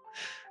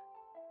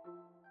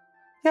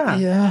 Yeah.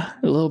 yeah,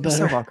 a little You're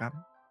better. so welcome.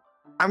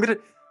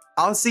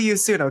 I'll see you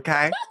soon,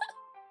 okay?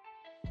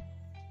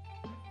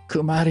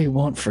 Kumari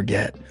won't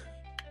forget.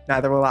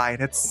 Neither will I.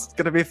 It's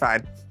gonna be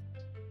fine.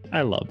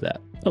 I love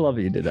that. I love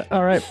that you did that.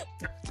 All right.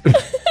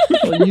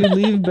 Well, you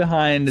leave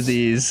behind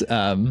these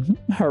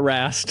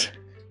harassed,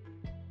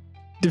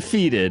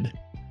 defeated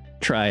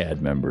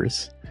triad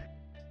members.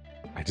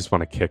 I just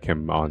want to kick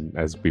him on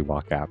as we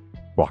walk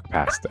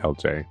past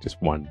LJ.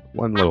 Just one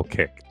little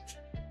kick,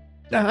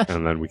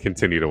 and then we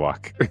continue to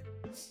walk,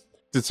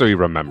 just so he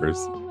remembers.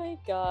 Oh my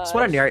god. Just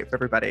want to narrate for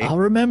everybody. I'll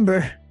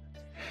remember.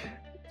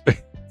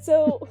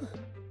 So,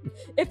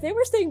 if they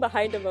were staying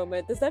behind a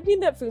moment, does that mean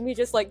that Fumi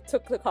just like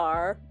took the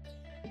car?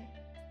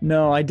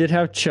 No, I did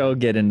have Cho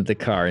get into the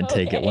car and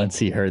take it Okay. once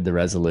he heard the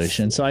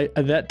resolution. So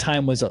that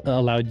time was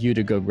allowed you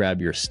to go grab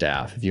your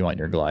staff if you want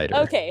your glider.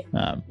 Okay.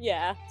 Um,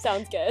 Yeah,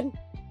 sounds good.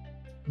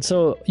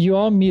 So you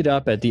all meet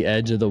up at the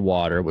edge of the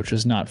water, which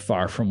is not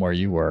far from where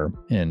you were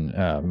in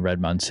Red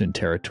Monsoon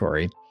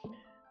territory.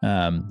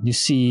 You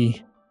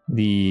see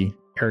the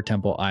Air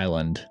Temple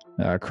Island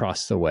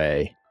across the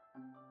way.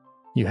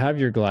 You have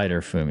your glider,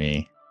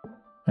 Fumi.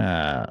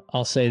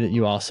 I'll say that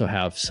you also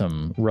have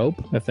some rope,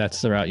 if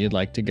that's the route you'd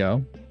like to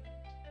go.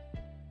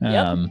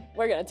 Yep.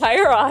 We're gonna tie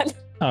her on.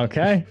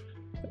 Okay.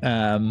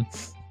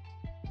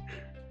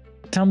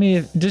 Tell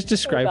me, just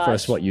describe for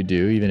us gosh. what you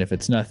do, even if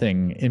it's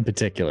nothing in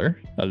particular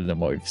other than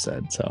what we've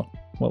said. So,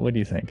 what do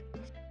you think?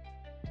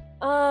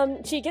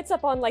 She gets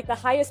up on like the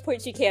highest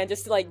point she can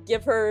just to like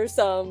give her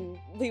some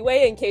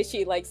leeway in case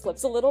she like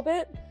slips a little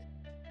bit.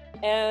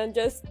 And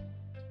just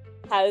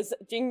has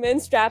Jingmin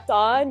strapped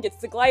on, gets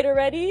the glider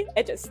ready,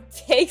 and just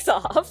takes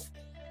off.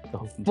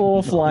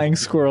 Full flying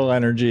squirrel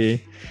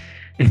energy.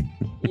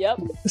 Yep.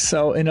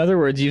 So, in other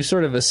words, you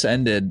sort of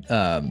ascended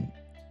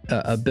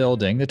a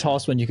building, the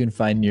tallest one you can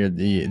find near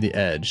the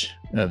edge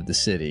of the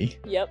city,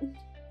 Yep.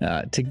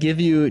 to give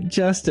you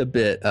just a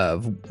bit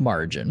of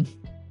margin.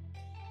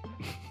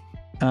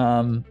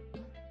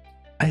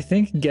 I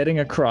think getting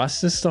across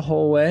this the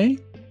whole way,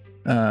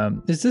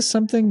 is this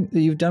something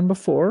that you've done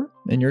before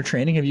in your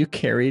training? Have you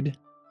carried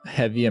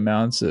heavy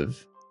amounts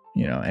of,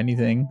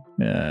 anything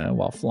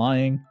while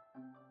flying?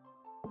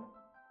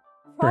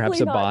 Perhaps Probably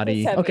a not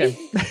body. this heavy. Okay.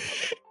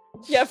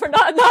 Yeah, for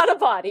not a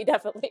body,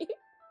 definitely.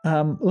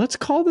 Let's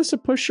call this a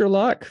push your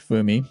luck,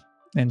 Fumi,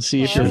 and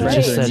see if All your right.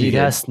 friends Just are said needed.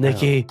 yes,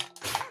 Nikki.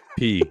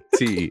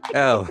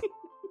 PTL.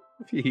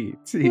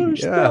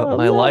 PTL.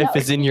 My Yeah, life that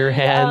is would in your be,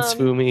 hands,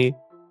 Fumi.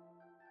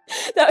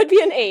 That would be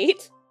an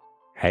 8.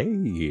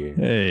 Hey.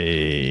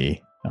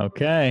 Hey.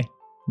 Okay.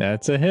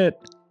 That's a hit.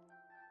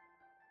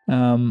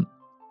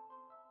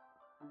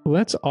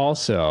 Let's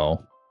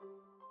also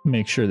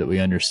make sure that we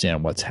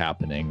understand what's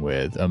happening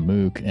with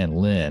Amuk and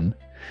Lynn.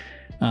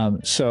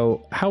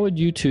 So how would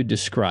you two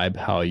describe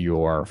how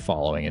you're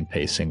following and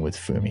pacing with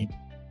Fumi?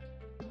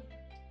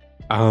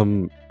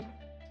 Amuk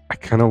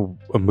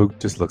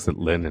just looks at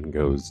Lynn and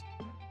goes,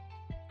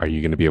 "Are you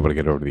going to be able to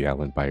get over to the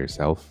island by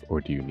yourself,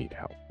 or do you need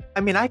help?"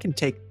 I mean, I can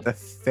take the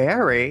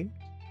ferry,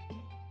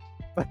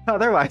 but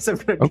otherwise I'm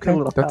going to need a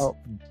little help.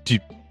 Do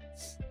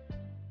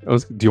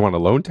you want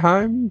alone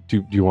time?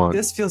 Do you want?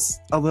 This feels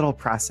a little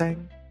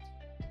pressing.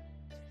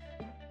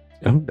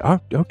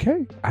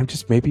 Okay. I'm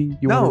just maybe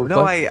you. No, want to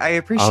I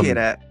appreciate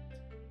it.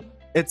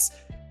 It's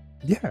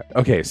Yeah.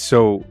 Okay.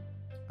 So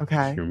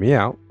okay. hear me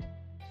out.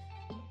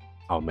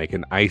 I'll make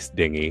an ice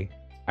dinghy.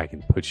 I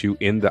can put you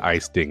in the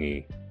ice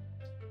dinghy,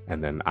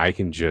 and then I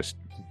can just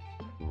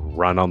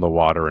run on the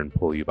water and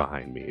pull you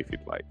behind me if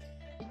you'd like.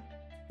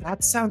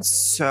 That sounds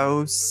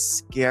so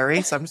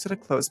scary. So I'm just gonna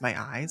close my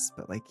eyes,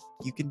 but like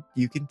you can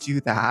do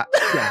that.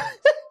 Yeah.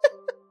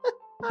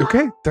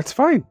 Okay, that's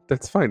fine.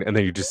 That's fine. And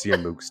then you just see a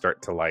mook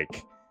start to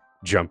like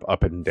jump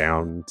up and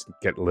down,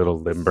 get a little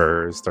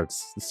limber,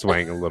 starts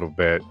swaying a little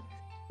bit,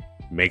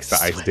 makes the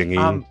ice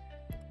dinghy.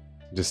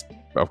 Just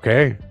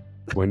okay.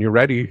 When you're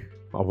ready,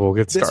 we'll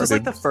get started. This was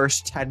like the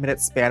first 10-minute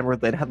span where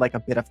Lynn had like a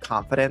bit of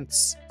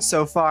confidence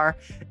so far.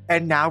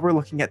 And now we're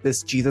looking at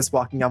this Jesus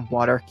walking on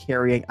water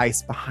carrying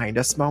ice behind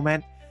us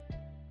moment.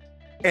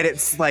 And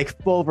it's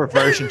like full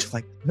reversion to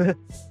like,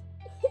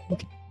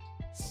 okay.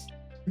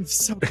 We've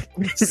so got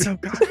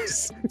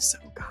this. We've so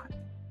got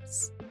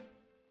this.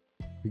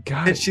 We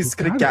got And she's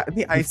going to get in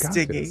the ice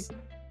dinghy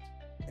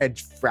and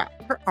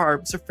wrap her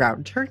arms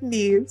around her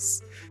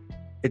knees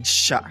and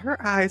shut her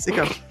eyes and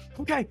go,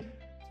 okay,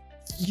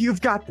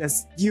 you've got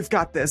this. You've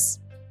got this.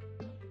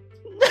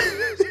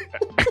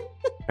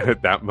 And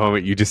at that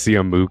moment, you just see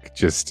a mook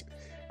just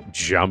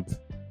jump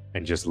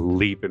and just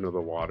leap into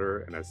the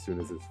water. And as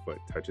soon as his foot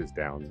touches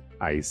down,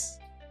 ice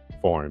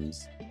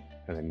forms.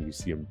 And then you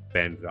see him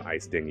bend the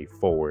ice dinghy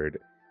forward.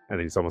 And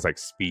then he's almost like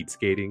speed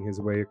skating his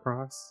way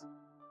across.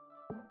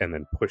 And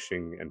then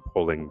pushing and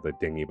pulling the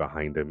dinghy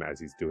behind him as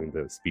he's doing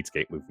the speed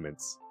skate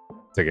movements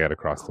to get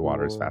across the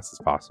water as fast as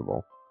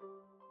possible.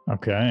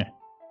 Okay.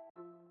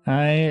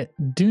 I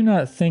do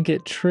not think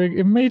it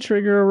may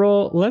trigger a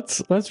roll.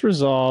 Let's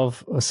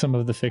resolve some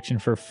of the fiction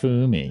for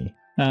Fumi.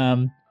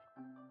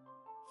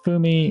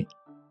 Fumi,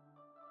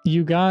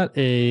 you got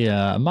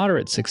a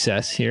moderate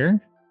success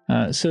here.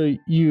 So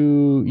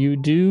you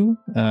do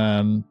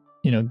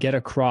get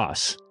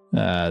across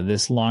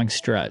this long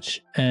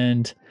stretch,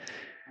 and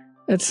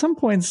at some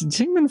points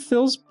Jingmin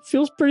feels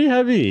pretty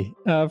heavy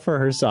for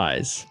her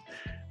size.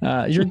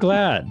 You're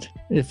glad.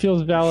 It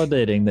feels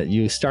validating that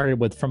you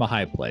started from a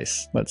high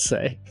place, let's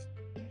say,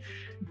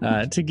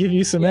 to give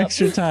you some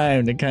extra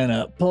time to kind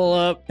of pull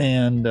up,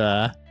 and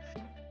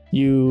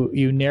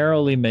you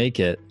narrowly make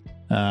it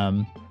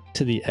to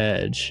the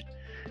edge.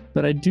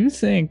 But I do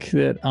think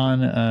that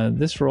on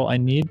this roll, I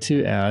need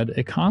to add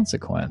a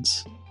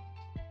consequence.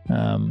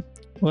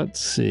 Let's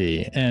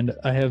see. And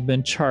I have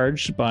been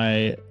charged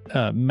by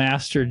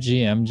Master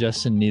GM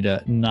Justin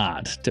Nita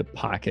not to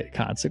pocket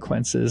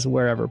consequences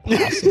wherever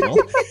possible.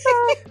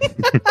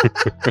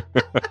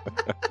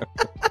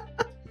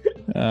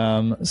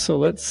 So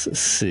let's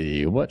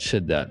see. What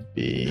should that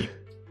be?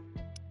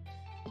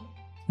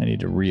 I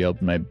need to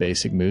reopen my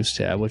basic moves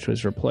tab, which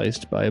was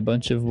replaced by a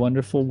bunch of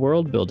wonderful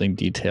world building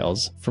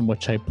details from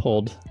which I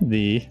pulled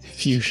the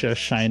fuchsia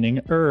shining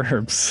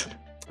herbs.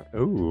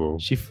 Ooh.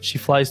 She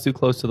flies too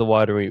close to the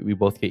water. We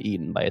both get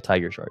eaten by a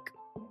tiger shark.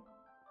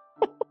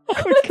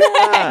 Oh,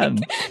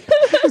 God.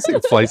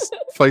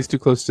 flies too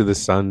close to the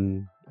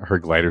sun. Her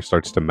glider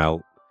starts to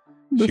melt.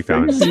 She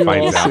finds you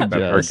all out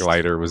that her suggest.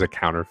 glider was a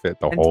counterfeit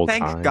the And whole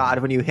thank time. God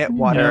when you hit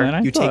water, and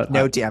I you thought take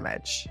no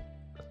damage.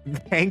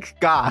 Thank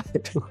God.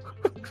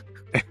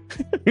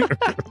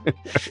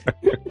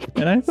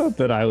 And I thought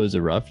that I was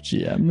a rough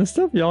GM. The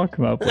stuff y'all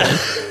come up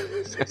with.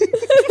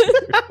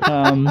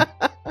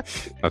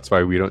 That's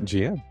why we don't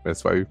GM.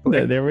 That's why we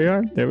play. There we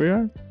are.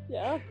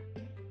 Yeah.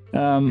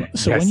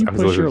 So Yes, when you I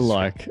was push your literally-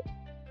 luck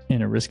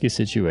in a risky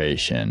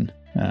situation,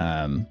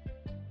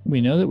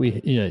 we know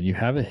that you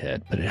have a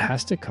hit, but it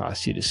has to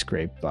cost you to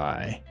scrape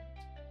by.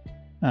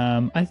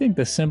 I think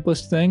the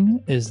simplest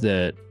thing is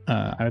that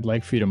I would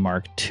like for you to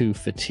mark 2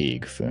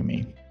 fatigue,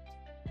 Fumi.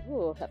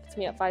 Ooh, that puts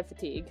me at 5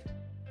 fatigue.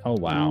 Oh,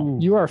 wow. Ooh.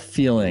 You are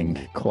feeling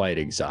quite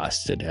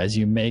exhausted as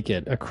you make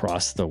it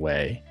across the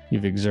way.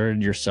 You've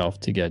exerted yourself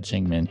to get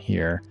Jingmin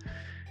here.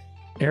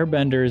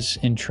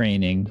 Airbenders in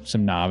training,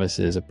 some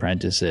novices,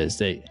 apprentices,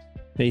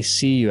 they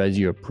see you as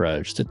you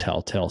approach, the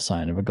telltale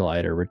sign of a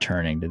glider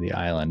returning to the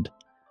island.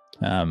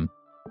 And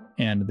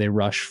they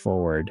rush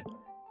forward.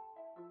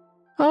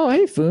 Oh,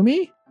 hey,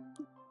 Fumi.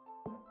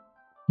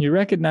 You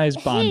recognize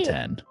Hey.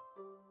 Bonten.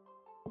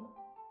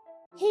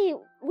 Hey,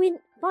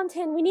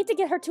 Bonten, we need to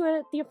get her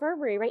to the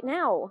infirmary right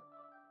now.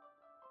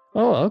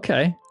 Oh,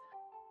 okay.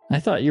 I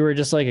thought you were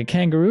just like a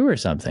kangaroo or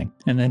something.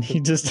 And then he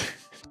just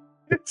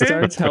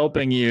starts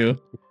helping you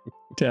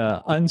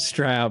to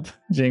unstrap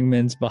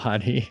Jingmin's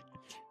body.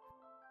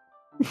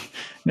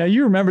 Now,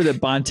 you remember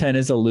that Bonten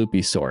is a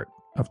loopy sort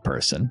of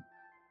person.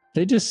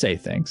 They just say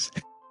things.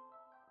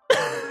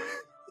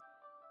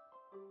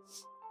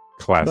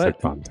 Classic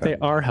But content. they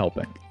are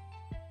helping.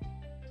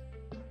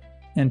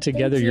 And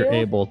together Thank you're you.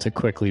 able to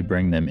quickly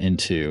bring them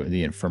into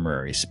the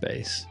infirmary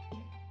space.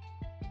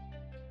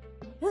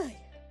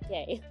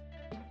 Yay.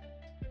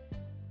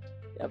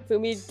 Yeah,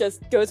 Fumi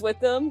just goes with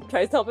them,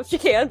 tries to help if she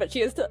can, but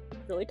she is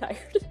really tired.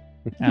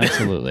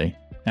 Absolutely.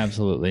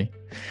 Absolutely.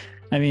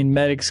 I mean,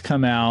 medics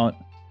come out.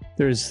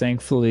 There's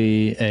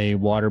thankfully a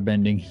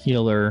waterbending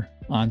healer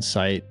on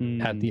site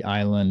at the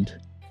island.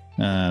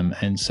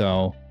 And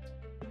so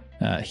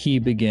he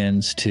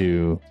begins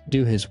to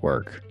do his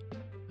work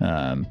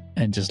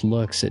and just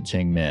looks at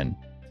Jingmin.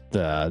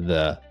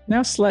 The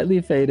now slightly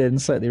faded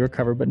and slightly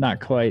recovered, but not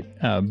quite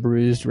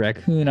bruised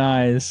raccoon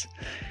eyes.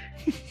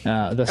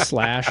 The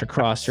slash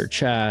across her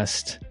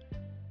chest.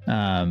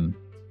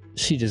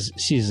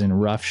 She's in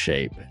rough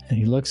shape. And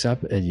he looks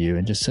up at you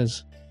and just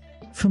says,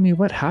 Fumi,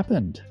 what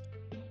happened?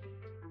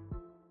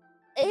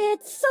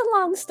 It's a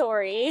long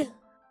story.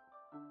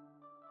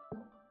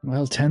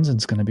 Well,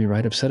 Tenzin's going to be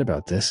right upset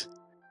about this.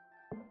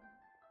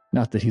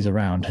 Not that he's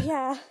around.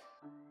 Yeah.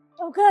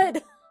 Oh,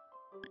 good.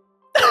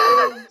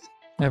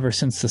 Ever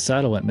since the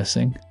saddle went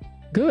missing.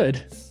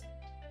 Good.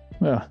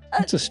 Well,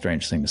 that's a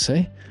strange thing to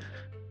say.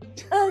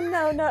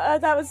 No,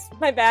 that was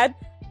my bad.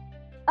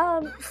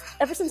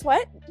 Ever since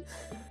what?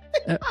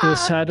 The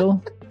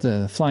saddle,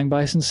 the flying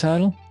bison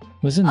saddle,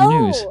 was in the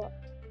news.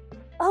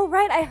 Oh,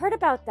 right, I heard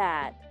about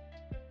that.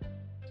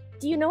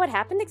 Do you know what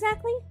happened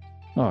exactly?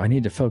 Oh, I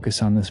need to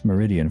focus on this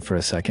meridian for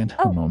a second.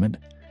 Oh. A moment.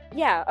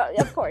 Yeah,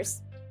 of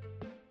course.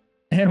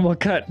 And we'll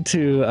cut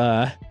to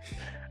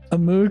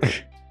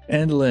Amuk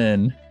and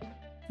Lynn.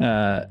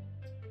 Amuk,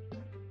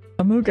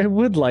 I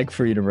would like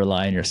for you to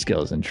rely on your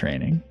skills and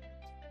training.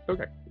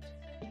 Okay.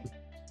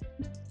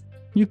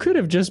 You could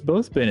have just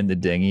both been in the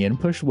dinghy and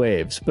pushed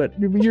waves, but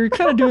you're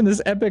kind of doing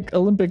this epic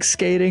Olympic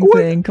skating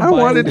thing I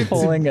combined wanted with it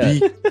pulling to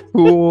be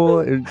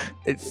cool.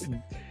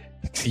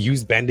 To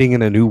use bending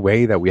in a new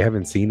way that we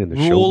haven't seen in the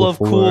show Rule of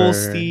before. cool,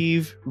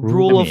 Steve.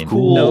 Rule I of mean,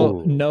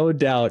 cool. No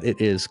doubt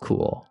it is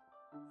cool.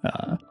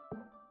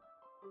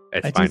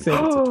 It's I do fine. think-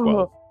 It's a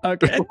 12.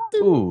 Okay.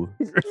 Ooh.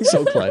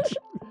 So clutch.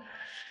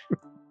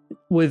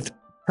 With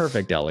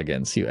perfect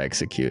elegance, you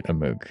execute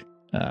Amuk.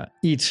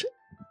 Each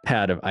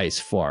pad of ice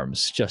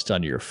forms just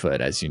under your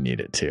foot as you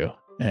need it to.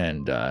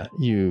 And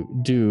you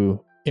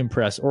do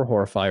impress or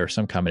horrify, or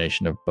some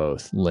combination of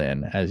both,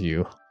 Lynn, as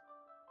you...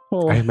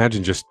 I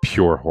imagine just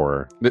pure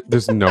horror.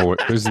 There's no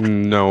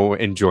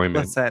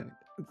enjoyment. Listen,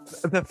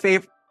 the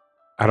favorite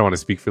I don't want to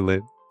speak for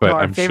Lynn, but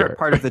our I'm favorite sure.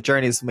 part of the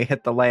journey is when we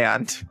hit the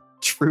land.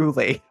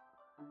 Truly.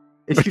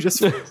 If you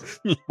just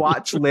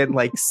watch Lynn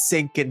like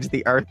sink into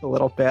the earth a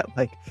little bit,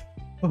 like,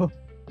 oh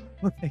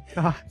thank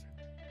God.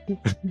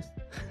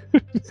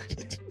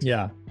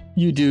 Yeah.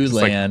 You do Just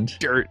like land.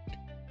 dirt.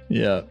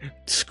 Yeah.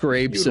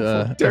 Scrapes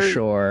Beautiful dirt.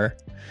 ashore.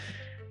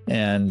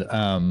 And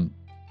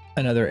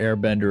another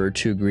airbender or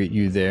two greet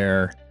you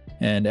there.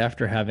 And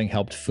after having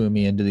helped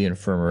Fumi into the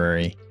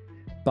infirmary,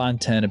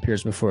 Bonten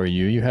appears before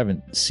you. You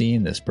haven't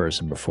seen this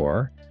person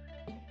before.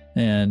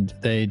 And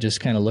they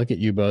just kind of look at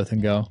you both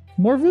and go,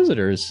 more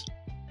visitors.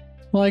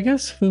 Well, I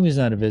guess Fumi's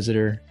not a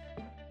visitor.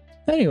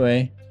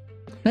 Anyway,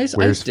 nice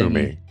Where's ice dinghy.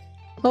 Fumi?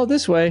 Oh,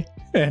 this way.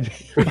 And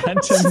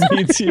Bonten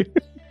meets you.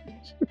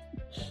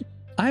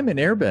 I'm an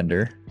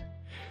airbender.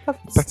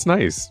 That's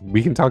nice.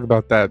 We can talk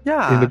about that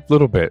Yeah. in a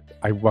little bit.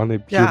 I want to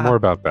hear Yeah. more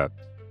about that.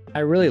 I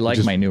really like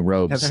Just- my new Yeah,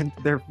 robes.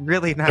 they're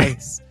really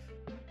nice.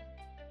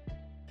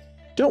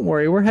 Don't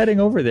worry, we're heading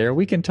over there.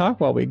 We can talk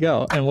while we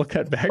go, and we'll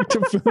cut back to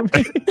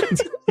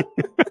Fumi.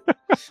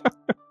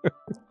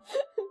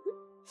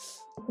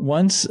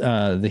 Once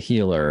the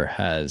healer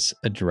has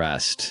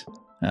addressed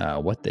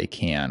what they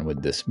can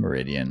with this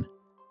meridian,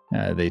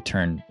 they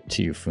turn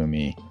to you,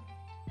 Fumi,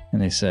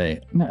 and they say,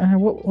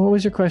 what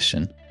was your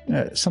question?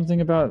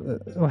 Something about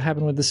what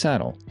happened with the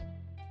saddle.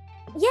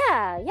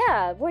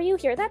 Yeah. Were you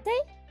here that day?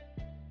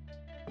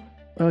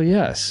 Oh,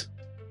 yes.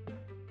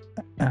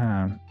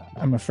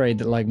 I'm afraid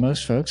that, like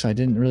most folks, I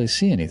didn't really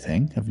see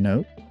anything of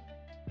note.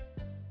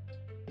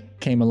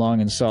 Came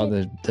along and saw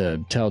the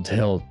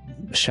telltale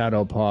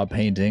shadow paw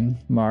painting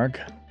mark.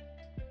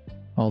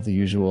 All the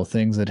usual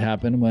things that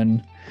happen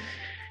when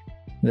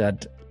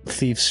that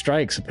thief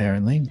strikes,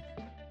 apparently.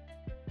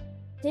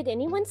 Did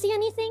anyone see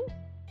anything?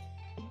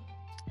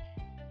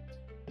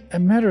 A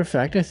matter of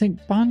fact, I think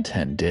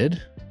Bonten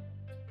did.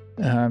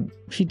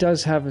 He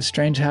does have a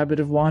strange habit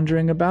of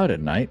wandering about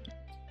at night.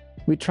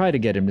 We try to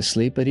get him to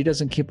sleep, but he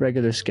doesn't keep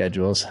regular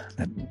schedules.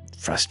 That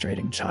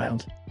frustrating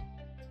child.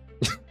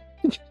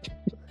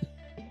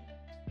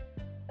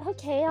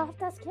 Okay, I'll have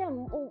to ask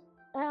him.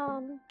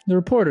 The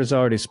reporters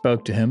already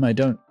spoke to him. I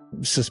don't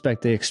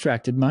suspect they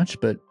extracted much,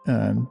 but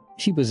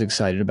he was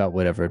excited about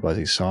whatever it was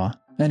he saw.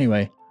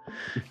 Anyway,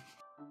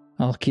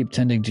 I'll keep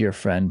tending to your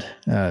friend.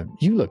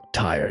 You look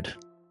tired.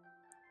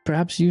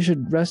 Perhaps you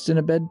should rest in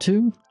a bed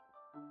too?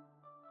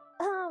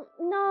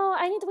 No,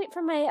 I need to wait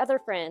for my other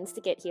friends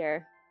to get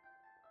here.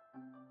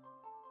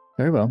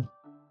 Very well.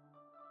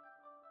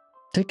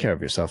 Take care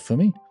of yourself,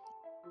 Fumi.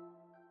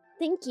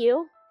 Thank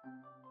you.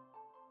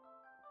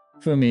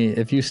 Fumi,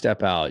 if you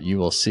step out, you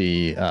will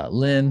see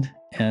Lynn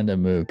and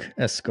Amuk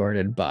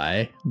escorted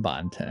by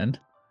Bonten.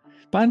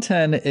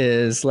 Bonten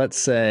is, let's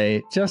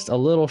say, just a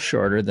little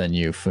shorter than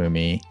you,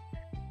 Fumi.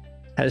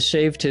 Has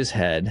shaved his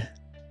head.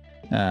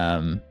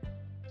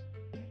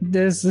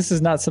 This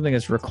is not something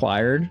that's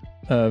required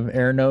of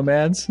air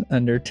nomads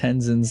under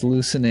Tenzin's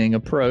loosening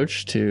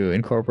approach to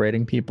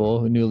incorporating people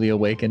who newly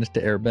awakened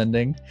to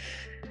airbending.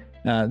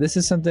 This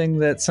is something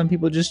that some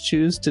people just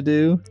choose to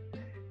do.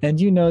 And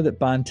you know that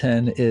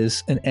Bonten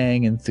is an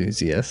Aang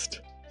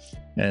enthusiast.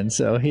 And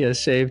so he has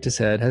shaved his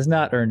head, has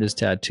not earned his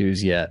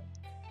tattoos yet.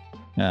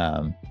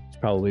 He's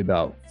probably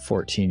about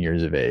 14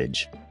 years of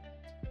age.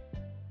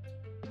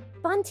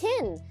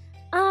 Bontin,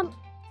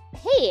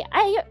 hey,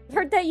 I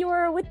heard that you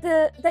were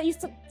that you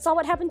saw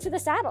what happened to the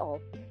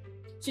saddle.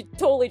 She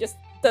totally just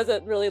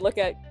doesn't really look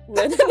at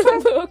Lynn and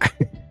Amuk.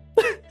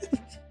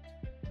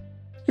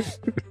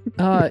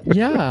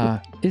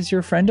 Yeah. Is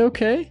your friend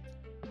okay?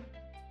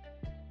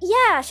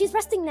 Yeah, she's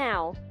resting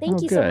now.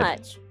 Thank you so good.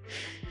 much.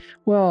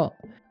 Well,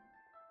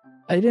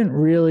 I didn't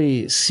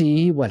really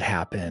see what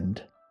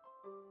happened.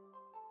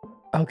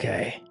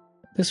 Okay.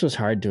 This was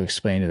hard to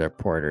explain to the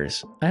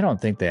reporters. I don't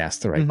think they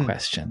asked the right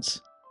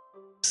questions.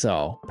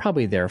 So,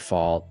 probably their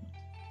fault.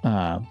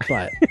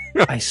 But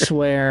I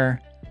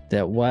swear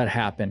that what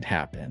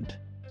happened.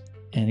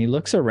 And he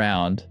looks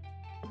around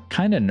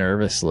kind of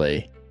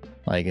nervously,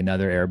 like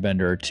another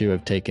airbender or two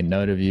have taken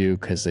note of you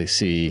because they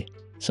see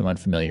some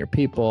unfamiliar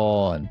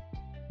people,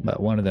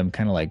 but one of them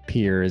kind of like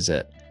peers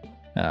at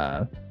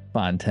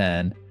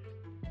Bonten.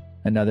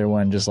 Another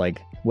one just like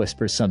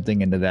whispers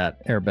something into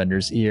that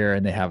airbender's ear,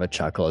 and they have a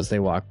chuckle as they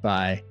walk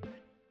by.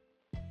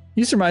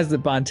 You surmise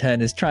that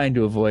Bonten is trying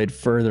to avoid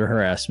further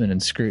harassment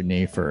and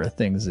scrutiny for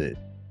things that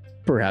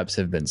perhaps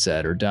have been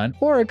said or done,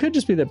 or it could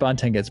just be that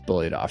Bonten gets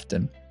bullied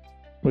often,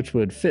 which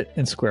would fit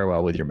and square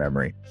well with your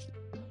memory.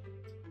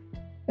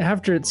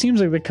 After it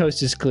seems like the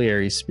coast is clear,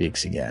 he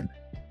speaks again.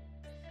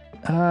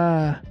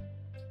 I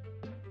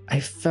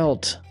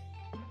felt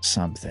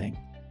something.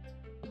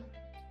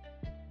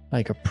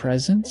 Like a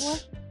presence?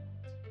 What?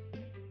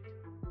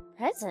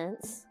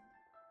 Presence?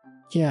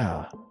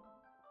 Yeah.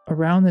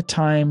 Around the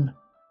time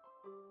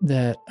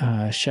that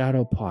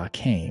Shadowpaw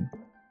came.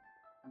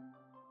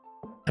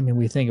 I mean,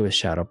 we think it was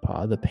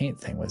Shadowpaw. The paint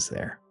thing was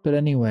there. But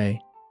anyway,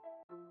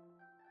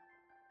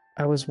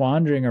 I was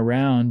wandering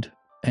around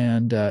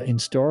and in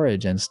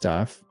storage and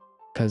stuff,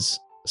 because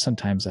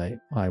sometimes I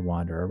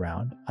wander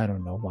around. I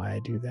don't know why I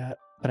do that.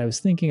 But I was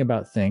thinking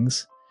about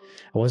things.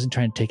 I wasn't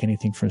trying to take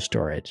anything from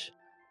storage.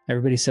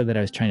 Everybody said that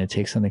I was trying to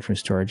take something from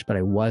storage, but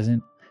I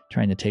wasn't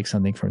trying to take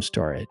something from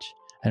storage.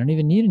 I don't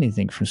even need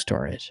anything from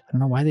storage. I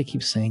don't know why they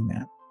keep saying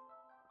that.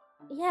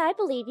 Yeah, I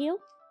believe you.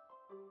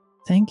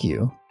 Thank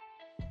you.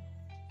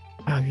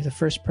 Wow, you're the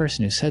first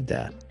person who said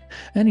that.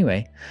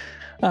 Anyway,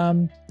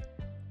 I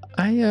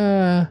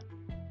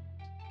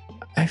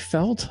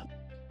felt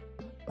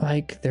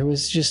like there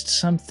was just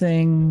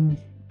something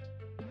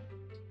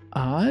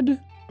odd.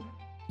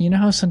 You know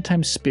how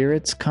sometimes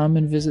spirits come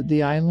and visit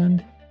the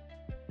island?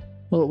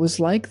 Well, it was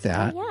like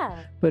that, Oh,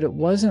 yeah. but it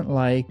wasn't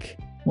like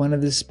one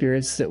of the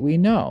spirits that we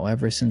know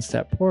ever since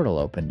that portal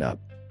opened up.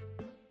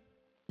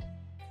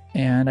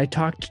 And I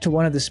talked to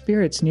one of the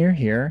spirits near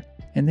here,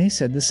 and they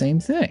said the same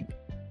thing.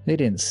 They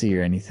didn't see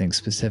or anything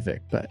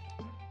specific, but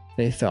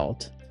they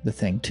felt the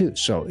thing too.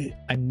 So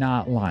I'm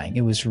not lying.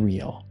 It was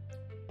real.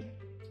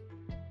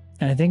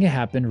 And I think it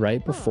happened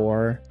right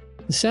before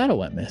the saddle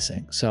went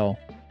missing. So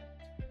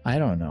I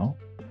don't know.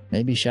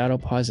 Maybe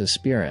Shadowpaw's a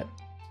spirit.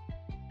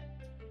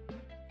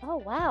 Oh,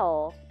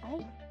 wow.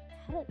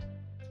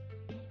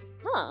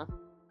 Huh.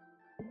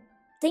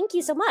 Thank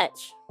you so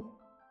much.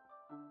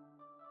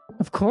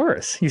 Of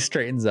course. He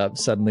straightens up,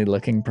 suddenly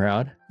looking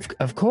proud.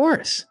 Of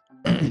course.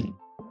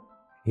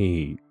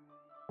 Hey,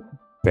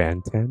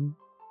 Banten?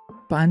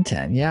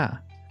 Bonten, yeah.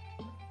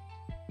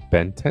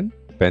 Benton?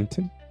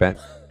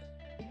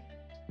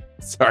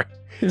 Sorry.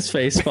 His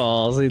face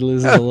falls. He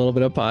loses a little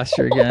bit of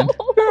posture again.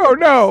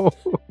 No.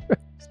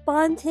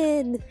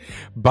 Bonten.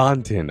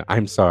 Bonten.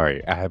 I'm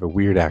sorry. I have a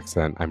weird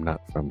accent. I'm not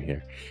from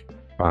here.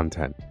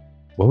 Bonten.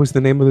 What was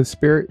the name of the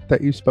spirit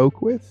that you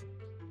spoke with?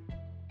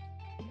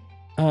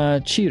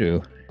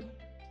 Chiru.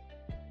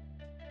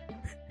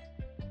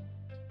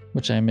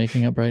 which I'm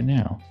making up right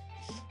now.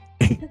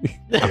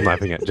 I'm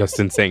laughing at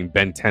Justin saying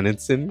Ben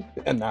Tennyson,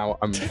 and now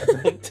I'm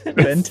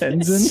Ben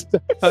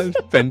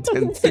Tenzin? Ben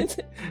Tennyson.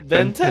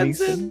 Ben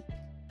Tennyson.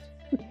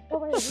 Oh,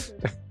 wait, this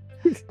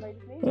is- wait,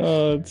 his name?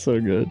 Oh, it's so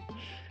good.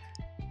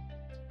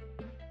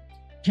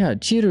 Yeah,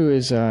 Chiru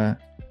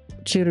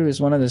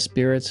is one of the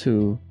spirits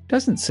who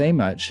doesn't say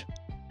much,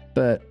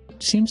 but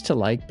seems to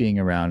like being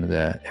around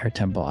the Air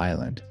Temple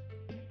Island.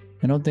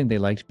 I don't think they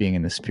liked being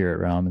in the spirit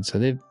realm, and so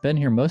they've been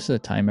here most of the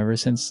time ever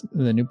since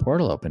the new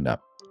portal opened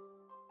up.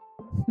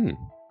 Maybe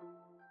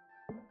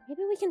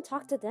we can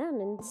talk to them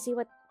and see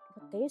what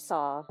they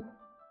saw.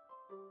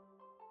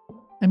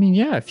 I mean,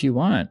 yeah, if you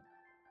want.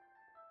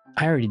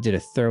 I already did a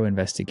thorough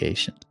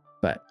investigation,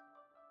 but...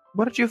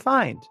 What did you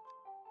find?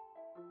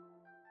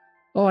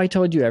 Oh, I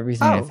told you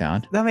everything I Oh,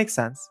 found. that makes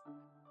sense.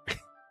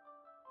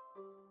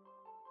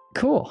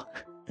 Cool.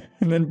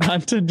 And then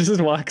Bantan just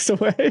walks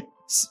away.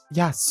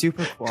 Yeah,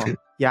 super cool.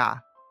 Yeah.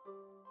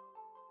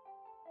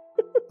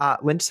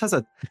 Lynn just has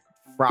a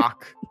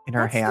rock in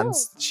her That's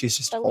hands. still She's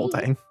just a lead.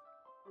 holding.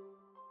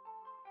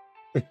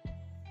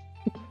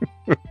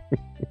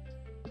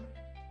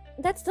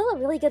 That's still a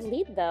really good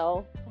lead,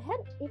 though. I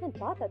hadn't even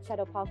thought that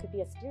Shadow Paw could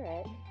be a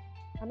spirit.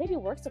 Or maybe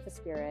works with a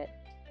spirit.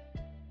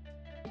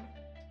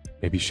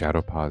 Maybe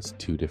Shadow Paw's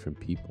two different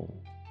people.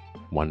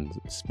 One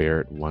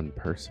spirit, one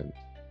person.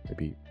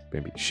 Maybe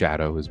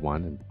Shadow is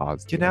one and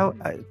Paw's the You know,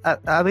 other.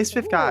 at least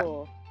we've got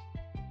Ooh.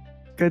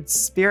 good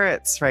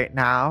spirits right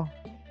now.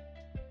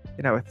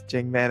 You know, with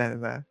Jingmin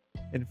and the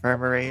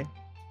infirmary.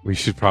 We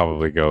should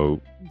probably go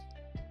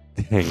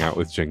hang out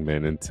with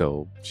Jingmin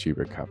until she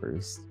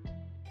recovers.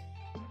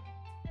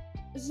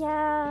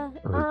 Yeah,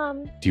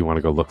 Or Do you want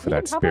to go look for we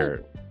that can probably-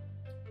 spirit?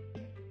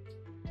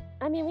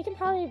 I mean, we can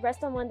probably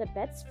rest on one of the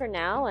beds for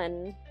now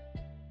and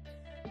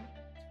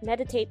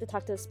meditate to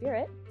talk to the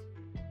spirit.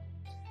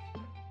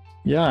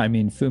 Yeah, I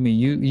mean, Fumi,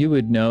 you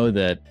would know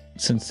that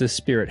since this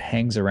spirit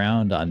hangs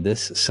around on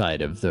this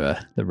side of the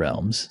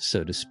realms,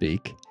 so to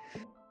speak,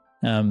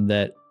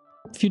 that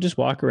if you just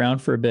walk around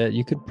for a bit,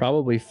 you could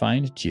probably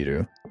find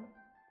Jiru.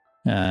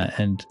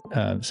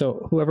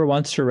 So whoever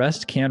wants to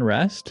rest can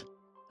rest.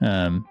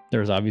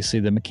 There's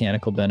obviously the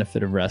mechanical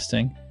benefit of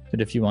resting,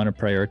 but if you want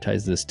to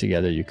prioritize this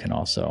together, you can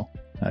also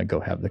go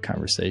have the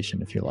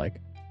conversation if you like.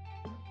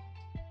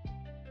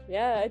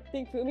 Yeah, I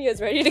think Fumi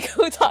is ready to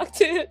go talk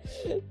to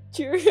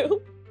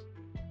Chiru.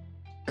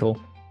 Cool.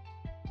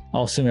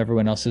 I'll assume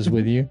everyone else is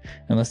with you,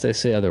 unless they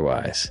say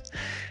otherwise.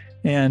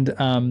 And,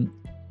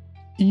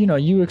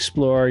 you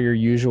explore your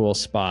usual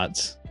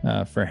spots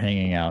for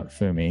hanging out,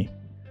 Fumi.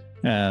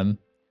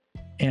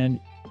 And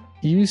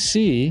you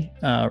see,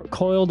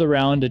 coiled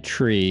around a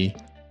tree,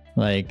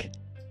 like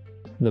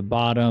the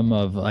bottom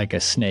of like a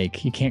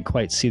snake. You can't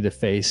quite see the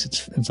face.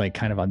 It's like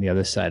kind of on the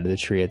other side of the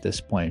tree at this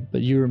point.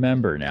 But you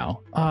remember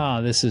now.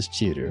 This is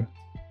Chiru.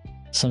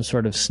 Some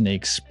sort of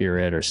snake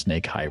spirit or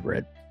snake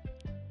hybrid.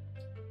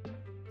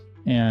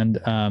 And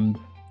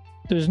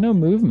there's no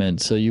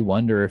movement, so you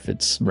wonder if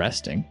it's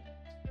resting.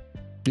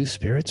 Do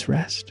spirits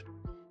rest?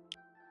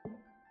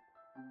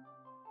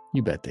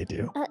 You bet they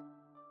do.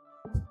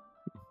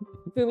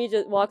 Fumi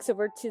just walks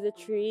over to the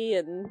tree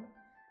and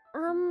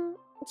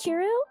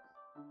Chiru?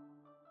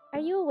 Are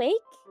you awake?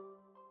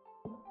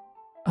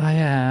 I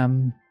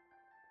am.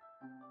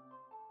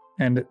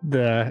 And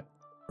the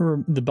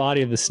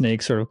body of the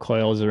snake sort of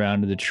coils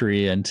around the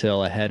tree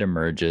until a head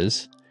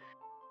emerges.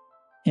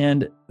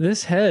 And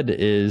this head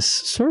is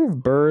sort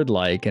of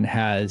bird-like and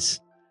has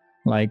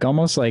like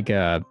almost like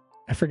I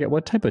forget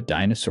what type of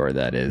dinosaur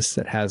that is,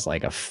 that has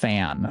like a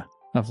fan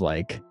of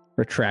like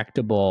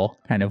retractable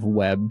kind of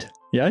webbed.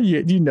 Yeah,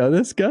 you know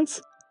this,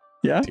 Gus?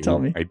 Yeah, tell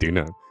me. I do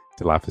know.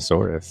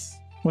 Dilophosaurus.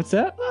 What's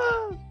that?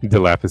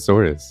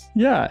 Dilophosaurus.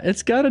 Yeah,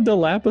 it's got a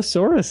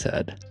Dilophosaurus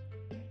head.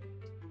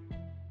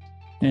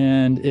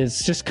 And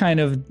it's just kind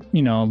of,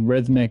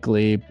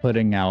 rhythmically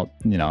putting out,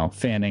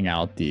 fanning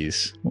out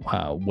these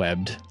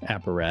webbed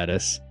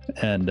apparatus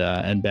and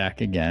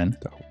back again.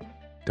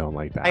 Don't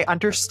like that. I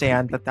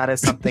understand that is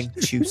something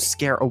to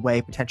scare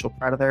away potential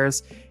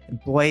predators.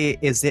 And boy,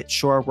 is it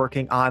sure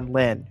working on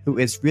Lynn, who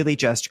is really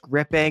just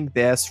gripping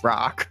this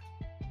rock.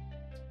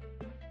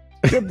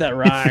 Grip that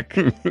rock.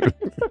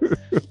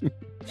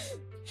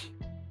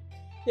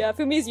 yeah,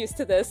 Fumi's used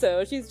to this,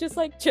 so she's just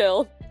like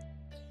chill.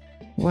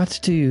 What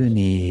do you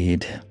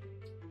need?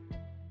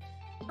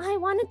 I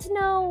wanted to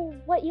know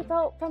what you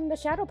felt from the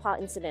Shadow Paw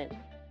incident.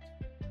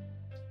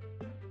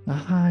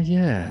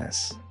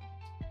 Yes.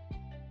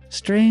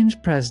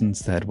 Strange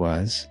presence that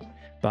was.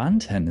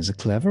 Banten is a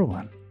clever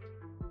one.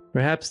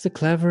 Perhaps the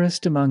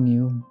cleverest among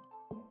you.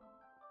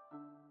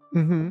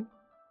 Mm-hmm.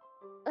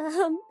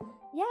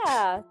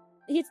 Yeah.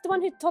 He's the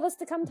one who told us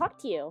to come talk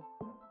to you.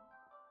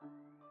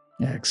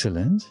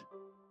 Excellent.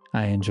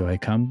 I enjoy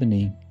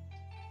company.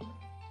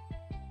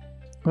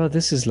 Well,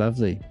 this is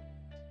lovely.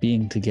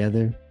 Being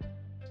together.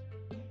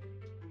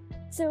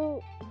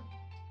 So,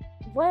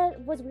 what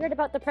was weird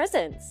about the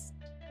presence?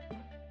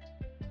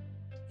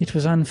 It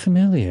was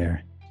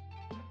unfamiliar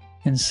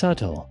and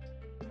subtle.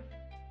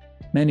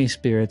 Many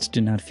spirits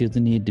do not feel the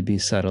need to be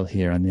subtle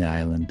here on the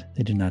island.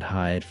 They do not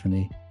hide from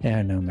the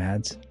air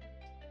nomads.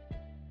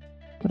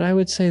 But I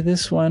would say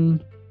this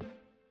one,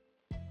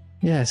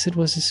 yes, it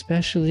was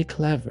especially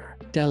clever,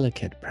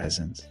 delicate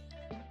presence.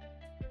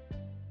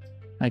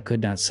 I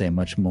could not say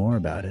much more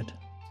about it.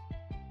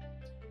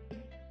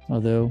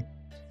 Although,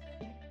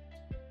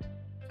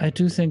 I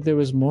do think there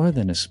was more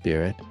than a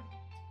spirit.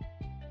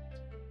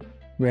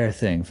 Rare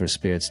thing for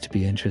spirits to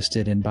be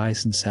interested in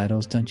bison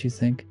saddles, don't you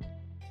think?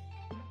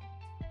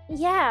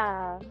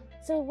 Yeah.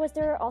 So was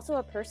there also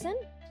a person?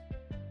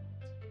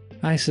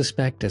 I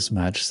suspect as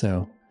much,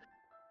 so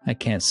I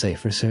can't say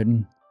for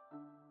certain.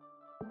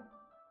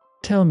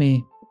 Tell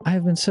me, I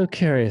have been so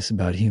curious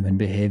about human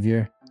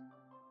behavior.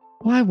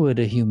 Why would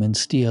a human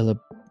steal a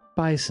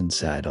bison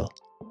saddle?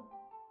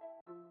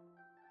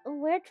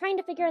 We're trying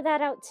to figure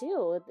that out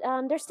too.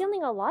 They're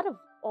stealing a lot of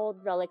old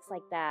relics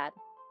like that.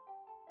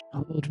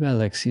 Old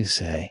relics, you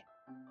say?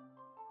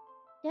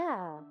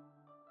 Yeah.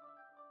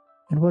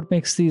 And what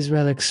makes these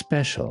relics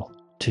special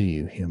to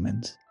you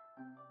humans?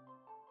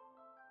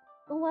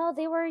 Well,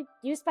 they were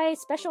used by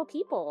special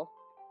people.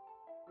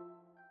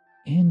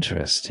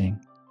 Interesting.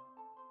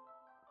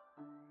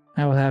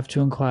 I will have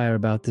to inquire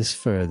about this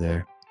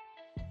further.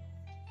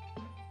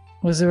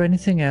 Was there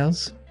anything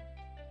else?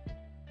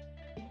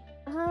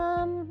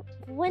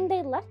 When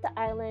they left the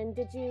island,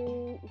 could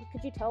you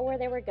tell where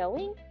they were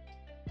going?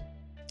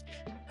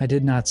 I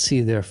did not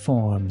see their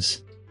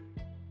forms.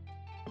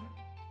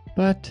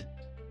 But,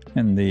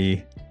 and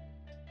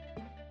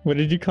what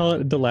did you call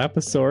it?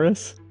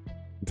 Dilophosaurus?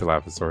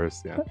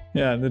 Dilophosaurus, yeah.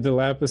 Yeah, the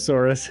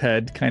Dilophosaurus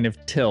head kind of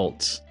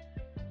tilts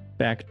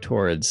back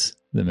towards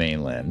the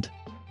mainland,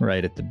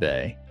 right at the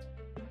bay.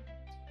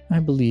 I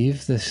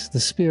believe the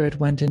spirit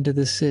went into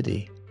the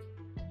city.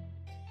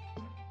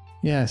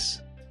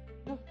 Yes.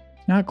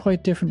 Not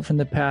quite different from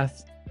the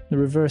path, the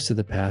reverse of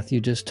the path you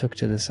just took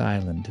to this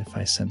island, if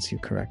I sense you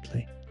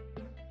correctly.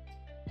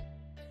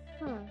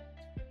 Huh.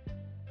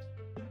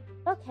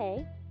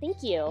 Okay,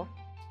 thank you.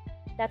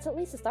 That's at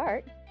least a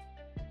start.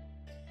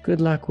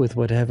 Good luck with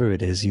whatever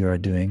it is you are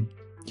doing.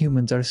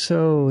 Humans are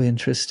so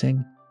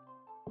interesting.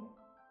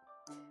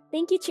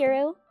 Thank you,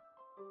 Chiru.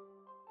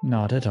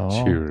 Not at all.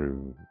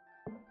 Chiru,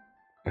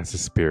 as a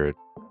spirit,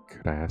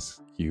 could I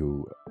ask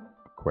you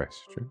a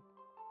question?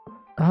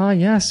 Ah,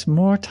 yes,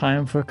 more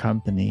time for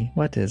company.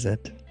 What is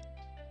it?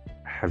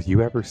 Have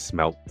you ever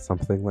smelt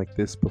something like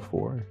this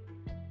before?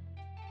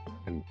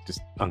 And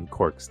just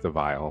uncorks the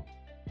vial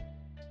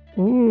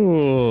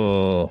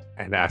Ooh.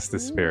 and asks the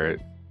spirit.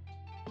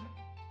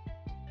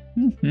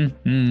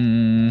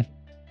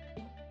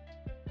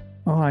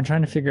 Oh, I'm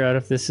trying to figure out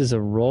if this is a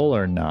roll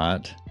or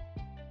not.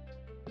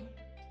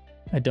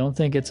 I don't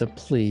think it's a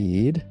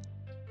plead.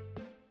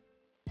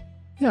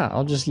 Yeah,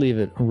 I'll just leave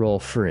it roll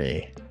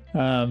free.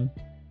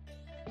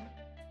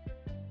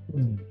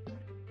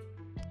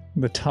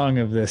 The tongue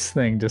of this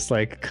thing just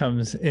like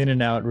comes in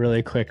and out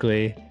really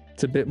quickly.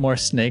 It's a bit more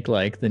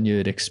snake-like than you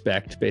would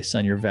expect based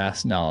on your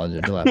vast knowledge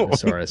of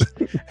Dilophosaurus.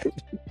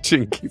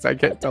 Jinkies, I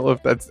can't tell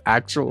if that's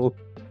actual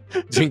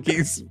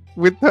Jinkies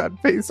with that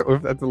face or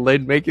if that's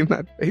Lynn making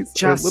that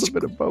face or a little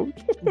bit of both.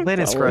 Lynn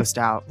is grossed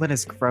out. Lynn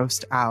is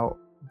grossed out.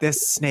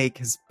 This snake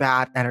has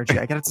bad energy.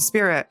 I get it's a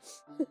spirit.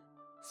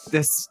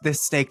 This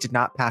snake did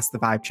not pass the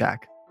vibe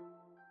check.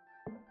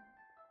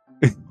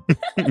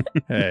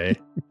 Hey,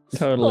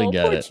 totally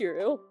get poor it.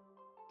 Chiru.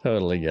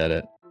 Totally get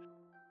it.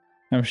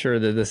 I'm sure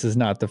that this is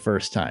not the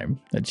first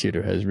time that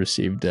Chiru has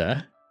received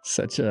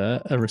such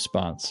a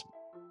response.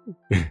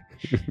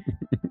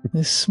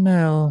 This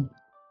smell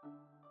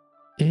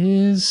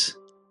is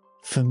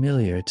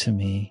familiar to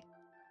me.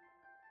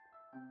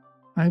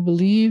 I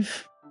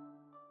believe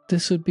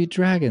this would be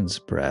dragon's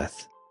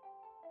breath.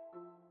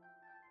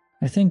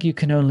 I think you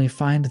can only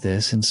find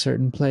this in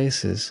certain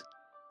places,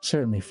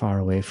 certainly far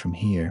away from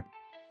here.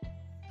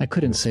 I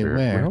couldn't say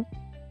where. Realm?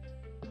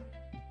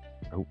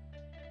 Oh.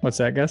 What's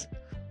that, Gus?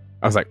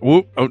 I was like,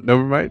 whoop, oh,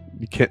 never mind.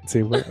 You can't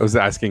say where. I was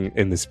asking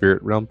in the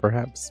spirit realm,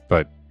 perhaps,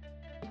 but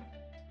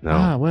no.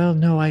 Ah, well,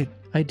 no, I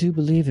do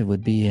believe it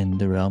would be in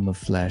the realm of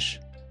flesh.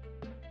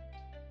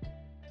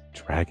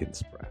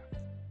 Dragon's breath.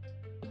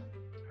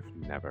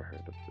 I've never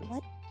heard of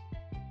this.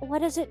 What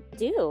does it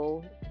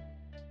do?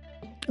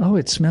 Oh,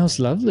 it smells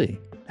lovely.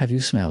 Have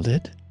you smelled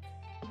it?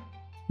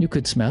 You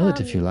could smell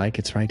it if you like.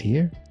 It's right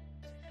here.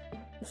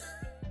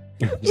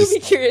 Ruby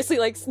curiously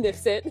like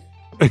sniffs it.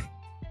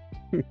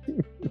 It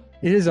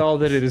is all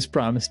that it is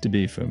promised to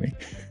be for me.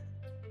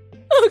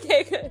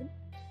 Okay, good.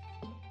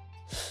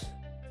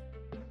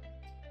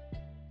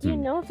 Do you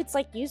know if it's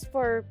like used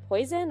for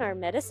poison or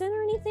medicine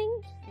or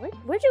anything?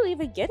 Where'd you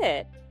even get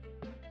it?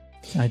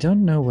 I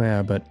don't know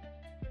where, but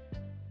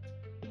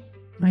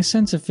my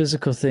sense of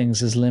physical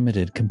things is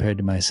limited compared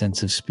to my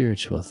sense of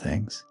spiritual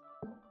things.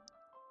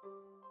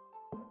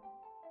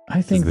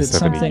 I think that this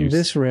have any something use?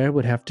 this rare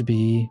would have to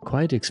be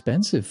quite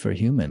expensive for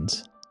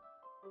humans.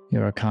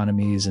 Your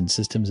economies and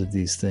systems of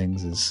these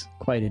things is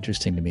quite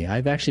interesting to me.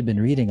 I've actually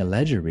been reading a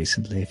ledger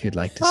recently, if you'd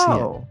like to see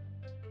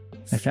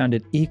it. I found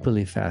it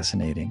equally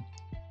fascinating.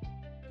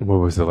 What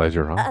was the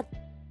ledger on?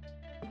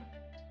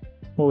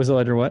 What was the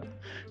ledger what?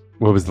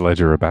 What was the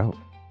ledger about?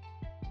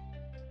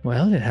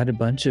 Well, it had a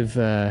bunch of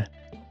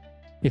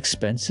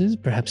expenses,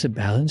 perhaps a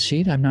balance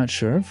sheet, I'm not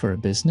sure, for a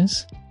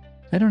business.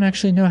 I don't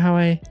actually know how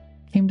I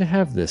came to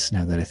have this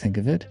now that I think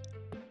of it.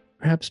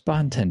 Perhaps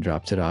Bonten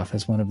dropped it off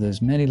as one of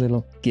those many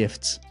little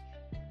gifts.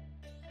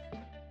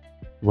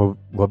 Well,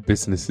 what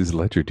business's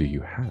ledger do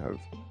you have?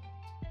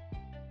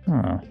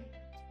 Oh,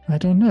 I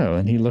don't know.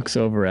 And he looks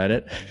over at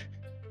it.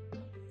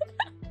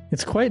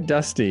 It's quite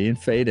dusty and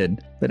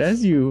faded, but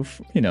as you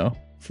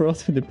furl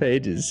through the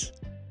pages,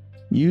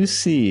 you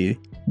see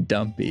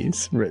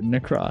Dumpy's written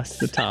across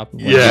the top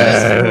of one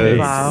Yes! of those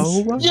Wow.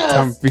 pages. Yes!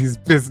 Dumpy's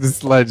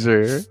business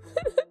ledger.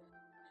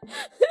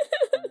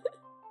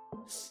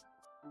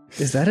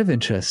 Is that of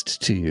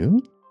interest to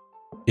you?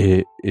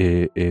 It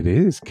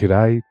is. Could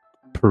I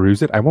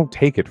peruse it? I won't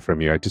take it from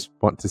you. I just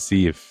want to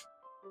see if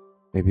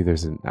maybe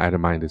there's an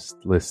itemized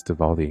list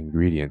of all the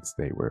ingredients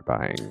they were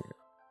buying.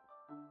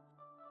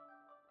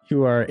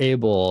 You are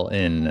able,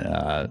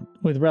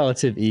 with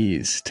relative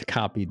ease, to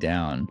copy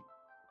down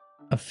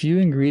a few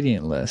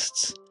ingredient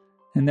lists,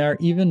 and there are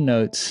even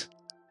notes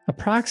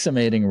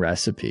approximating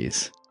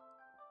recipes,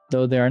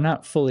 though they are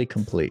not fully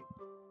complete.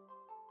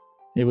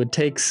 It would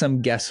take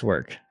some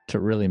guesswork to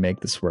really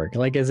make this work,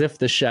 like as if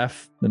the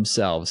chef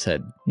themselves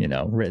had,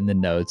 written the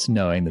notes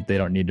knowing that they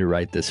don't need to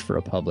write this for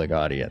a public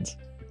audience.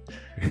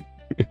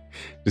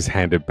 Just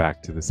hand it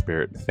back to the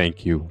spirit.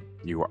 Thank you.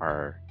 You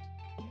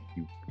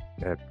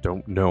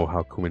don't know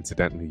how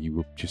coincidentally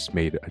you just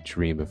made a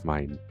dream of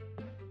mine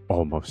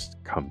almost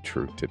come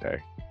true today.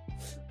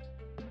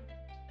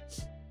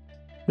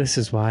 This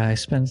is why I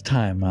spend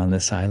time on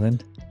this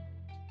island.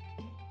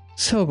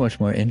 So much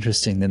more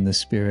interesting than the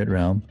spirit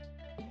realm.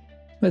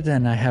 But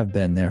then I have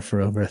been there for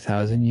over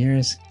 1,000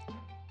 years.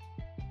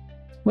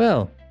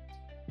 Well,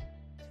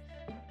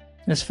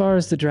 as far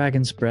as the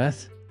dragon's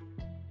breath,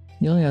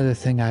 the only other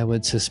thing I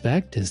would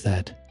suspect is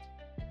that,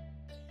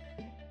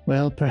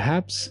 well,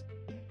 perhaps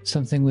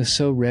something with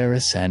so rare a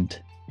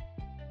scent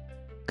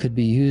could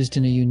be used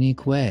in a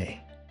unique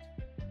way.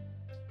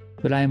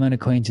 But I am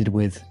unacquainted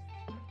with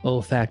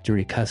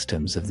olfactory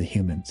customs of the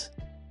humans.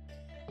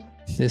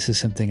 This is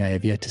something I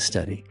have yet to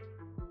study.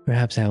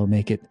 Perhaps I will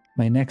make it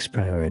my next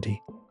priority.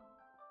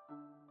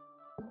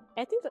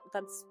 I think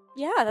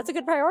that's a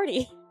good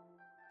priority.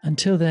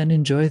 Until then,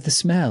 enjoy the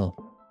smell.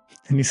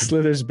 And he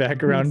slithers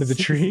back around to the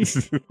tree.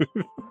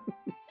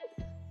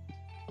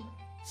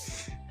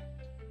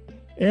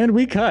 And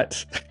we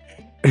cut.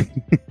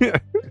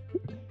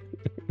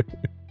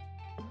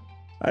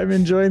 I'm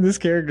enjoying this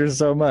character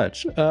so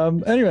much.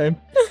 Anyway.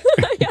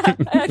 Yeah,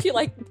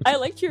 I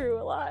like Chiru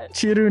a lot.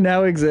 Chiru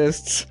now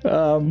exists.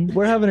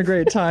 We're having a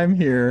great time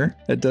here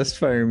at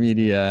Dustfire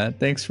Media.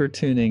 Thanks for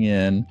tuning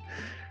in.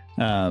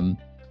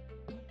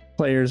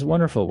 Players,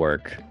 wonderful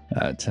work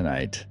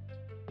tonight.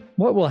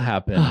 What will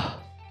happen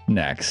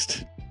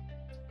next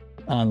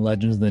on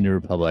Legends of the New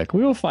Republic?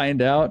 We will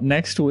find out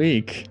next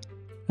week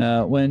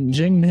when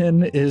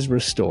Jingmin is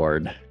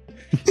restored.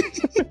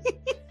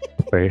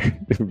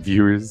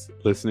 Viewers,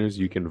 listeners,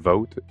 you can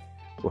vote.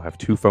 We'll have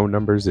 2 phone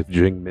numbers if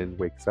Jingmin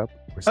wakes up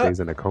or stays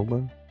in a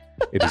coma.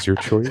 It is your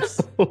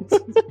choice.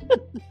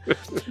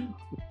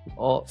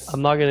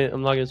 I'm not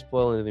gonna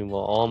spoil anything.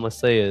 Well, all I'm gonna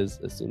say is,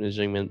 as soon as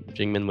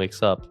Jingmin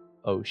wakes up,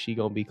 she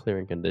gonna be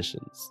clearing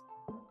conditions.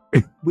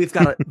 We've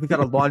got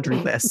a laundry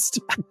list.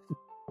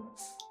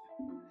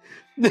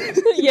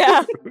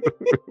 Yeah.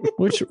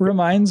 Which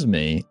reminds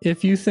me,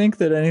 if you think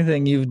that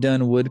anything you've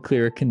done would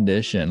clear a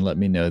condition, let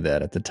me know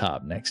that at the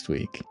top next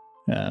week.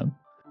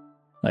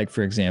 Like,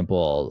 for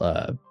example,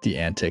 the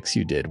antics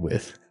you did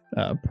with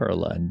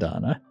Perla and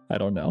Donna. I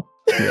don't know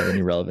if you have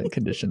any relevant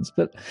conditions.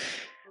 But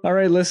all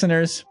right,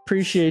 listeners,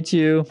 appreciate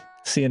you.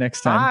 See you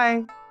next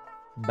time.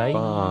 Bye.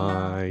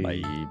 Bye.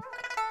 Bye.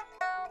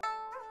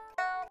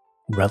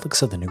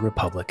 Relics of the New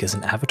Republic is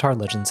an Avatar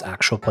Legends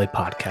actual play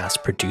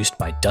podcast produced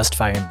by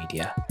Dustfire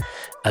Media.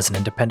 As an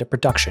independent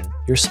production,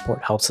 your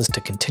support helps us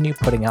to continue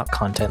putting out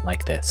content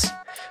like this.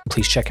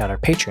 Please check out our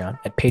Patreon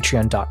at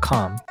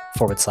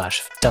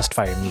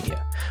patreon.com/Dustfire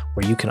Media,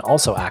 where you can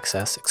also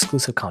access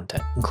exclusive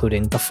content,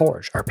 including The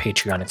Forge, our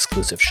Patreon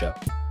exclusive show.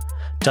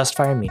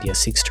 Dustfire Media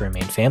seeks to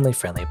remain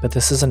family-friendly, but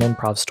this is an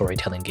improv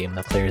storytelling game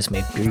that players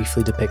may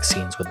briefly depict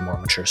scenes with more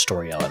mature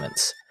story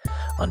elements.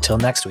 Until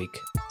next week,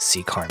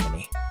 seek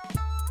harmony.